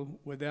complete, though,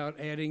 without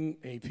adding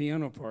a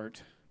piano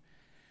part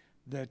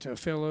that a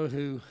fellow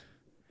who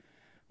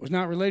was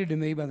not related to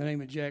me by the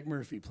name of Jack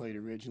Murphey played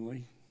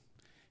originally.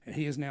 And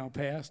he has now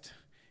passed.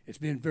 It's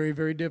been very,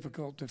 very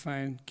difficult to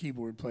find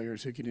keyboard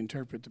players who can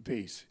interpret the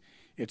piece.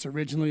 It's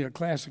originally a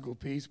classical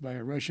piece by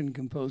a Russian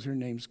composer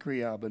named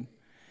Scriabin.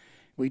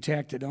 We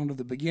tacked it onto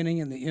the beginning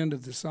and the end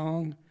of the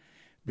song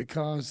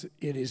because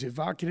it is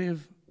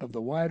evocative of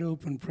the wide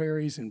open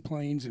prairies and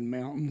plains and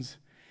mountains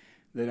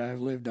that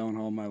I've lived on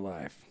all my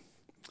life.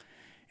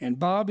 And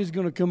Bob is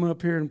going to come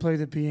up here and play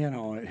the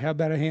piano on it. How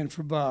about a hand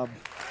for Bob?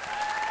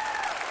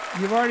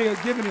 You've already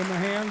given him a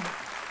hand.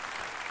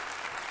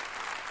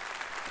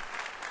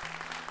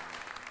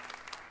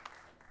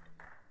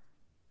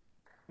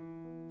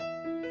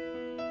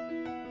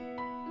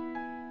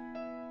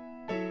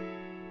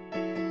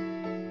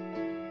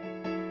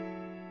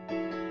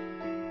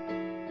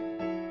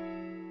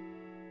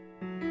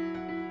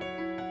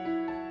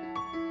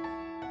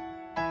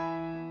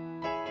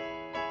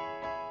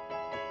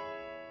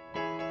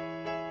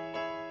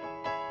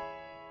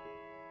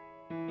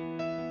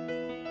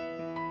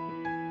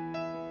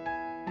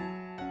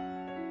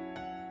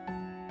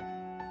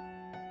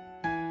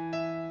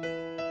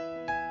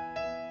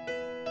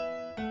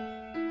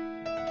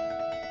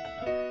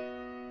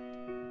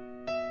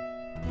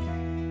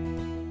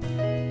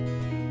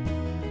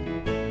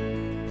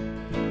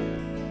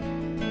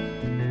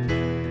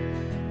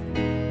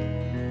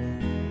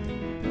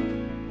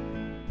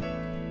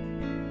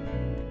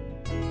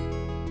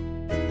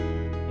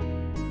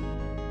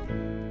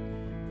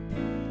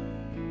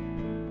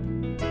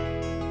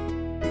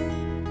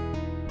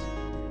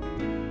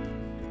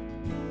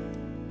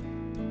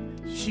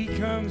 She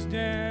comes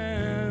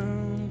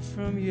down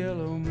from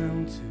Yellow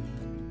Mountain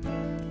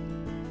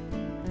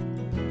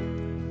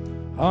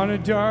on a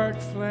dark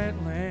flat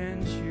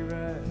land she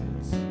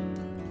rides.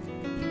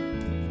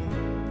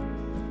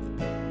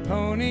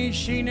 Pony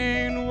she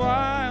named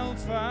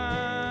Wildfire,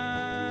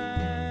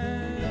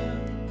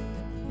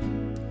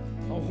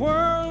 a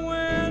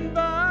whirlwind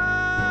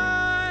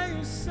by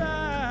your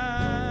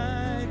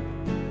side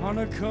on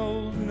a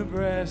cold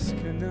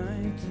Nebraska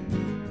night.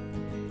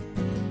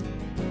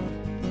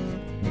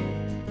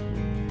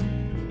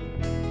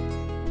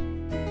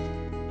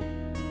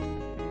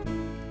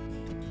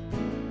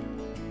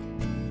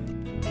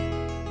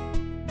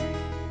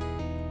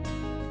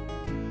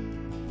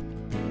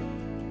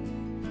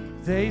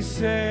 They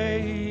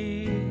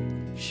say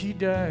she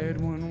died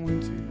one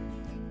winter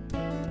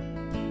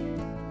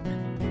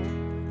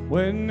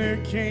when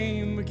there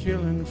came a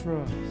killing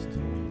frost,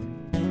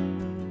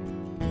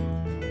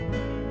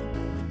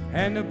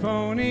 and the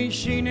pony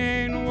she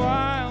named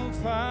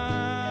Wildfire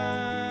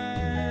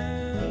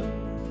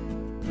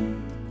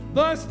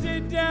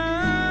busted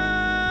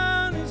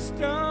down his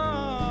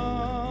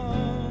stall.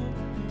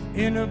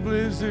 In a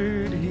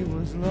blizzard he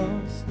was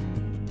lost.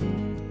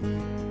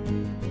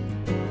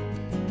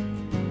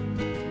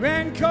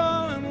 Ran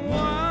calling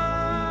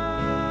wildfire.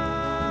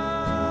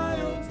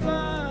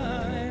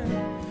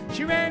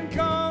 She ran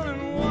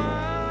calling wildfire.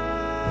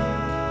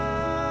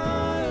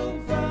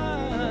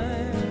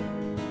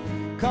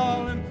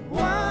 Calling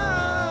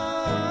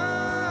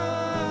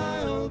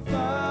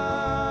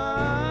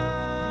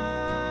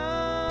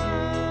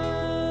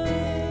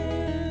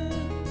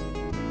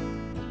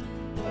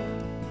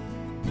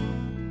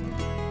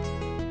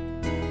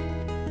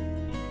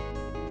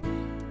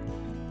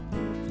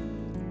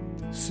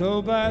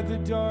So by the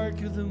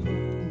dark of the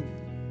moon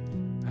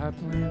I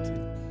planted,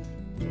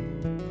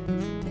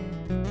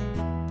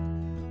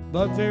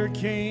 but there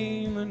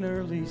came an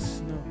early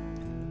snow.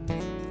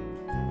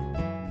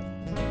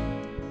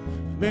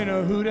 Been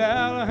a hoot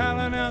owl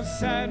howling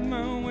outside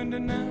my window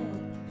now,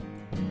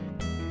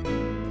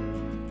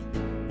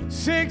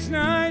 6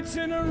 nights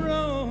in a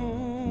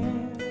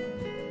row.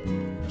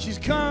 She's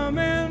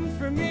coming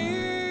for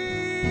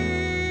me,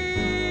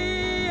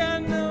 I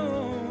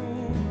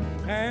know,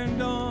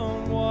 and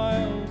on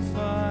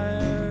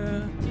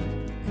Wildfire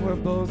we're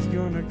both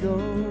gonna go.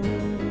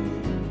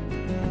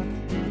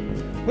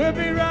 We'll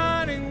be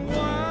riding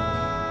wildfire,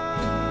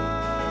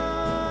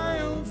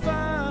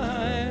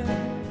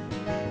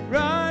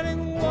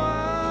 riding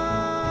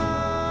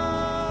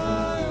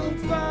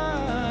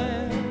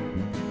wildfire,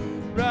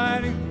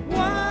 riding wildfire.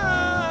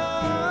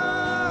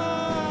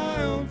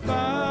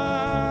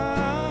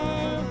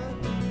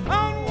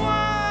 On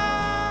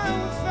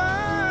wildfire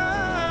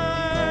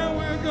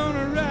we're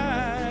gonna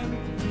ride,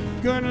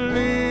 gonna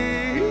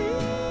leave,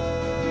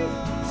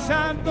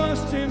 side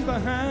busting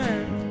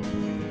behind.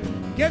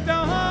 Get the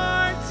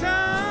hard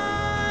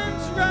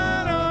times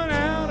right on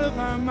out of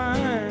our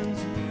minds.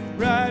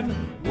 Riding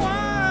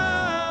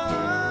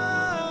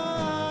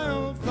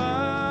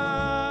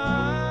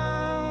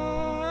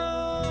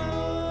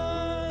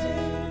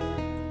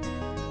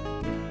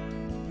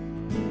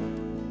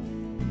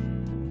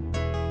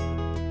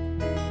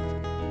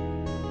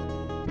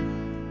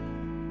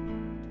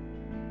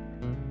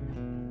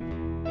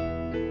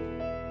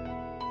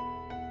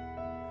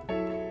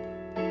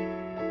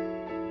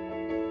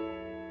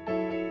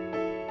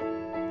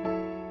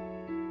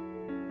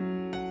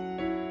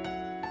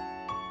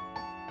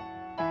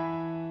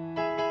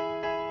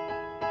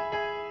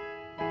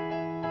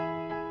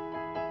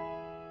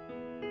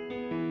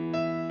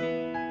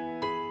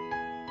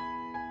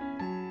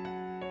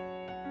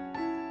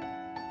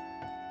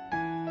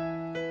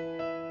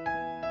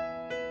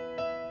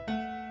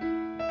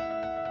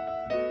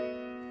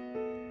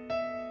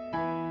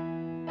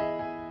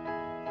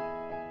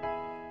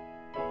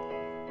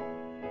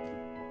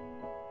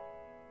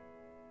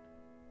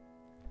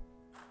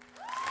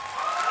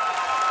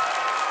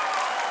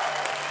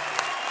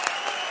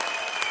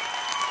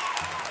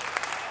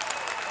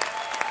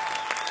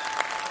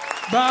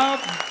Bob,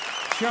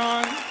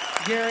 Sean,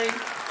 Gary,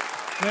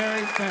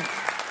 Larry, thanks.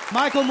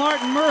 Michael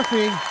Martin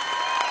Murphey.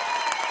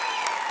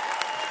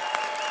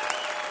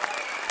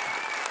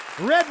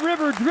 Red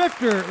River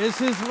Drifter is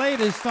his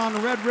latest on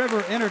Red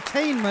River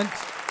Entertainment.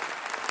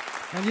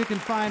 And you can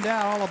find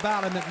out all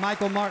about him at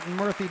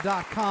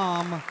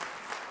michaelmartinmurphy.com.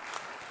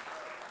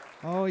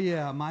 Oh,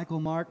 yeah, Michael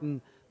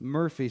Martin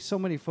Murphey. So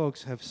many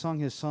folks have sung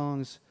his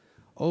songs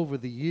over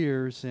the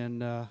years,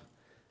 and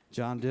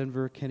John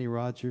Denver, Kenny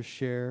Rogers,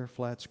 Cher,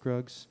 Flat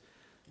Scruggs,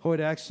 Hoyt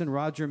Axton,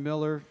 Roger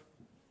Miller.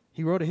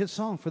 He wrote a hit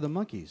song for the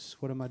Monkees,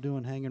 What Am I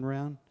Doing Hanging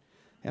Around?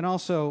 And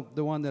also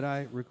the one that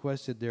I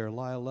requested there,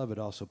 Lyle Lovett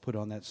also put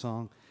on that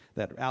song,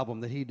 that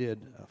album that he did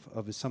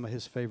of some of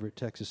his favorite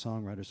Texas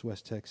songwriters,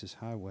 West Texas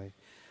Highway.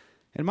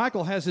 And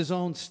Michael has his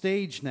own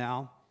stage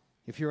now.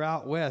 If you're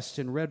out west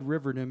in Red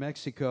River, New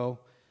Mexico,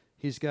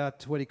 he's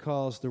got what he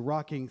calls the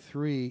Rocking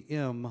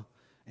 3M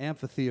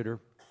Amphitheater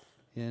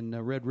in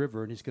Red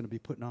River, and he's going to be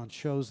putting on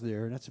shows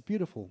there. And that's a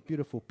beautiful,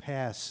 beautiful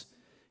pass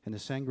and the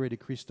Sangre de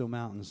Cristo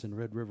Mountains in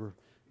Red River,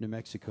 New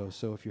Mexico.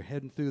 So if you're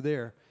heading through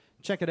there,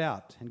 check it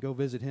out and go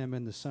visit him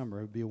in the summer.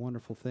 It would be a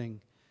wonderful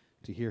thing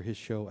to hear his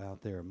show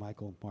out there,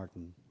 Michael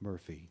Martin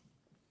Murphey.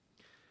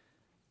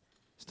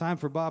 It's time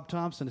for Bob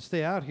Thompson to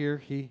stay out here.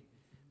 He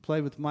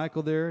played with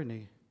Michael there, and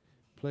he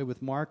played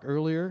with Mark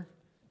earlier,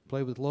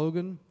 played with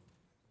Logan.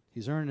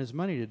 He's earning his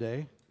money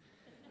today.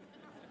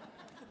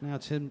 Now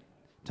it's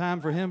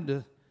time for him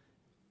to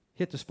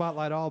hit the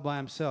spotlight all by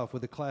himself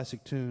with a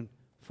classic tune,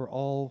 For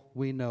All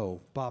We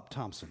Know, Bob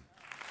Thompson.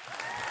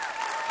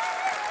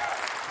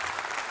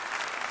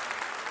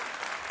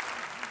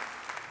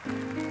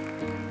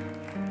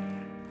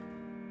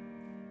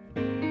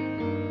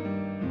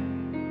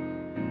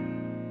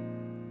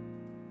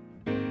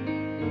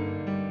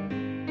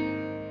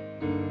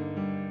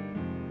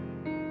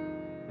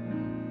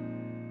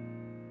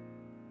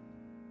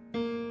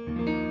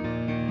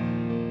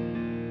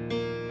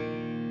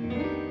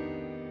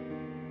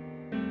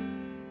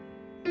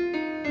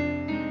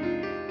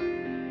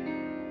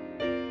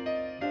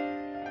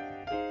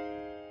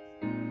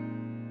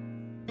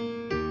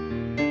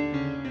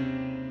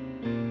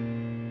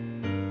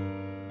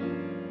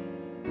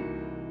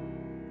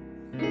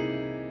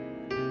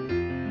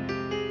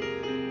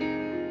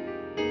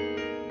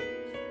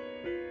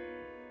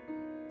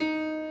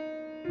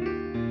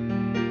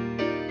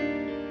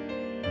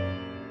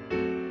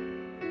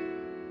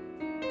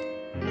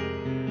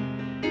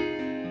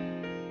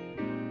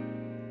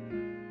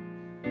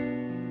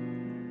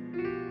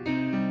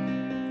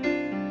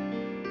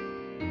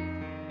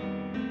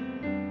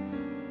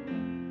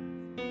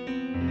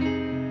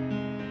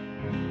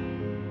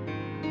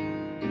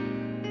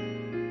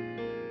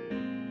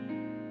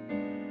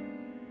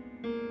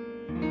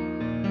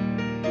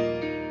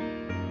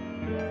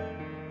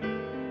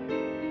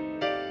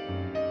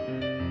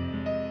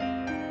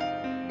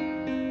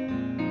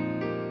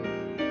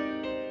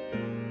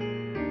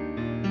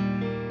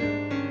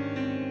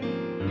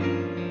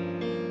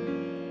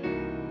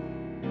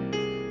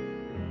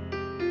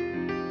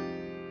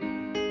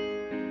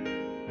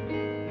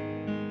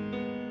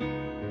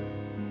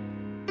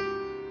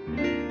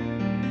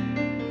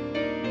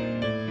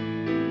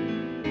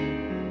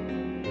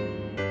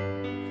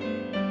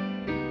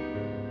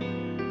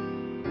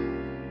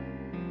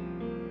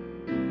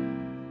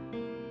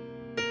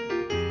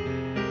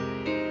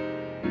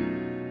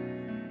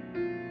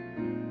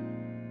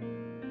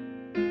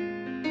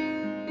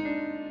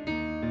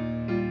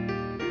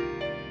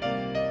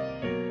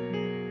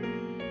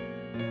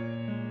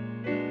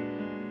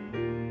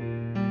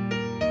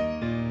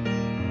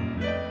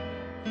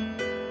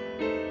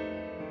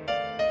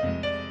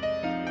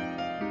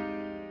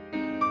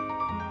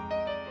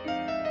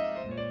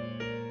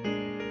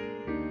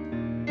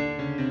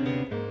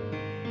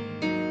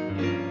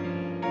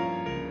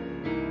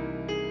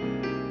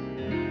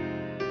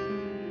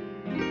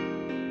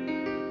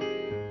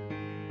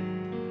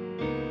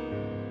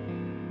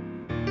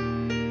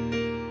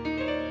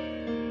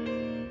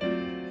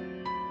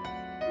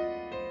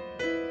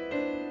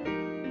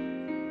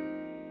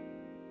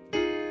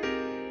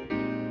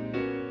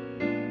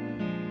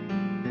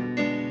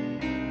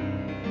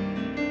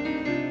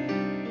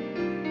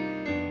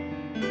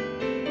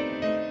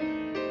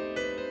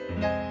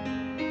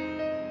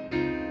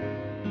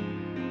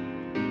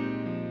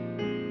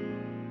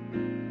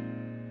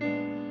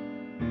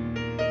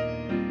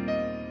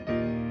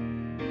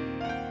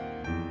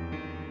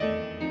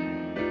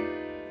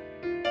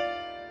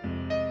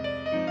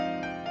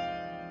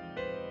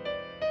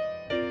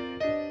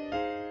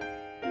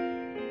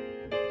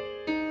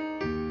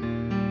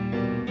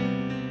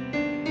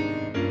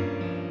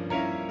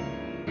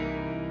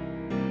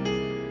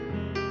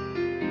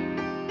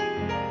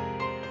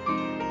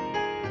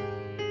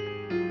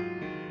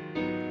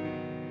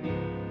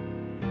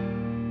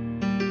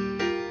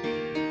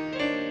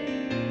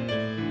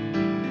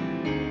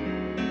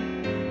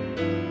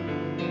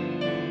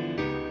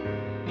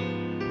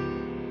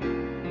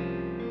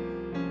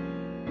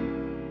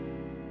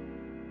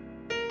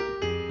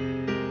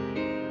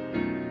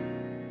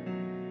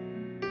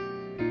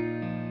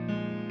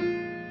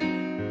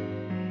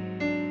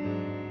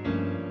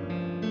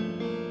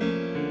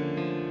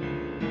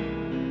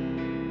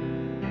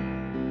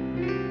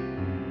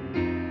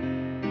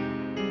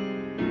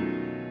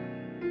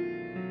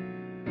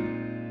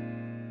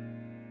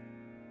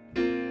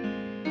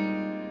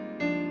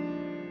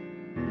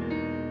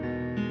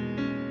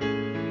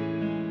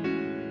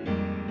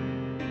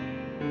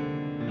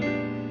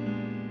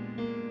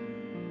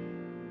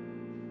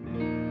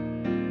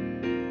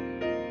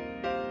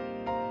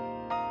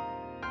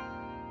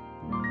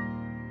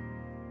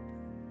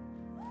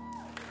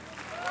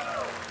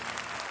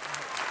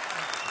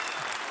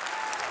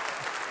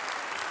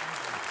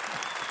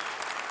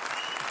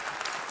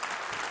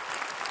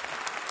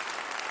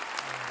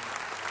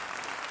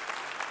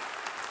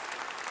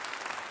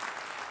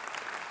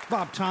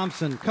 Bob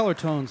Thompson,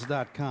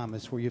 colortones.com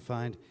is where you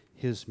find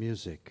his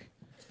music.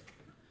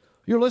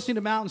 You're listening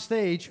to Mountain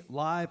Stage,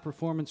 live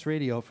performance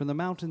radio from the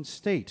Mountain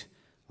State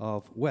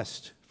of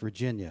West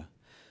Virginia.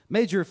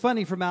 Major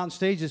funding for Mountain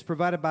Stage is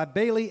provided by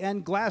Bailey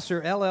and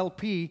Glasser,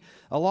 LLP,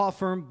 a law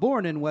firm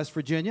born in West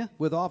Virginia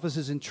with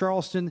offices in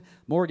Charleston,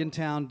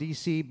 Morgantown,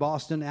 D.C.,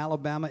 Boston,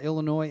 Alabama,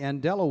 Illinois, and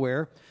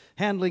Delaware,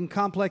 handling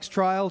complex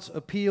trials,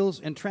 appeals,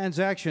 and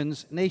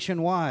transactions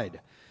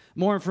nationwide.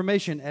 More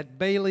information at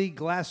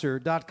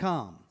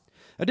baileyglasser.com.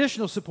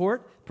 Additional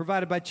support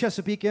provided by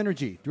Chesapeake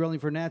Energy, drilling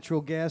for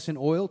natural gas and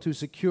oil to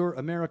secure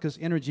America's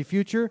energy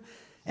future,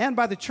 and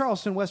by the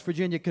Charleston, West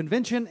Virginia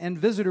Convention and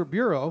Visitor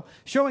Bureau,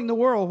 showing the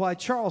world why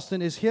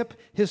Charleston is hip,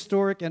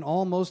 historic, and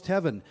almost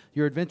heaven.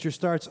 Your adventure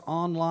starts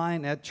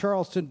online at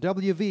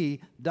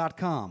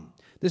charlestonwv.com.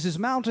 This is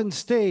Mountain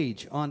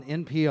Stage on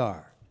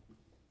NPR.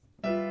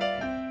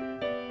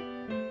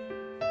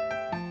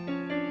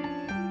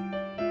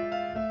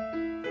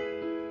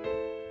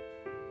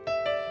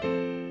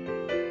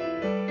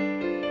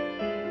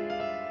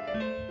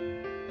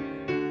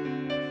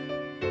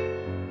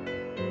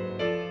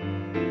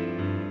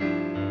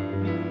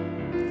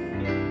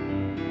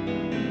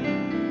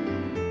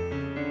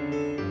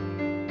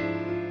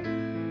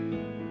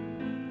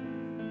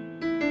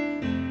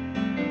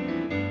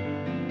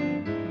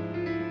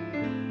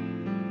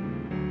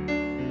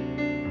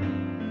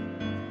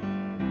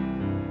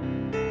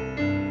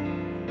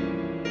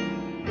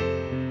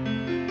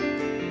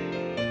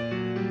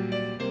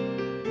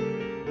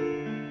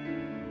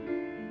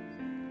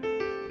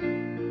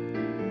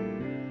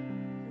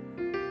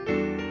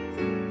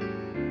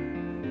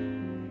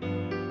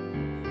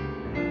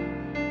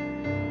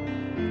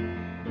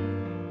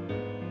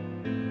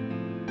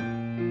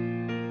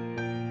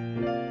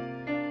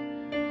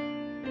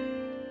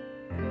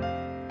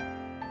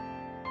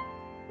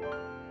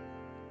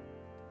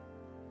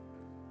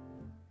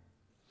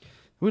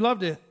 We'd love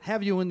to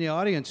have you in the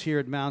audience here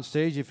at Mountain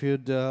Stage. If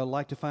you'd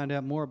like to find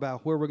out more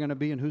about where we're going to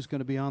be and who's going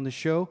to be on the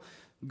show,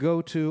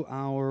 go to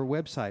our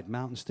website,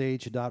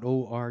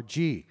 mountainstage.org.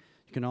 You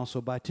can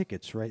also buy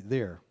tickets right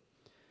there.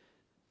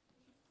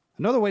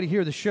 Another way to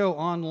hear the show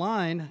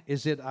online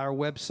is at our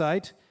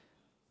website,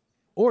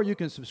 or you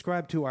can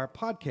subscribe to our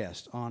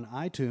podcast on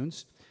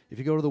iTunes. If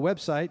you go to the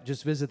website,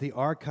 just visit the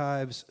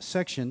archives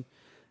section,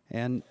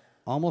 and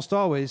almost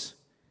always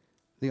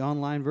the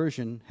online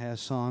version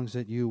has songs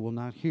that you will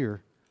not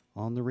hear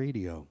on the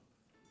radio.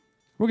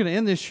 We're going to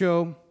end this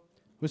show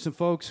with some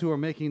folks who are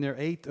making their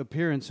 8th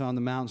appearance on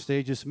the Mountain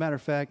Stage. As a matter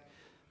of fact,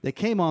 they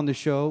came on the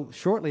show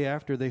shortly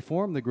after they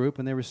formed the group,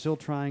 and they were still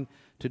trying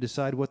to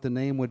decide what the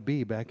name would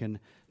be back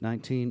in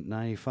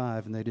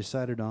 1995, and they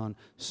decided on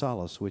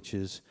Solas, which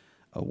is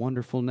a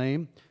wonderful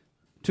name.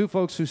 Two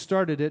folks who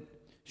started it,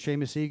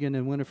 Seamus Egan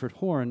and Winifred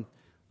Horan,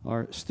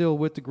 are still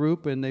with the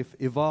group, and they've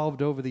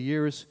evolved over the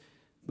years,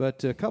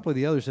 but a couple of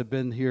the others have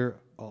been here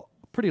a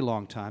pretty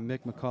long time. Mick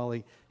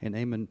McCauley and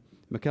Eamon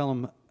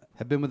McCallum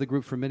have been with the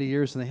group for many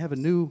years, and they have a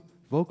new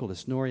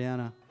vocalist,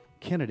 Noriana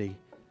Kennedy.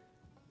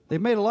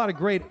 They've made a lot of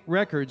great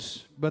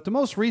records, but the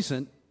most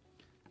recent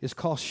is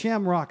called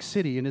Shamrock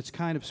City, and it's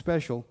kind of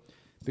special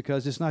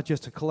because it's not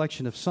just a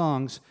collection of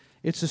songs,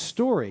 it's a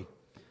story,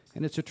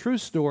 and it's a true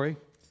story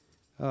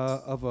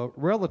of a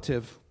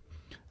relative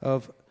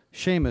of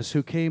Seamus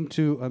who came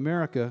to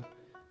America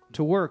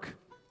to work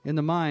in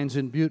the mines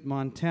in Butte,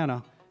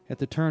 Montana at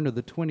the turn of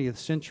the 20th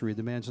century.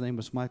 The man's name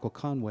was Michael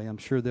Conway. I'm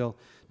sure they'll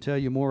tell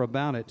you more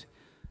about it.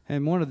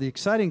 And one of the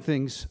exciting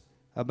things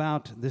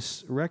about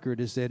this record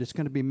is that it's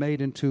going to be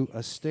made into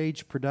a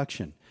stage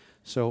production.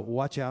 So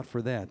watch out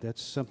for that.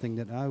 That's something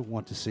that I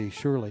want to see,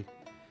 surely.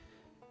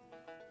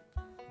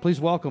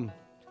 Please welcome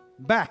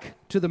back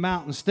to the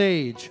Mountain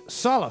Stage,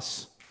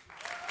 Solas.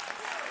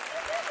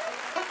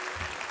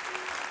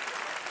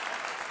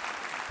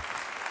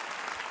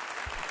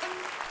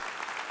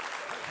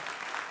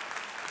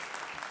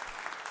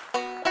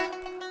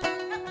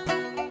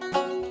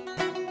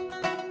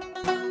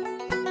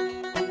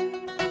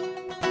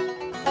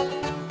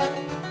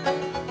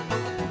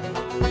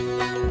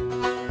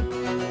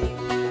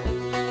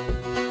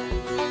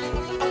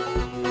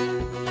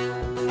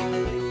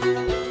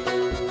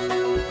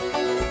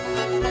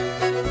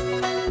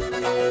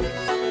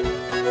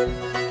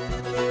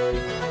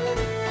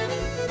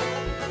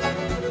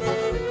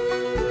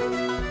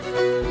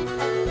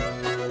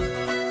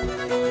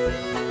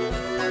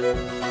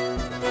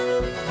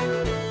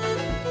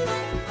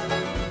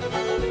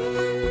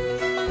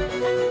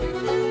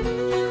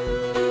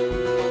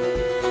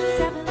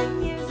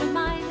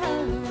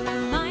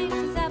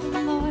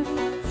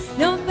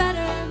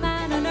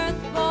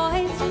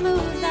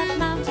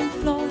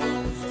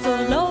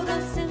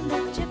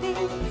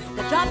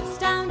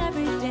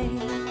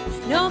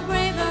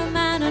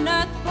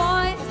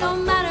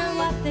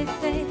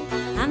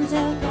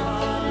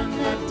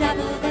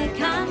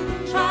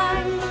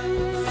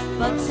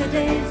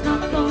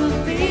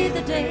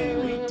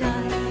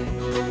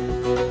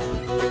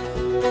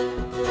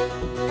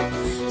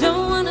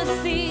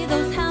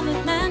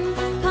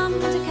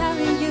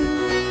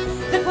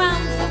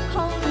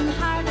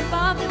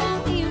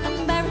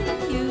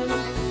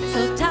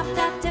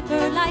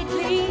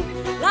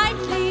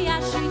 Lightly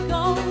as she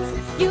goes,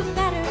 you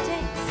better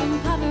take some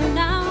cover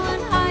now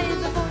and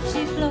hide before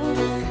she flows.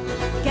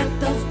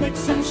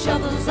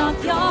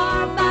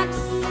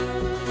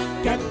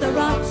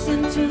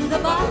 to the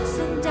box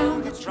and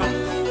down the tracks.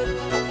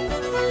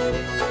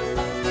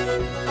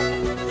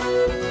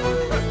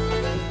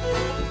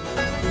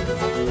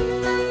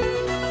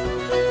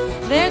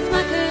 There's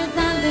muckers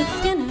and there's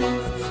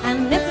skinners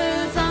and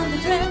nippers on the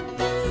drill.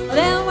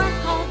 They'll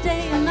work all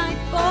day and night,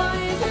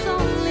 boys, it's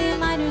only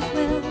miners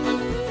will.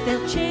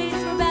 They'll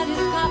chase for Betty's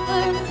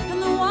copper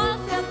and the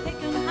walls they'll pick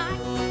and hack.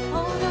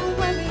 Oh, don't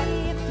worry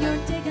if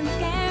you're digging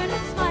scared,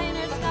 it's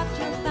miners got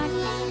your back.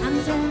 And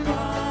so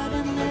God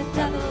and the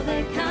devil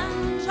they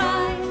can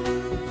try,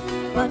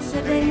 but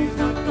today's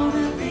not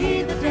gonna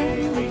be the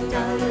day we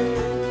die.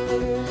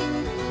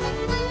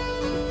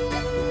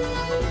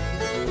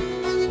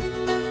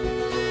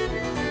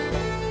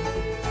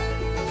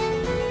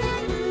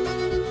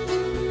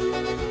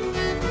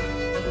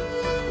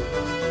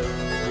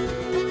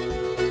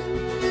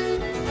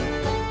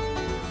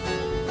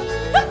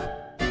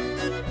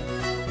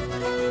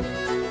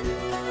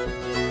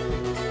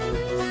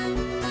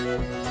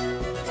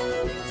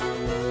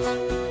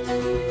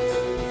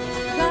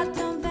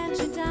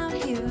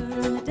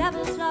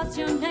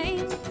 Your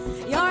name,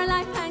 your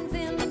life hangs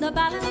in the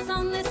balance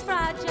on this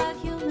fragile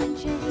human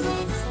chain.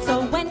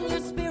 So when your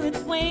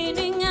spirit's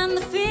waning and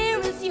the fear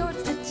is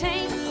yours to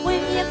tame,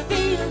 when you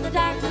feel the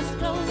darkness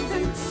close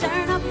and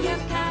turn up your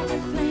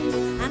candle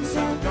flame, and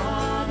tell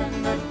God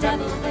and the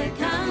devil they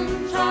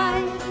can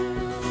try,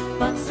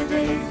 but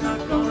today's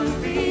not going to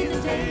be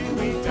the day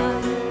we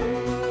die.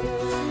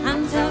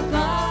 And tell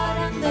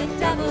God and the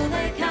devil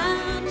they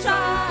can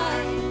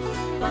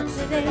try, but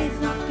today's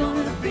not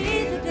going to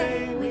be the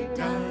day we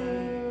die.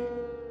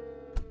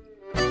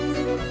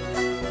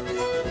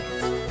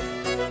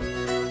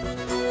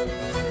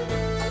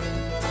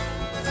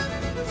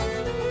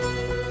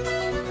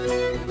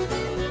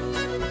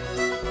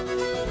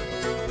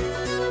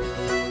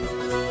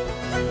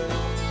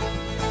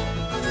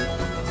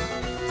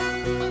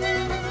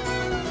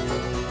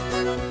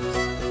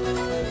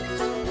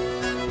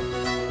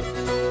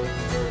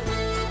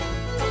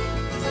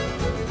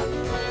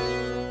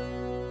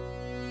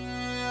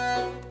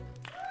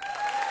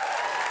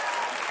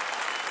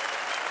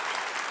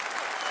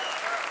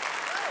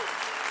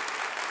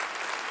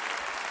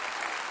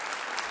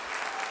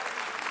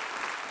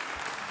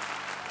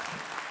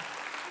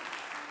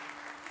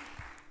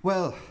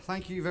 Well,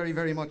 thank you very,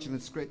 very much, and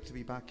it's great to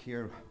be back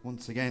here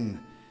once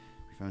again.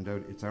 We found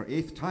out it's our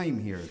 8th time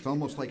here. It's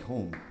almost like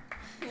home.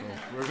 So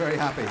we're very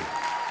happy.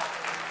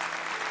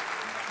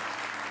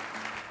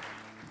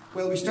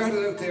 Well, we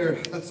started out there,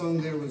 that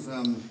song there was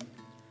a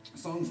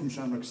song from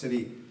Shamrock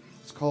City.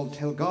 It's called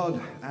Tell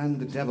God and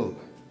the Devil.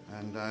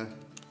 And I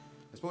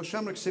suppose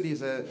Shamrock City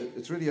is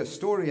it's really a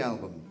story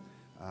album.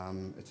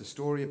 It's a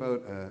story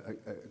about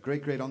a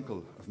great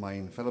uncle of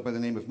mine, a fellow by the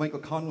name of Michael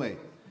Conway,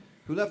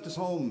 who left his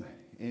home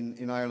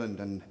in Ireland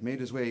and made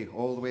his way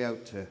all the way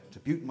out to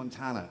Butte,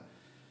 Montana,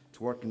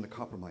 to work in the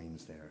copper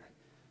mines there.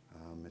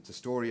 It's a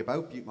story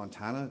about Butte,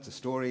 Montana. It's a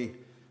story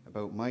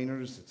about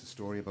miners. It's a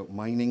story about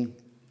mining.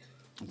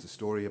 It's a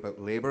story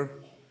about labour.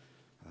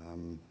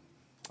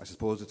 I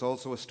suppose it's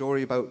also a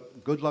story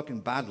about good luck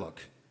and bad luck,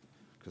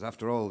 because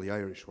after all, the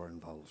Irish were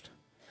involved.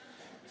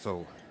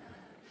 So,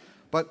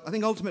 but I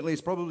think ultimately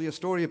it's probably a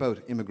story about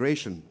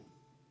immigration,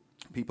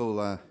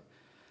 people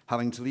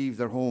having to leave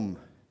their home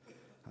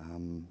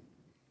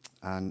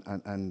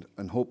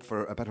and hope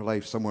for a better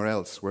life somewhere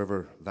else,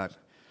 wherever that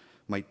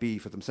might be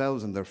for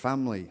themselves and their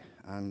family.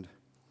 And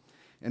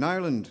in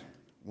Ireland,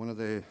 one of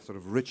the sort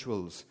of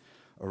rituals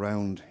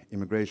around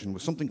immigration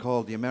was something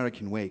called the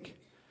American Wake.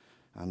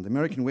 And the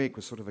American Wake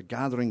was sort of a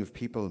gathering of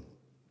people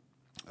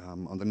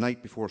on the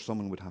night before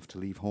someone would have to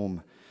leave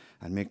home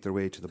and make their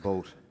way to the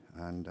boat.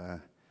 And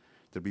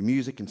there'd be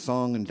music and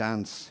song and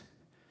dance.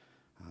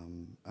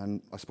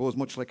 And I suppose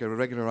much like a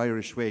regular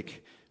Irish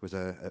wake, it was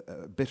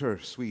a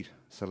bitter-sweet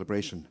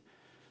celebration,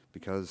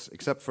 because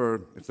except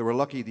for, if they were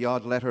lucky, the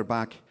odd letter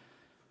back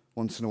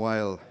once in a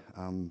while,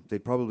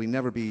 they'd probably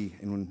never be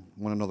in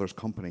one another's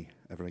company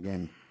ever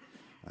again.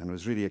 And it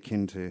was really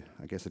akin to,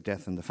 I guess, a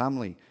death in the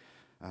family.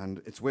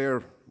 And it's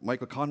where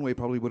Michael Conway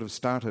probably would have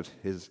started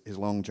his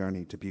long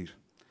journey to Butte.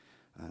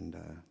 And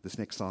this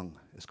next song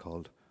is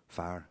called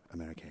Far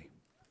Murphey.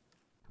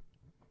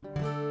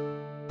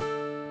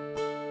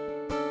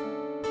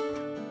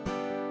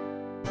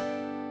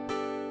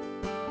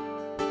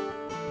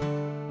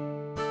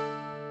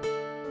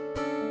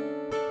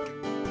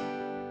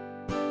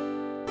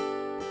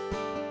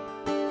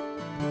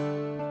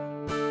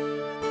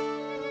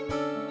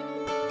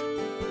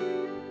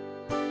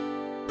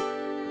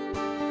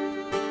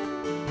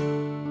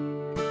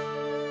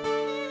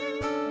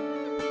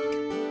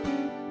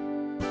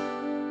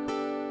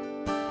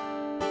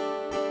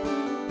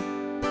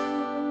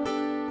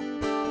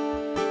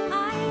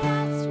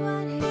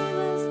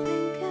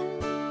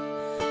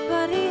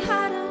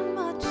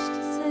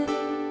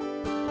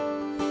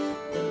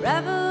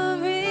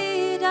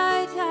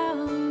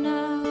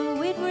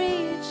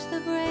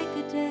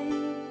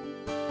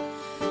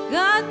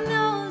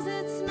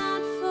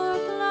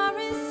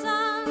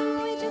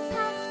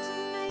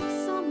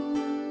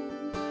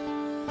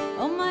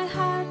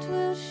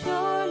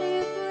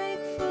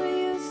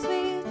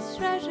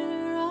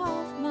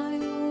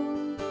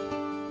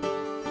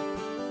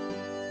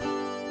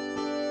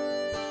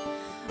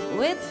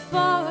 with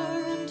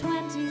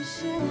 420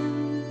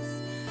 shillings.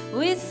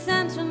 We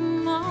sent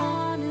him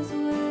on his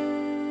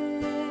way.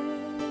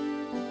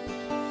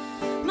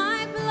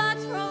 My blood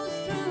froze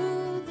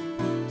through the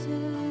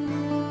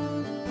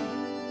mountains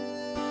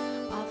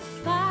of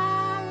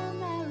far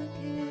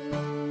America.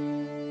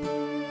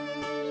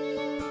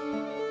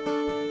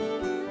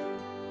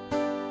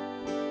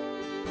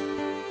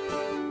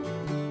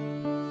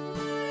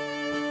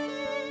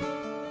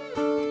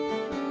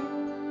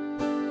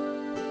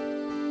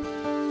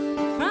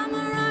 From a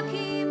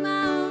rocky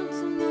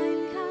mountain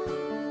mine camp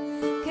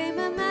came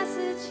a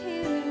message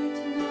here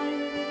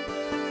tonight.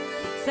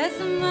 Says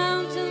the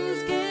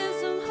mountains give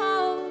some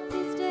hope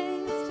these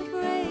days to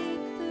break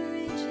the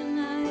region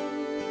night.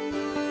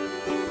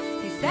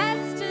 He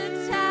says to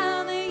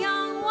tell the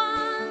young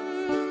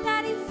ones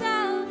that he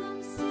seldom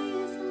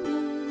sees the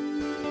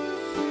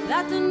moon,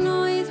 that the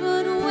noise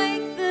would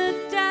wake the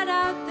dead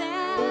out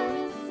there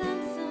and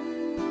send some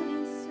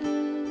money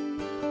soon.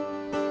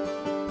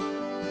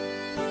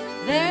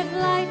 There's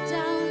light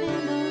down in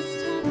those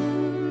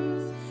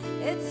tunnels.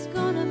 It's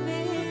gonna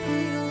be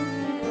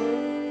okay.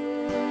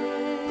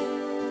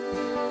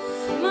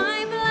 My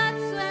blood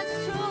sweats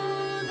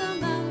through the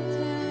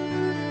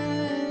mountains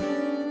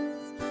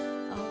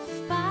of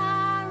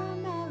far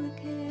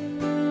America.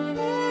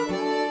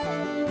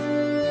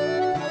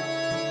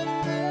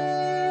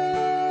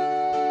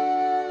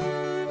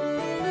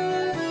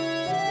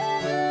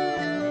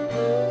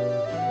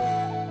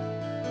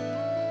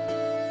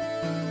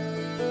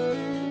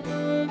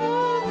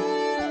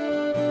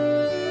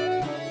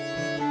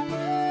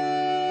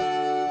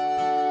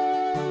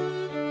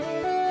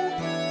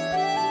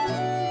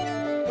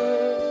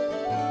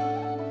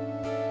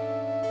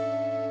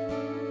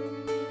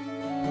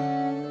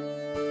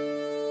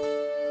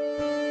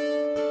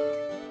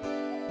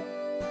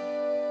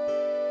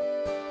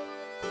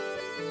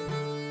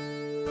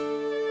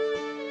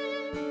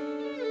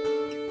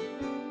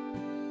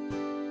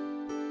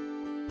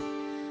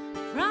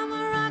 From a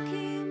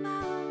rocky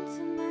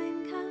mountain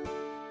mine camp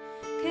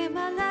came a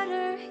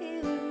letter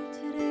here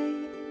today.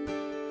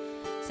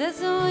 Says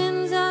the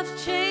winds of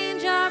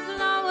change are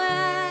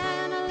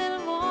blowing a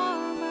little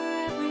warmer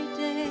every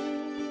day.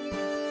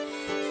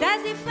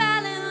 Says he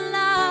fell in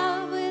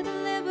love with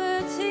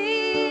liberty,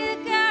 a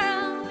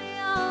girl we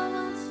all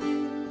once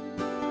knew.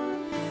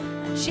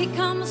 And she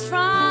comes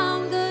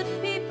from good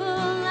people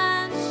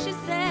and she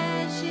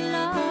says she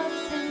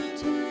loves him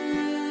too.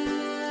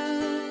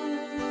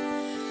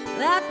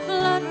 That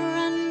blood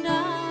run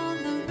down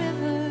the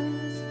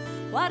rivers,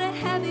 what a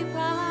heavy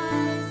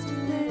price to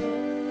pay.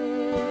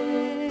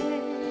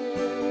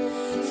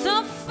 So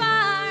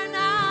far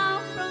now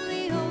from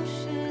the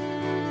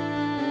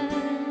ocean,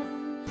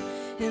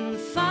 in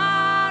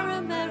far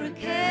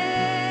America.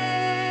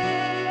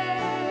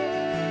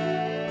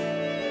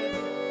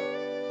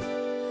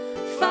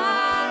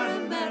 Far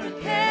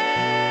America.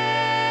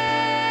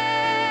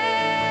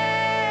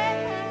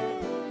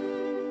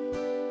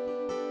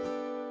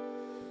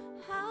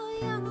 How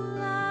young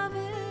love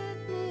it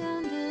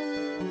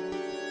meanders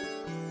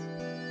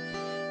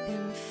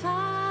in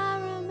far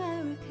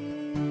America.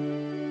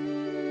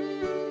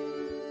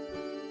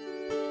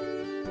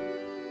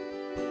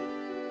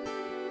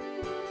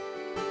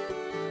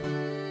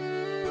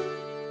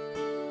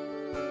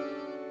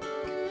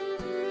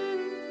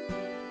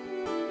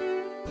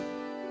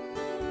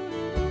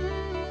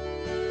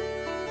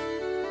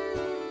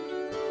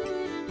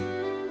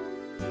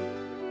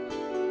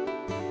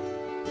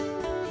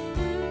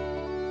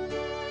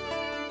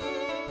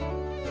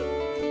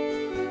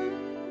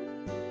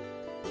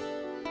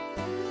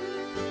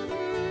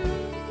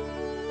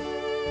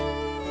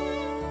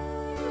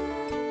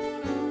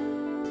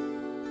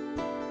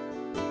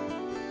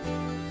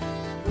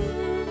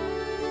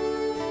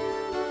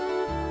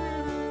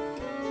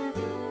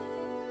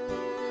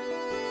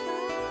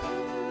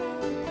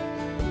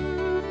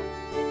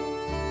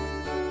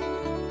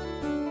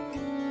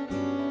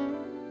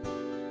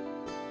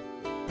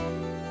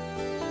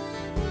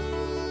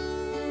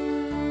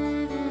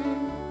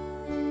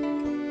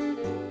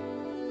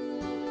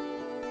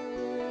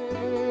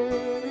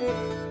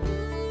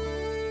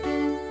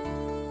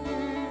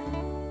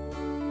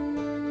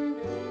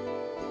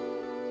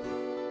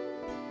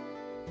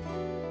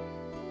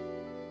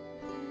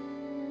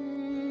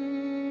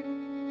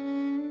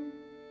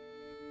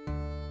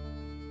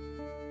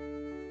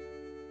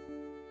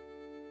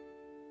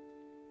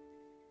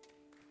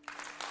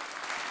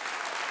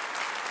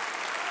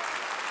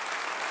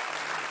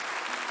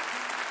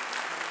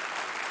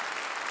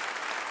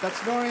 That's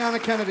Noriana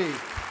Kennedy.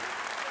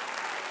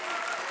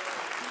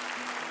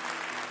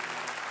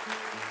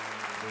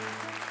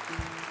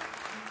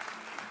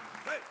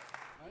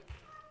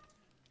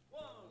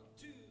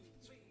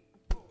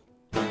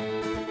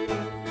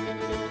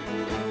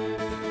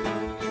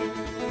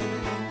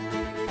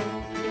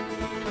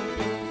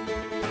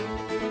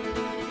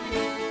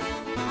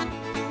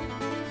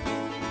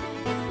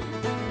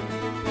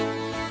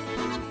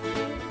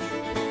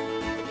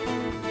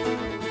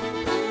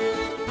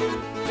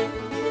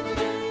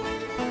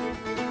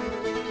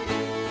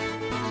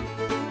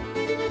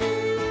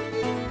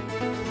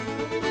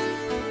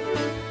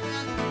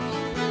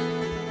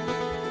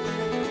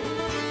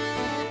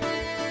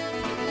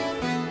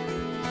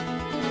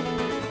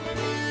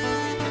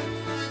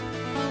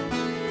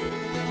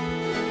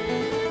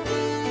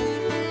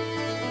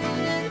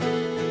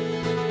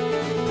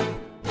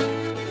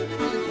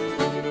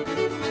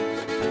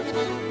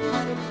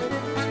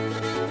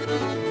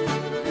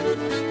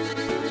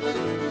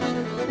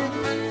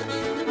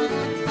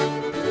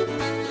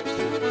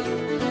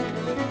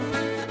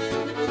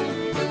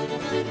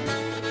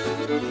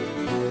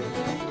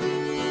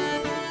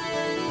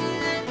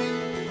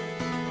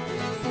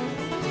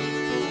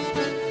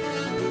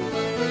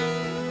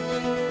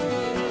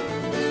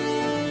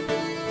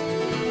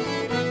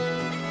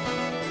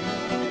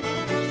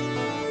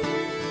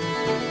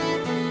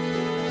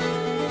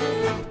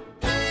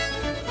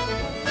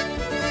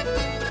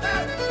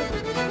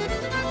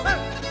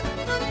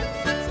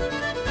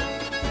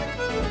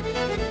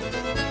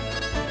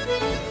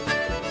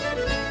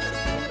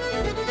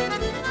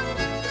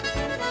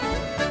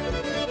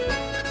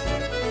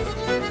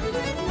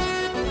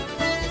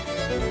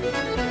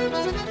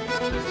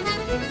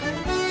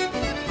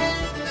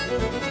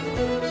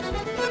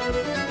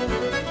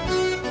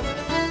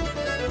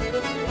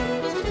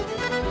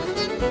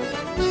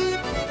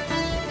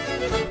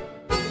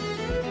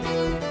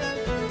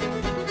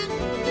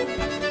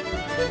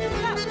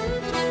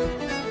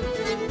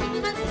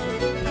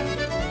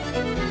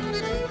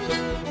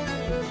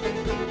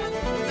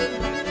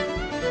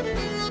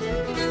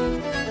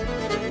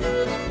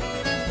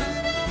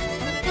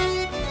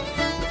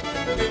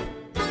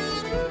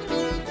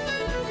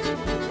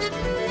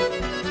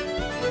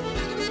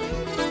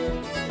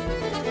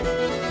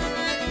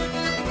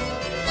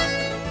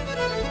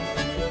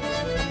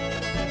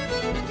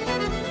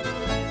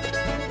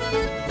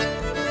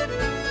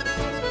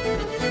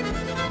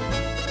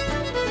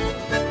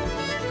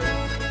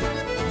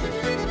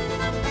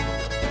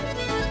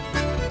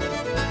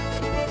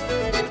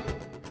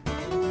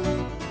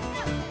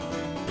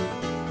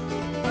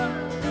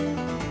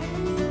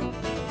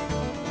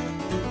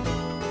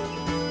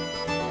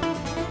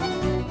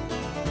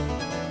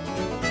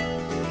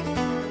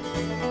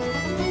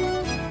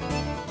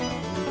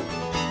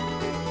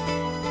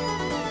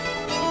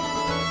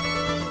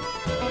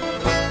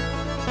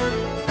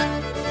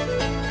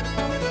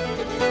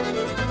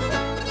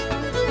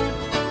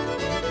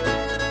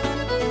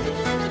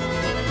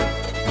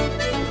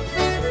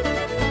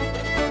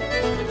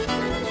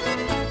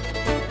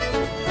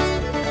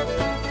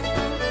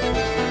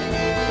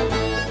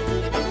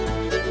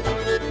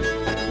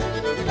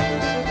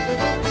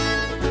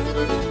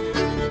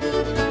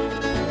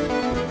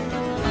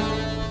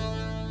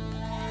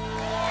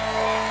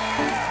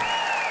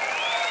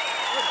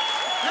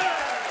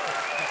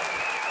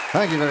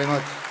 Thank you very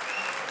much.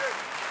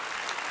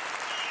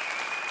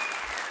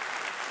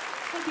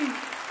 Thank you.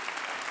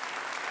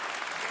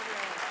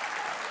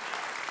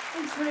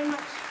 Thanks very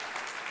much.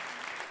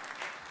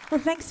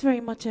 Well, thanks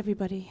very much,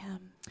 everybody.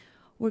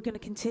 We're going to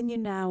continue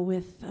now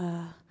with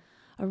a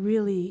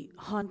really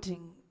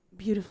haunting,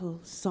 beautiful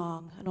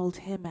song, an old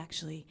hymn,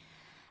 actually.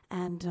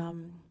 And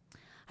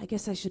I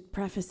guess I should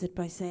preface it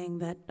by saying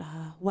that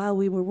while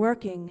we were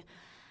working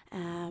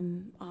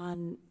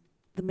on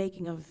the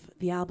making of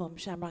the album,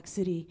 Shamrock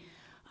City,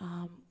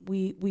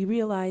 we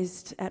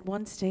realized at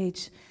one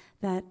stage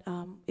that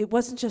it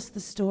wasn't just the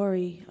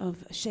story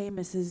of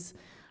Seamus's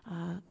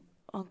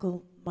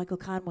uncle, Michael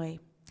Conway,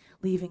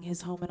 leaving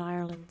his home in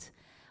Ireland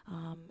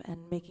and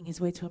making his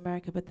way to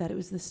America, but that it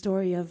was the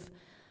story of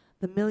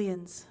the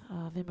millions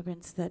of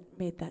immigrants that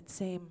made that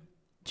same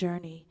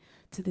journey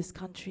to this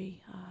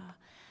country.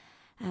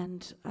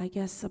 And I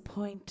guess a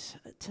point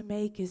to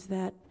make is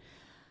that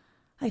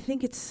I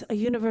think it's a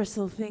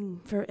universal thing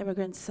for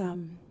immigrants.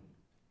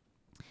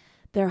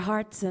 Their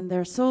hearts and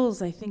their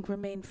souls, I think,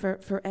 remain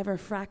forever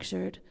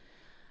fractured.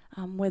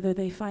 Whether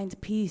they find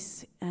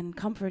peace and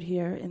comfort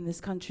here in this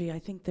country, I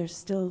think there's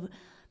still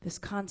this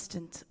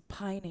constant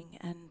pining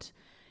and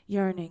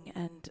yearning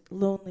and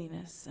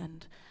loneliness.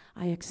 And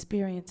I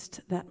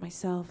experienced that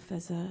myself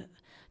as a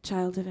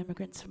child of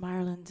immigrants from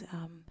Ireland.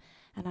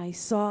 And I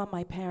saw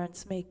my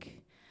parents make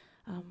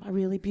a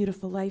really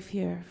beautiful life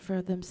here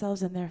for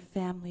themselves and their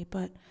family.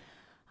 But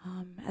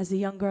as a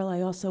young girl,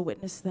 I also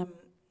witnessed them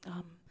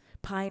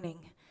pining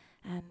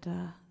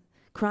and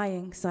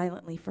crying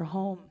silently for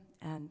home.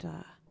 And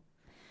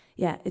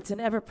yeah, it's an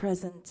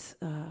ever-present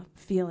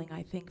feeling,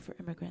 I think, for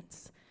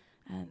immigrants.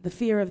 And the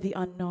fear of the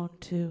unknown,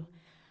 too.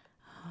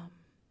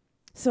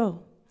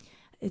 So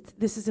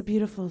this is a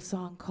beautiful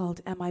song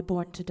called Am I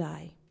Born to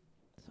Die?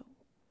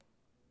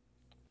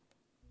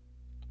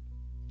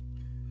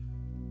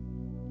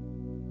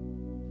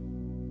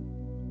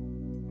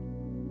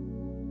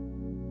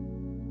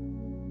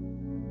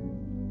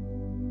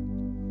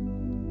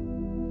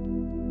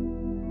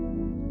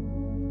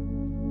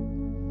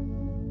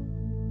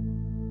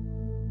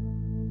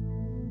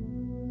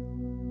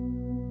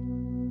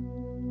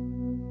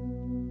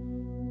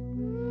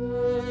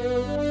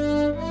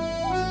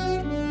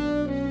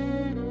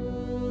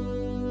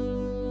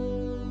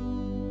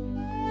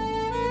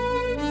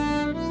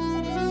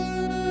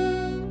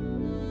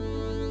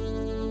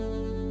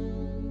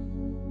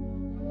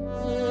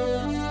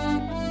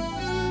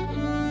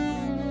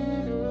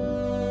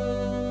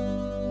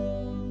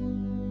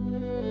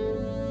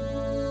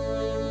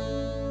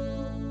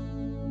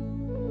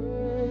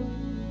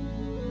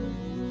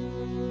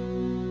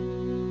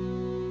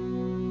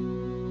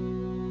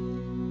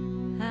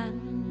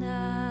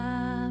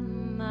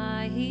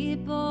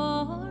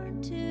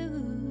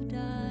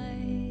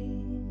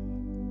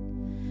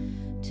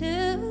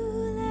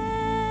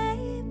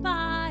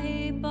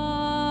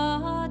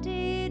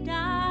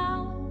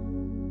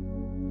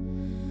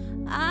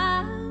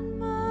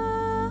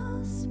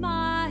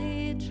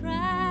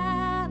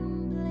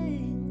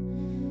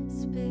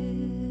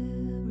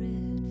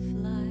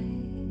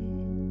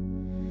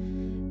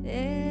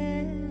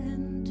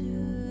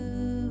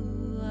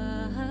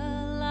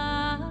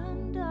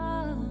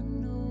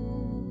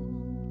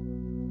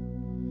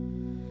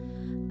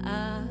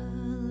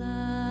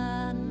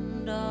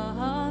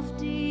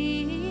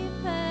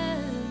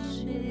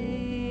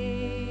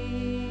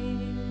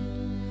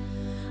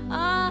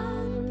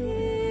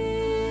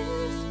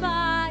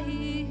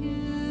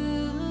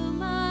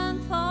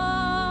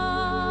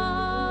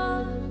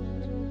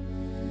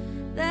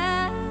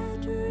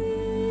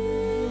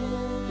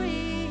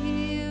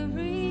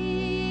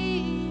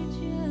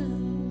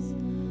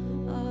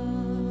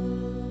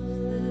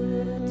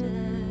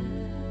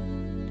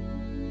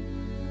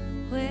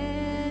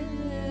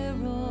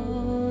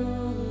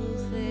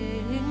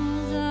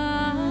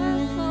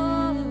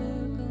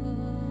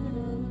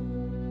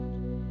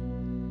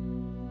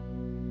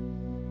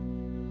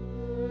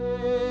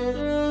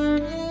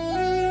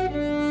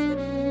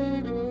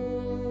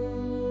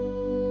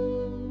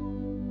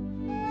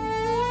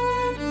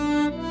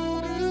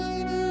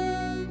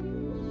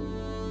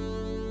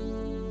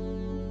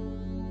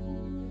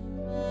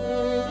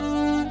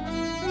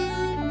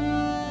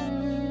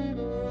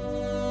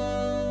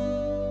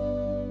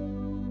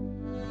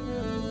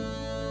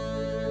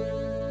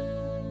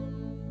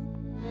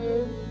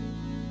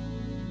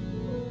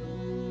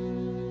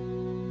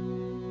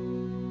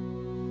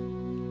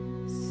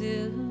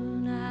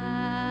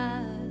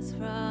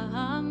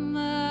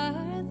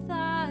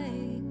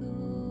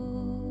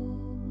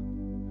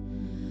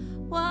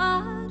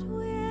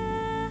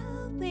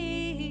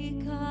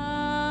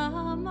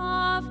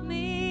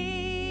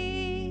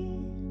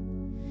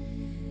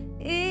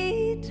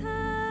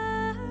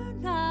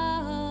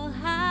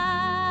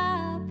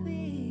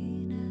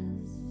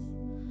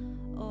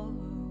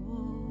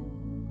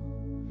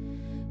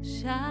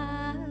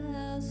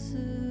 shall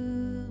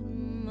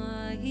soon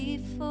my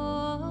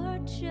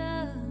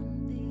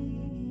fortune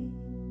be,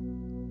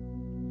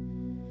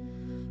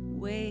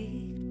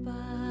 waked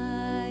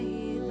by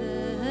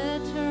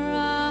the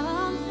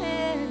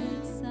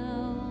trumpet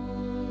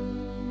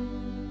sound.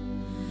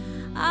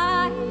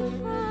 I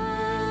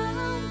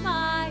from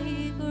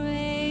my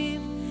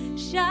grave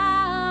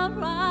shall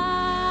rise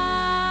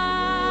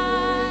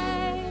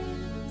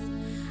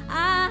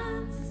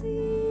and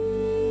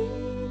see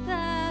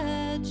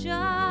the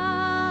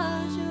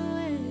judge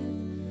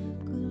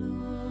with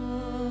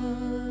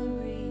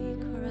glory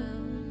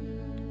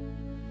crowned,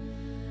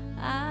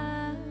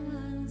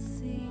 and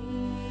see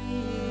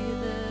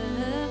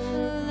the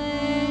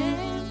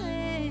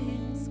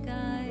flaming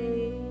sky,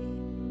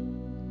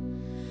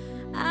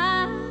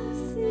 and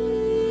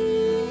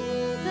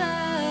see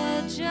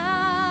the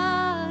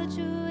judge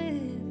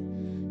with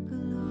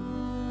glory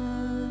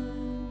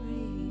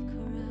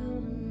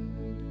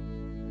crowned,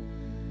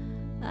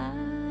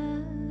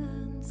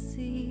 and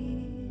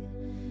see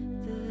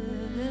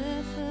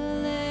the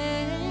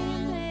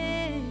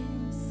flaming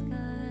sky.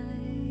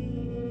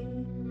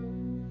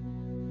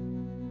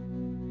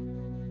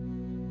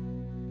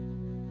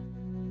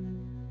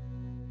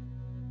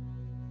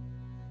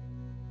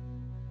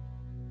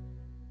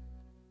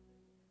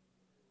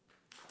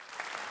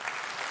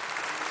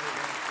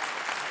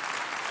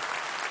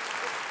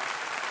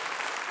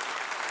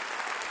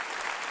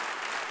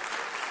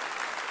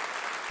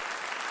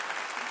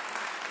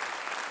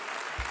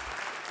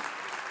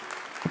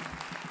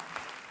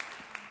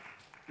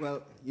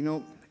 Well, you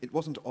know, it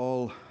wasn't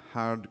all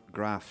hard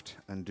graft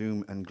and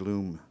doom and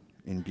gloom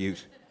in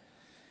Butte.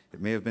 It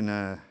may have been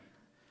a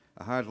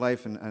hard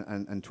life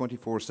and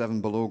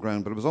 24/7 below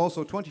ground, but it was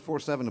also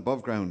 24/7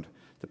 above ground.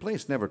 The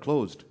place never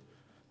closed.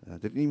 They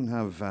didn't even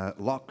have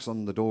locks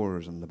on the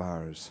doors and the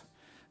bars.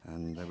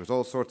 And there was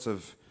all sorts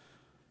of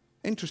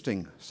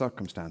interesting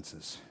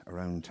circumstances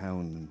around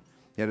town. And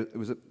yet it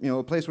was a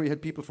place where you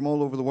had people from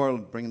all over the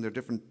world bringing their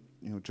different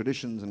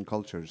traditions and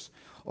cultures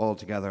all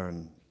together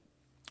and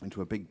into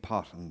a big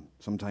pot, and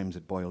sometimes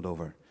it boiled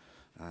over.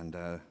 And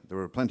there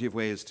were plenty of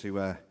ways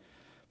to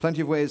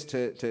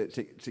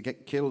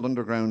get killed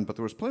underground, but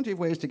there was plenty of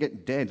ways to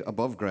get dead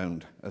above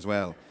ground as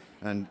well,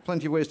 and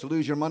plenty of ways to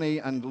lose your money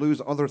and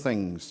lose other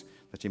things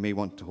that you may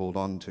want to hold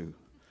on to.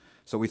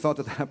 So we thought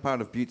that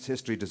part of Butte's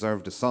history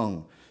deserved a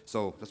song.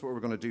 So that's what we're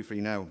going to do for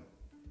you now.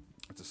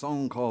 It's a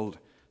song called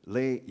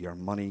 "Lay Your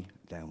Money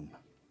Down."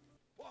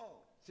 1,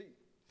 2,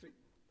 3,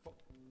 4.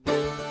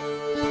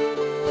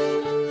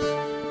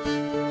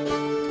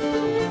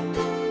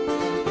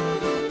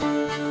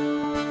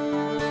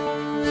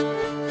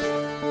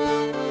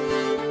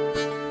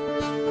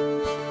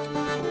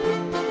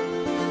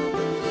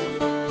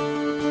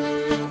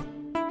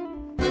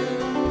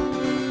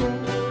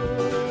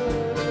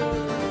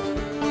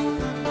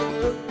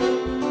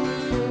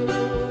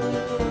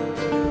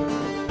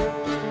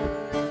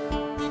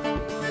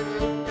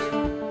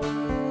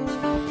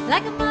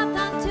 Like a moth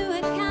onto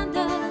a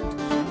candle,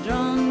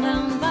 drawn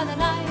down by the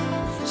light.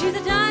 She's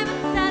a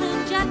diamond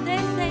satin jet, they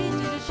say, to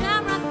the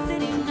Shamrock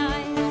City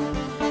night.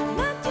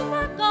 Not to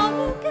mark all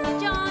Luca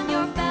John,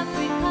 your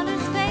belfry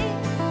colors fade.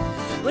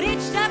 With each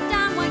step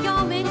down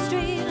Wyoming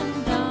Street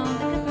and down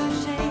the Clipper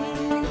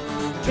Shade.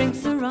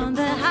 Drinks around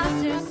the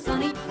house are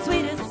sunny,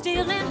 sweet as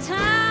steel in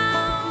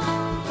town.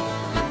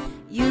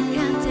 You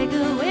can take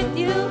her with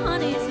you,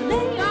 honey, so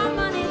lay your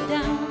money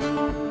down.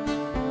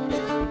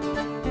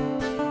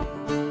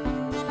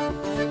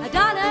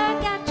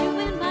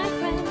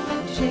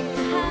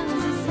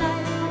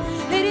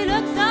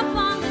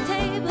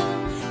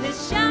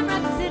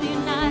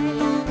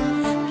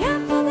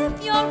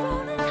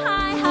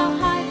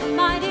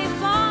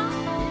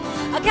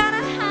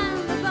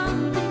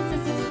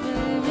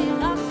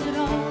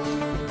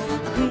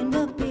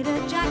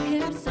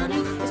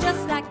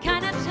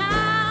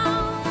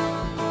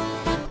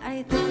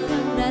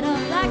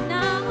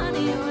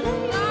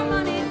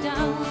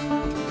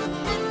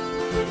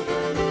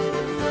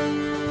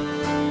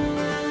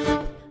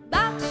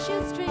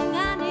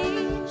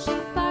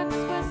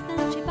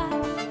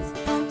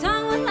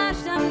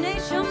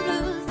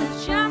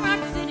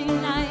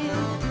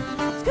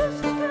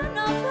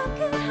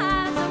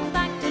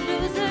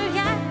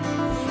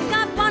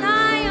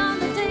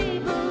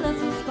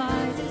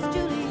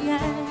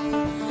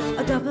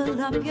 Double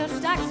up your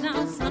stacks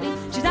now, sonny.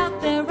 She's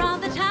out there around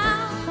the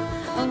town.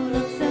 Oh,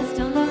 look says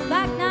don't look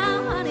back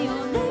now, honey.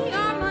 Oh, lay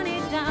your money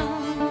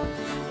down.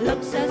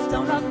 Look says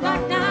don't look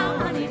back now,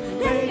 honey.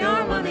 Lay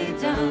your money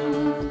down.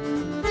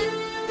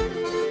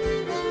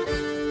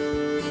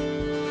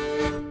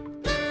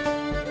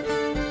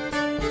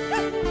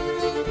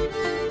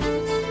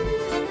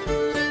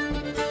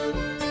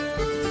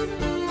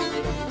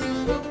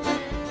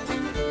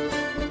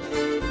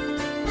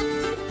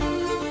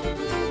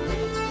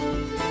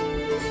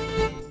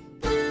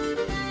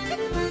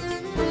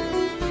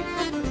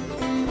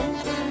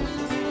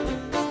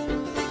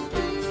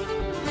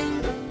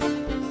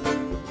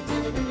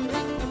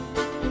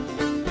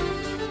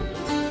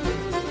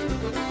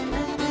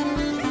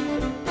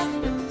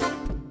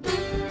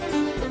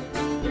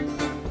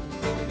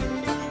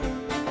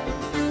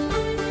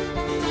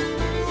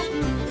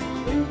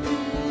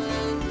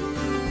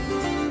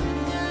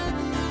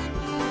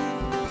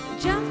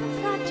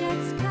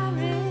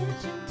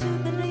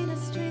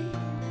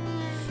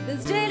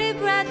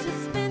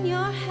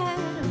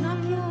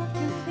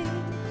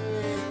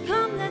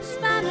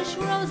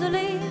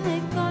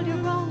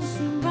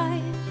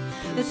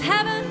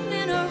 wrapped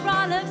in a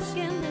olive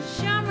skin, the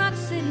Shamrock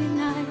City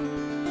night.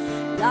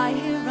 Lie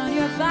here on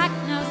your back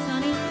now,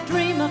 sonny,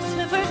 dream of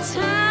Swiffer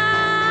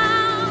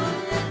Town.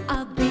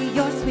 I'll be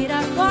your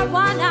sweetheart for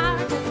 1 hour,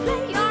 just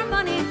lay your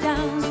money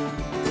down.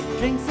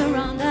 Drinks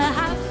around the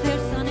house here,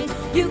 sonny,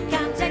 you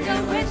can take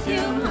her with you,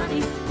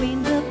 honey.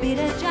 Queen will beat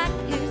a jack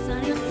here,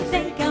 sonny,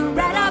 thinking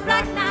red or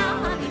black now,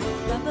 honey.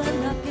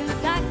 Double up your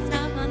stacks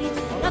now, honey,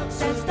 look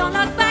says don't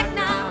look back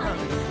now,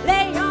 honey.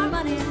 Lay your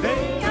money,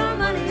 lay your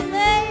money,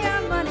 lay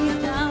your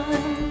money down.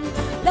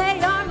 Lay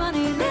your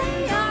money,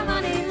 lay your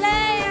money,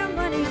 lay your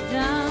money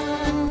down.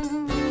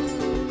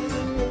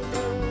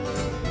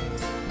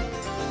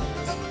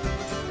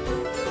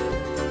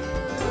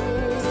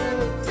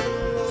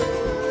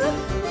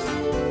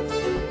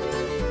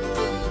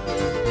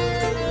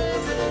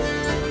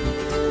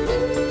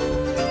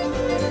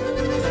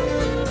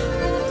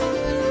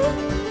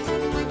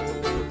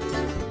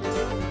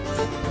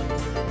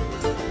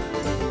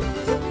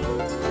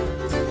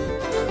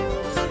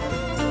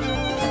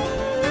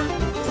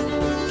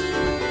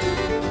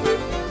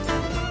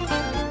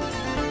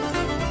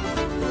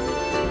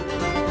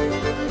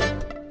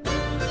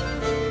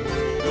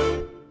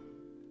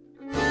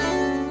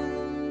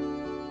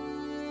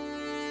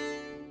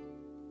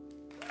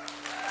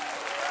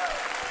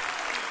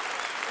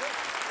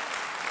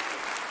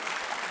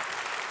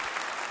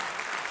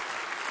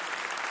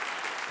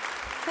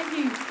 Thank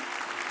you.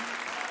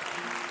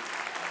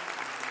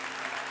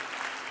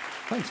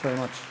 Thanks very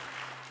much.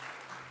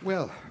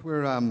 Well,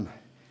 we're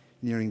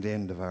nearing the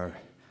end of our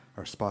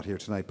spot here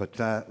tonight, but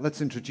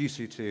let's introduce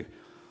you to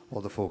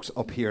all the folks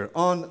up here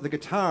on the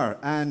guitar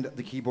and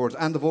the keyboards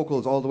and the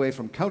vocals, all the way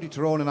from County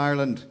Tyrone in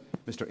Ireland,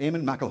 Mr.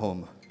 Eamon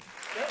McElhone.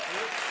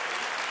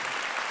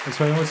 Thanks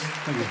very much.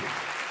 Thank you.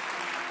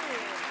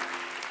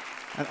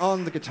 And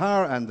on the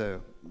guitar and the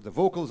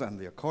vocals and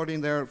the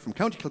accordion there, from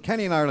County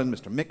Kilkenny in Ireland,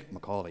 Mr. Mick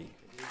Macaulay.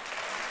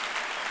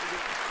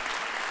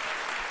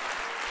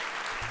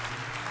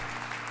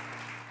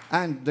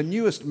 And the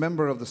newest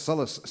member of the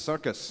Solas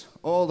Circus,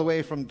 all the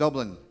way from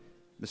Dublin,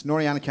 Miss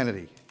Noriana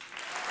Kennedy.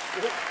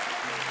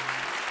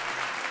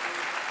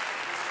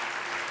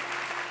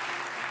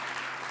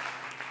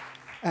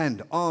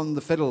 And on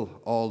the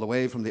fiddle, all the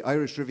way from the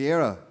Irish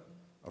Riviera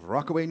of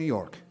Rockaway, New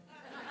York,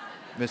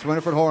 Miss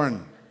Winifred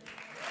Horn.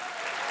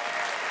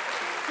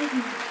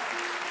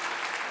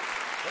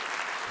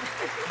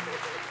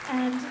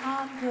 And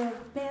on the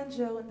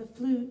banjo and the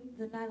flute,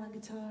 the nylon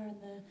guitar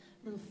and the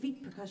little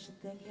feet percussion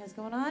thing he has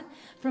going on,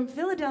 from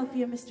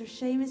Philadelphia, Mr.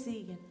 Seamus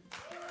Egan.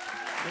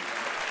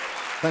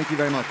 Thank you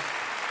very much.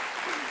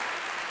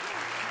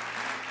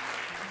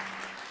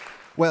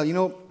 Well, you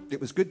know,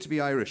 it was good to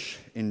be Irish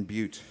in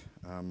Butte.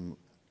 You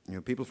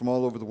know, people from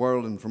all over the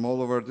world and from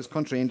all over this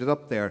country ended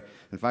up there.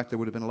 In fact, there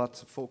would have been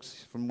lots of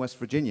folks from West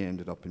Virginia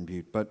ended up in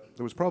Butte, but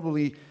there was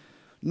probably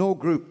no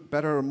group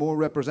better or more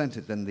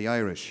represented than the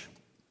Irish.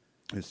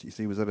 As you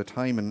see, it was at a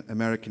time in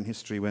American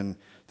history when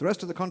the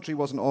rest of the country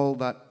wasn't all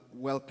that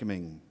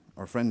welcoming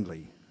or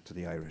friendly to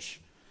the Irish.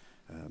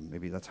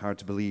 Maybe that's hard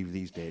to believe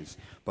these days,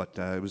 but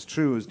it was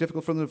true. It was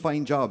difficult for them to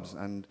find jobs,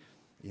 and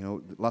you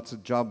know, lots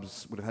of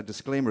jobs would have had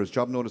disclaimers.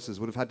 Job notices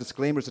would have had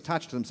disclaimers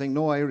attached to them saying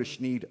no Irish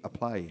need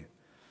apply.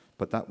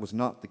 But that was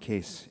not the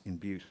case in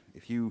Butte.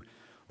 If you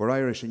were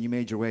Irish and you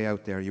made your way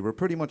out there, you were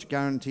pretty much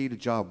guaranteed a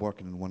job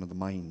working in one of the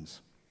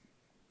mines.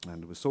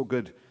 And it was so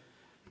good.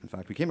 In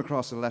fact, we came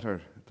across a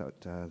letter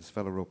that this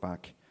fellow wrote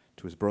back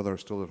to his brother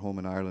still at home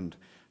in Ireland,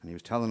 and he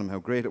was telling him how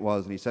great it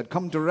was, and he said,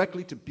 "Come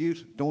directly to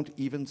Butte, don't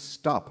even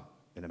stop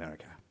in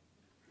America."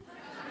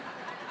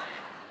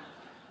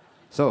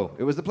 So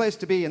it was the place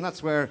to be, and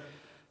that's where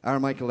our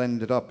Michael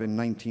ended up in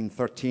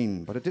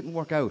 1913, but it didn't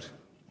work out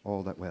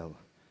all that well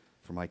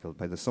for Michael.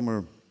 By the summer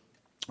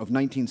of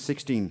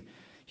 1916,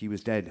 he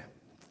was dead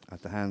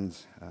at the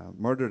hands,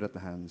 murdered at the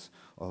hands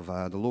of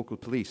the local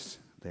police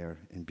there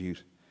in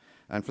Butte.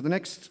 And for the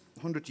next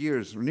 100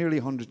 years, or nearly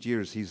 100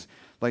 years, he's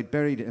like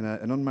buried in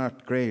an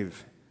unmarked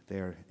grave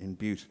there in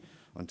Butte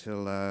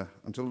until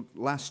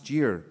last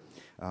year.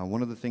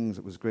 One of the things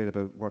that was great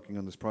about working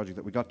on this project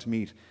that we got to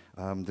meet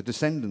the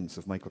descendants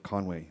of Michael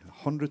Conway,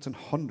 hundreds and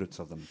hundreds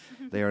of them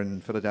there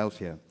in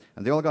Philadelphia.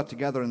 And they all got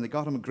together and they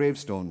got him a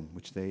gravestone,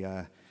 which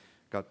they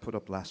got put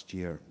up last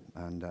year.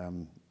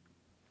 And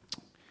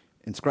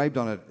inscribed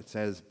on it, it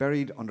says,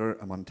 "Buried under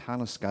a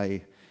Montana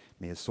sky,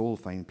 may his soul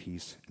find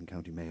peace in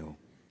County Mayo."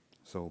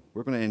 So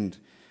we're going to end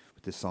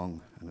with this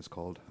song, and it's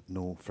called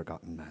 "No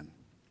Forgotten Man."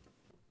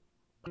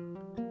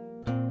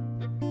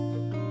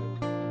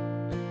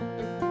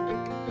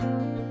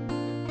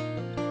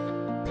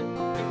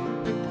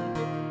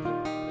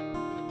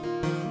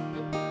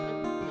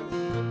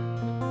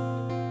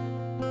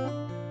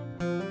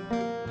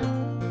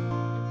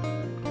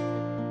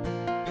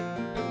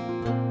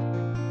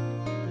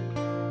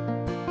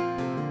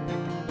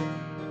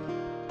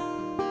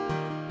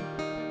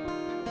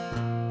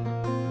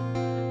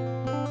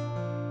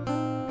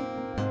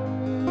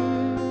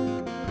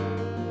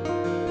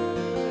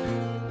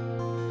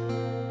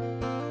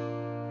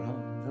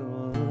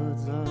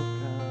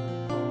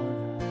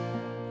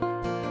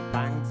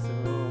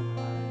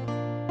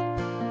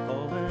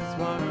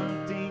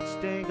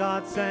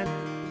 God sent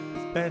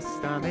as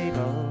best I'm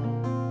able.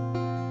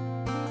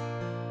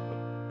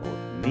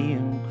 Both me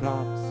and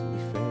crops we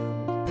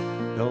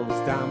failed. Those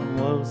damn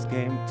wolves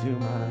came to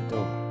my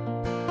door.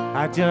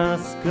 I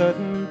just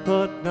couldn't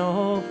put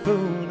no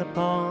food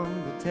upon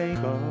the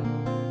table.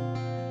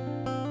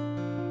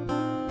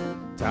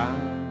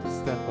 Time to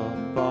step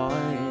up, boy,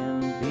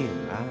 and be a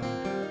man.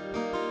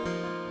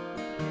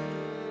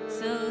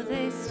 So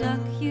they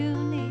stuck you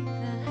neath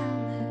the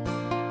hammer,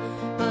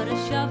 put a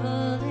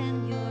shovel in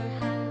your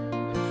hand,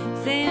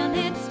 saying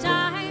it's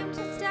time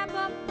to step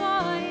up,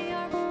 boy,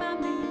 your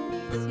family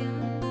needs you.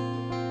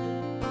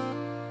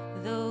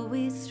 Though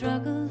we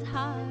struggled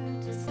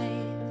hard to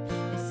save,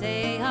 they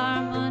say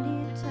our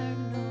money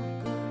turned no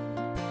good,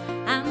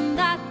 and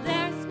that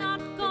there's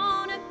not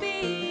gonna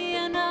be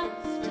enough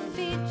to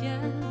feed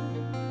you.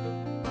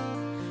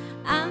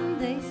 And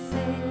they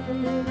say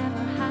they'll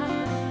never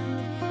happen,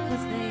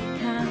 'cause they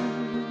can.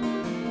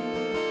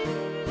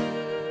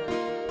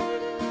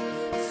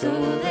 So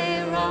they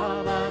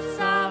rob us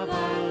of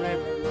our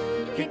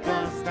living, kick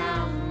us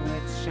down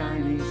with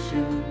shiny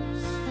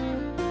shoes.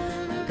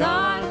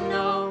 God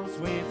knows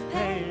we've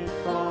paid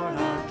for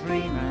our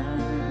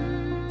dreaming,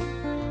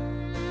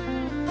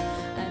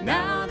 and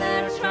now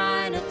they're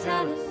trying to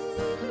tell us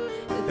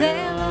that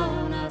they'll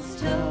own us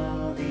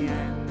till the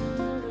end.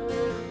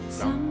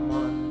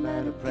 Someone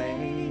better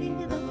pray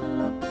that the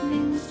luck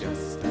means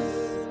justice,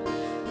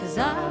 'cause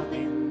I'll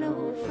be no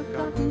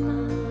forgotten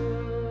man.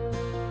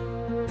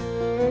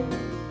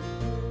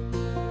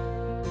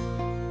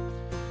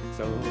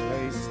 So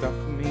they stuck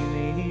me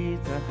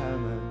neath the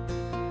helmet,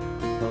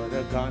 put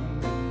a gun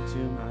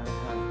into my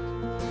hand,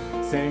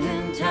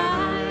 Saying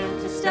time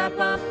to step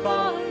up,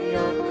 boy,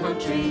 your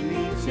country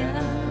needs ya.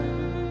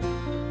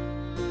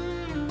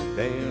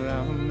 they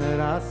rounded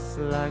us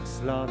like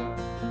slaughter,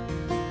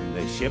 and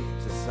they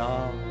shipped us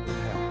all to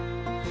hell.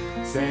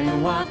 Saying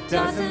what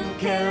doesn't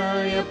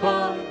kill you,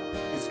 boy,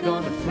 is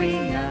gonna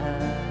free ya.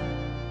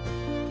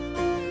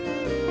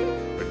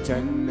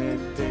 Pretend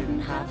it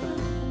didn't happen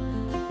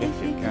If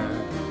you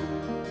can.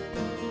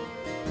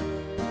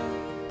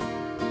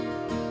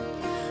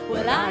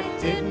 Well, I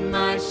did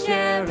my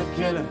share of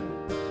killing,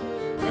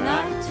 and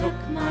I took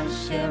my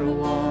share of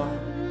war,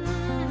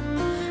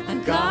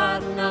 and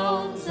God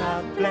knows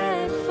I've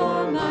bled for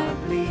my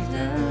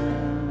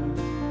bleeding.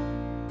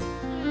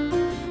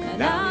 And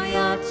now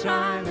you're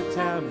trying to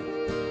tell me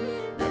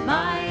that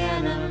my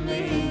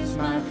enemy's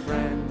my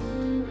friend,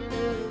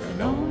 and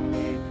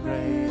only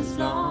pray as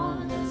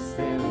long as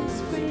there is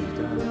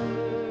freedom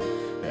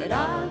that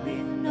I'll be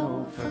no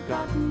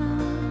forgotten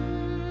man.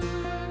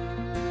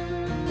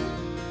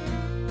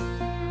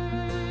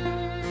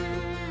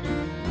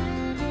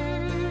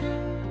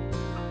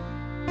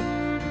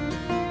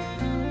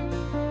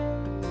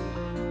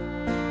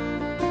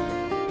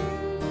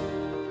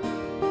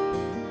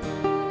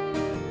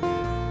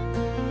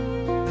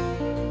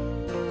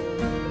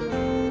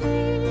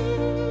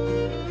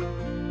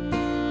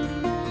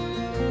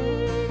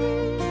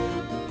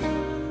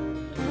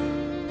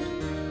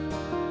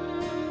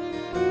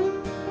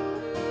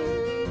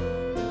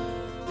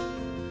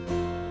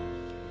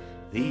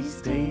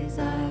 These days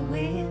I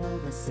wheel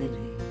the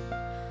city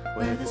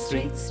where the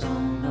streets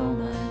don't know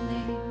my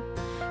name.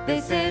 They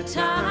say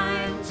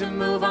time to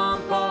move on,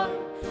 boy,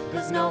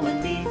 'cause no one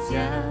needs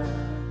ya.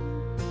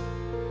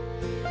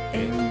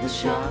 In the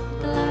shot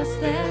glass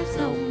there's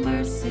no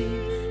mercy,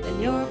 and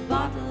your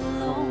bottle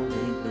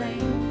only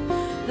blame.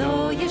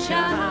 Though you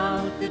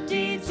shout the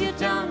deeds you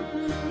done,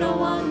 no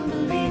one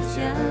believes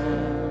ya.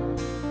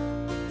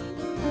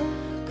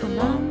 Come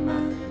on,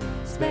 man,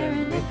 spare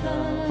a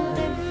nickel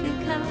if you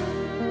can.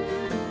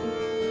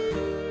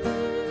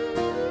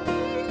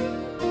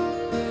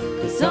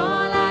 'Cause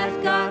all I've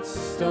got's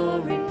a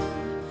story,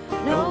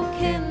 no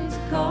kin to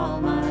call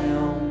my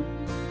own,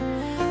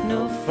 no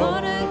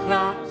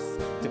photographs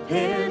to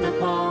pin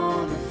upon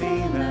a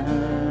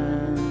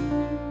feeling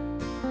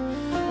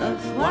of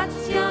what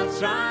you're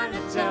trying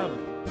to tell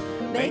me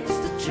makes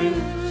the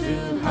truth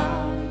too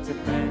hard to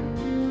pen.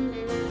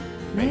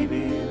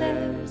 Maybe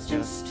there's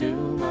just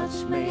too much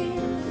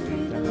made of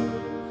freedom.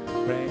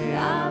 Pray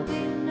I'll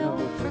be no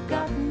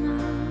forgotten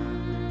man.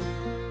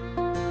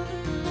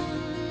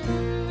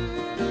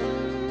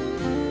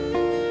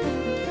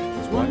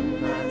 'Cause one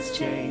man's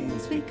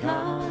chains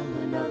become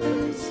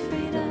another's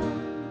freedom,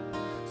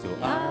 so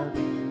I'll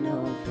be no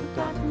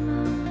forgotten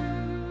man.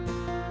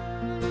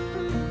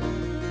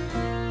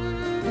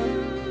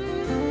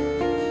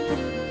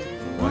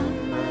 One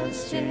man's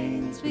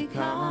chains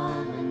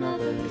become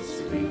another's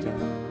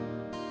freedom,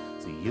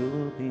 so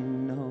you'll be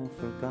no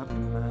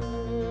forgotten man.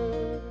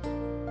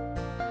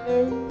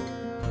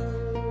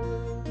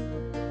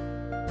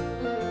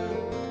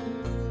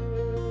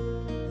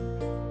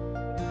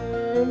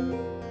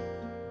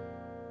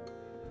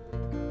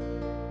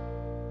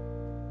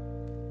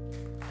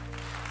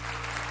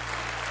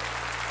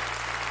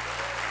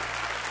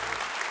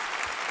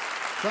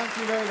 Thank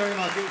you very, very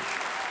much.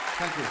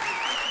 Thank you.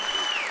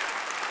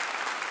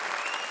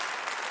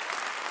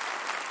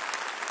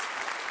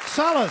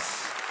 Solas,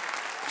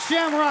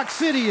 Shamrock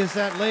City is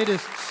that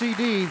latest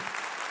CD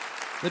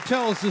that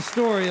tells the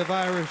story of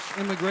Irish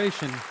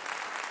immigration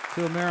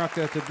to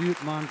America, to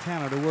Butte,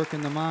 Montana, to work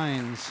in the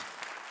mines.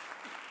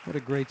 What a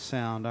great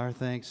sound. Our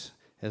thanks,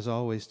 as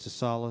always, to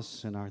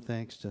Solas, and our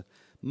thanks to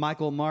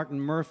Michael Martin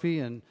Murphey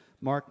and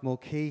Mark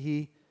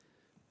Mulcahy,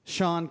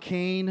 Sean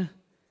Keane,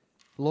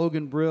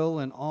 Logan Brill,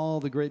 and all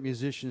the great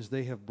musicians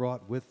they have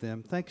brought with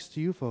them. Thanks to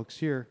you folks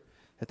here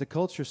at the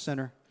Culture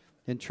Center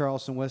in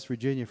Charleston, West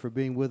Virginia, for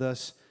being with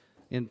us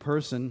in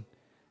person.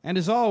 And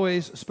as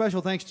always,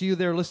 special thanks to you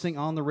there listening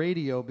on the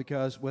radio,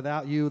 because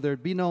without you,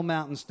 there'd be no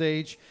Mountain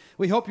Stage.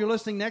 We hope you're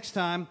listening next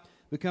time.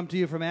 We come to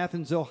you from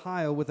Athens,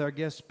 Ohio, with our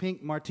guests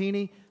Pink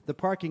Martini, the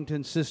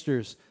Parkington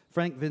Sisters,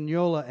 Frank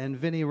Vignola and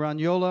Vinnie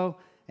Ragnolo,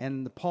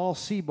 and the Paul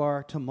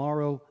Seabar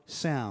Tomorrow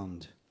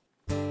Sound.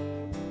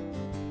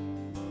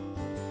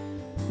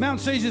 Mountain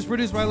Stage is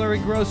produced by Larry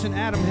Gross and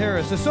Adam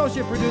Harris.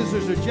 Associate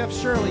producers are Jeff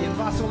Shirley and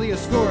Vasilia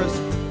Skouras.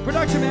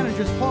 Production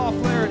managers Paul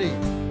Flaherty.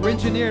 We're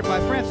engineered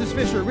by Francis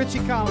Fisher, Richie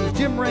Collins,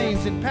 Jim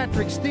Raines, and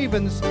Patrick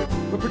Stevens.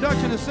 With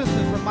production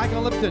assistance from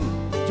Michael Lipton,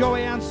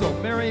 Joey Ansel,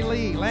 Mary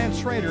Lee, Lance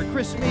Schrader,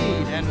 Chris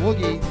Mead, and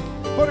Woogie.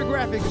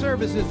 Photographic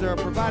services are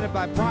provided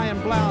by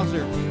Brian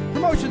Blauser.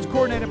 Promotions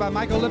coordinated by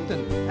Michael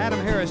Lipton, Adam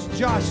Harris,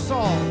 Josh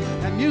Saul,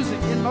 and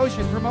Music in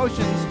Motion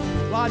Promotions.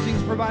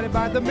 Lodgings provided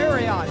by the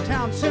Marriott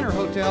Town Center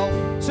Hotel,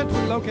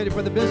 centrally located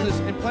for the business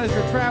and pleasure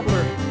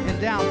traveler in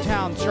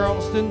downtown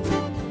Charleston.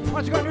 Why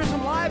don't you go and hear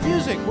some live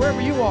music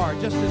wherever you are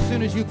just as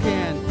soon as you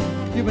can.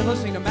 You've been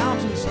listening to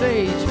Mountain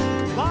Stage,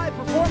 live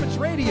performance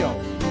radio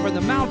from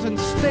the Mountain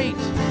State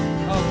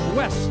of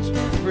West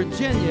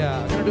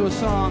Virginia. I'm going to do a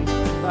song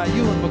by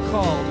Ewan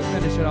McCall to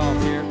finish it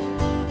off here.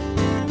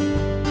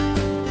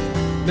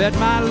 Met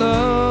my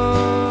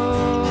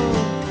love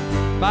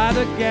by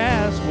the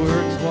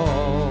gasworks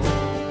wall.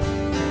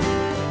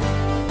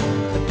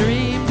 I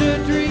dreamed a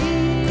dream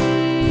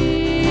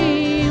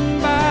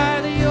by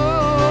the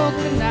old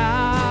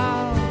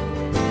canal.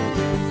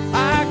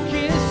 I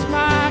kissed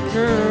my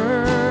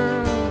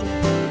girl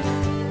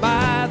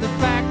by the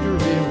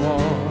factory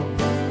wall.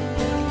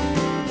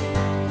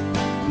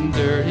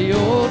 Dirty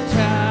old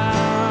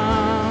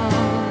town,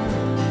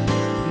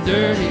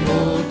 dirty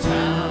old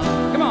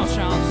town. Come on,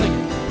 Sean, sing it.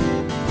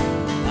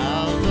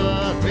 How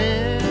the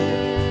wind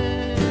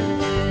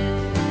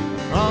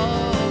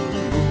across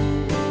the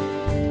moon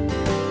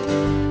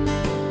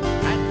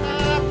and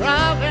the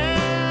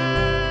province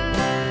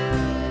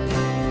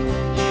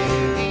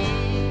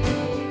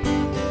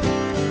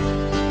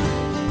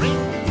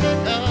brings the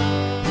dust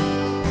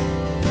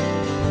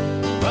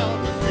from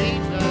the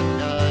streets at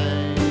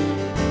night.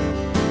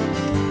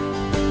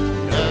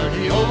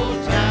 Dirty old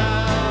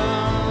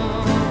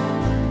town,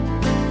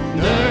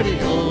 dirty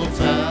old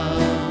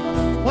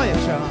town. Play it,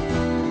 Sean.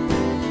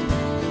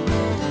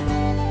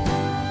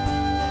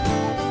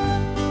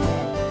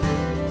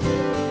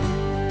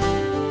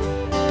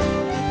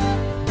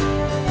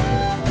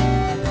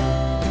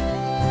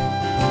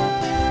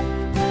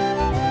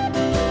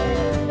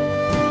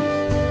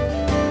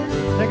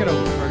 Take it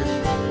over, Fergus.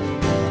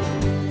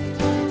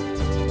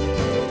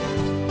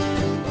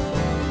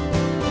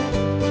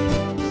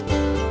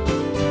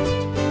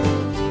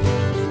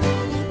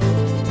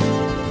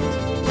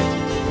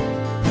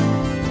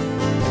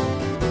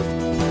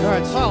 All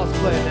right, Solas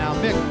play it now.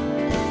 Mick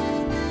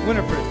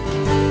Winifred.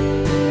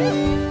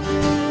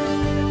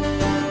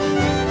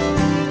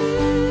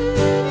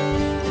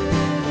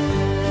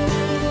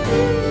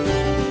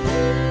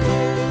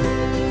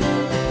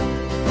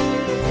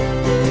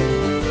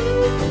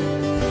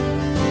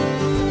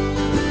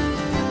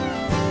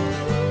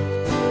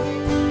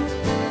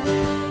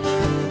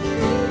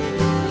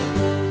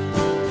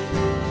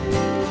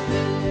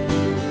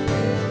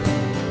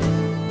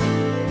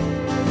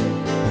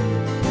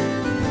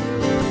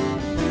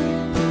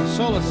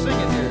 Solas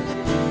singing here.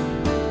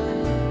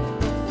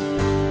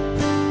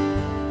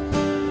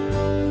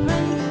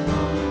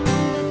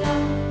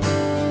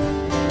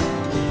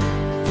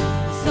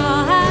 Saw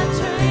our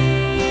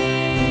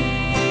train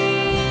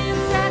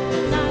set the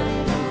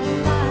night on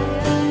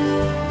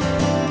fire.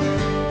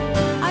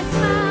 I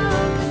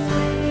smelled the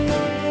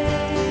sweat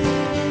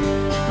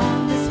on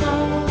the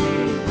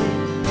smoky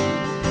wind.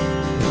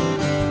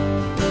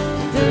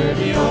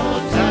 Dirty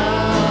old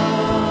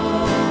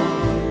town,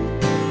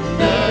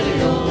 dirty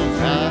old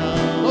town.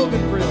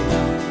 Logan Brill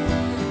now.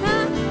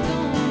 I'm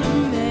gonna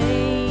make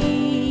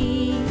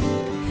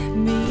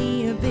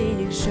me a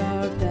big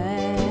sharp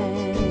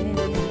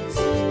axe,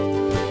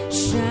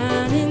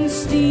 shining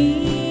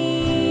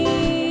steel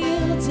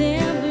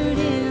tempered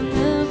in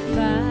the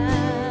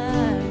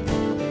fire.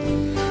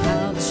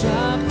 I'll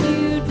chop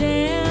you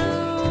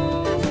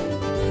down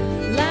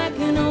like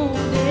an old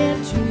dead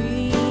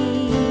tree.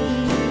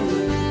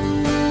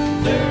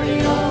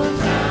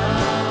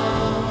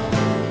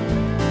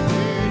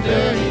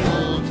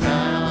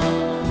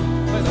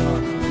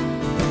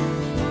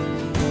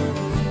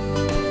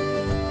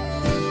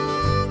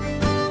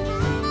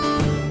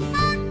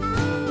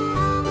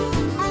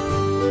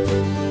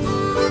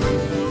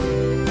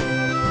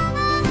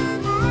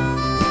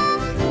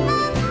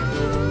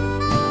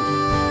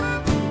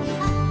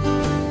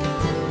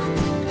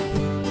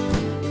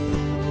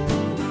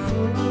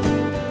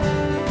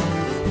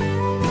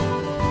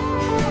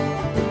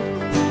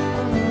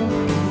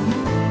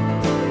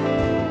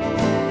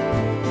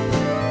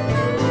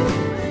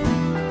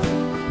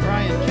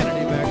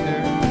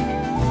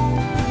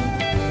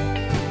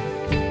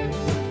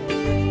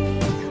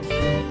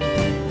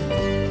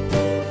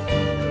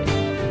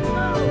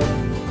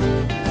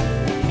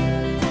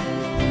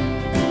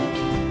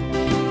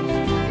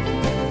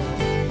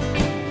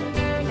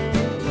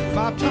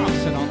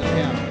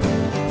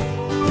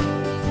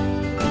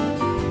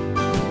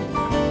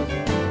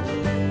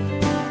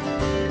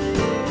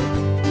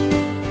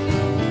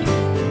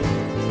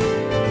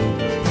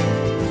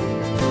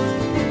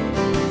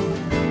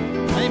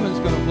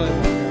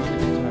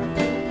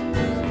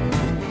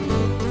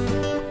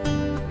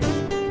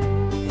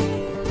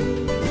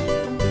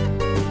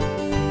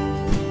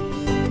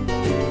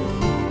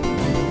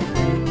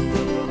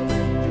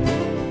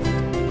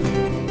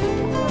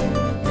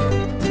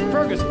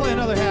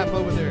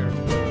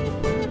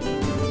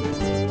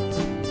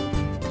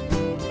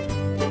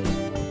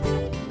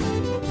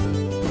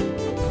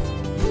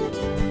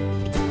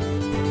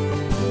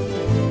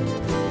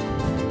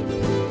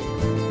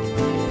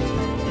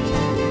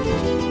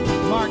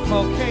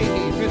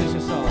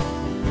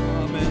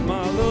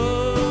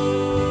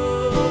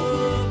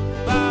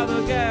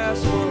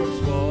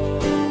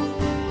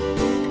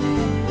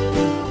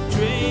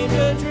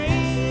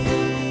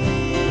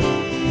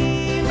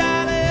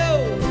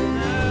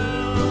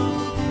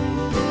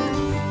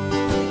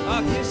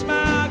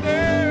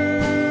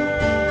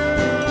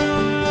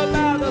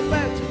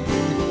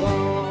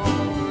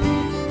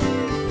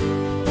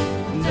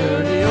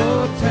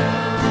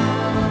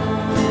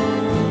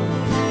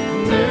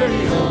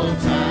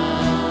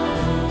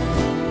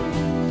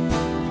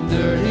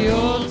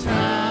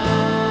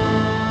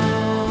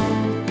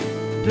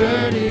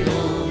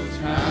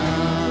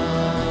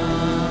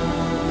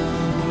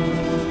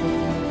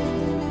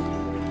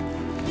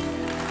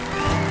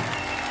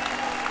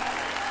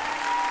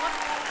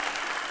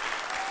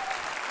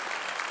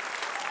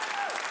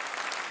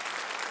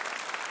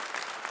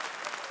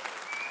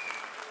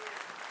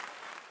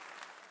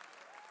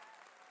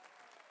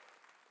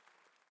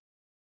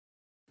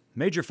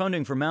 Major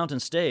funding for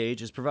Mountain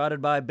Stage is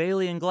provided by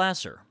Bailey and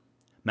Glasser.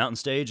 Mountain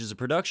Stage is a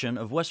production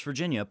of West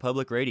Virginia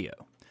Public Radio.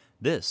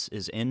 This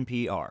is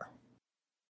NPR.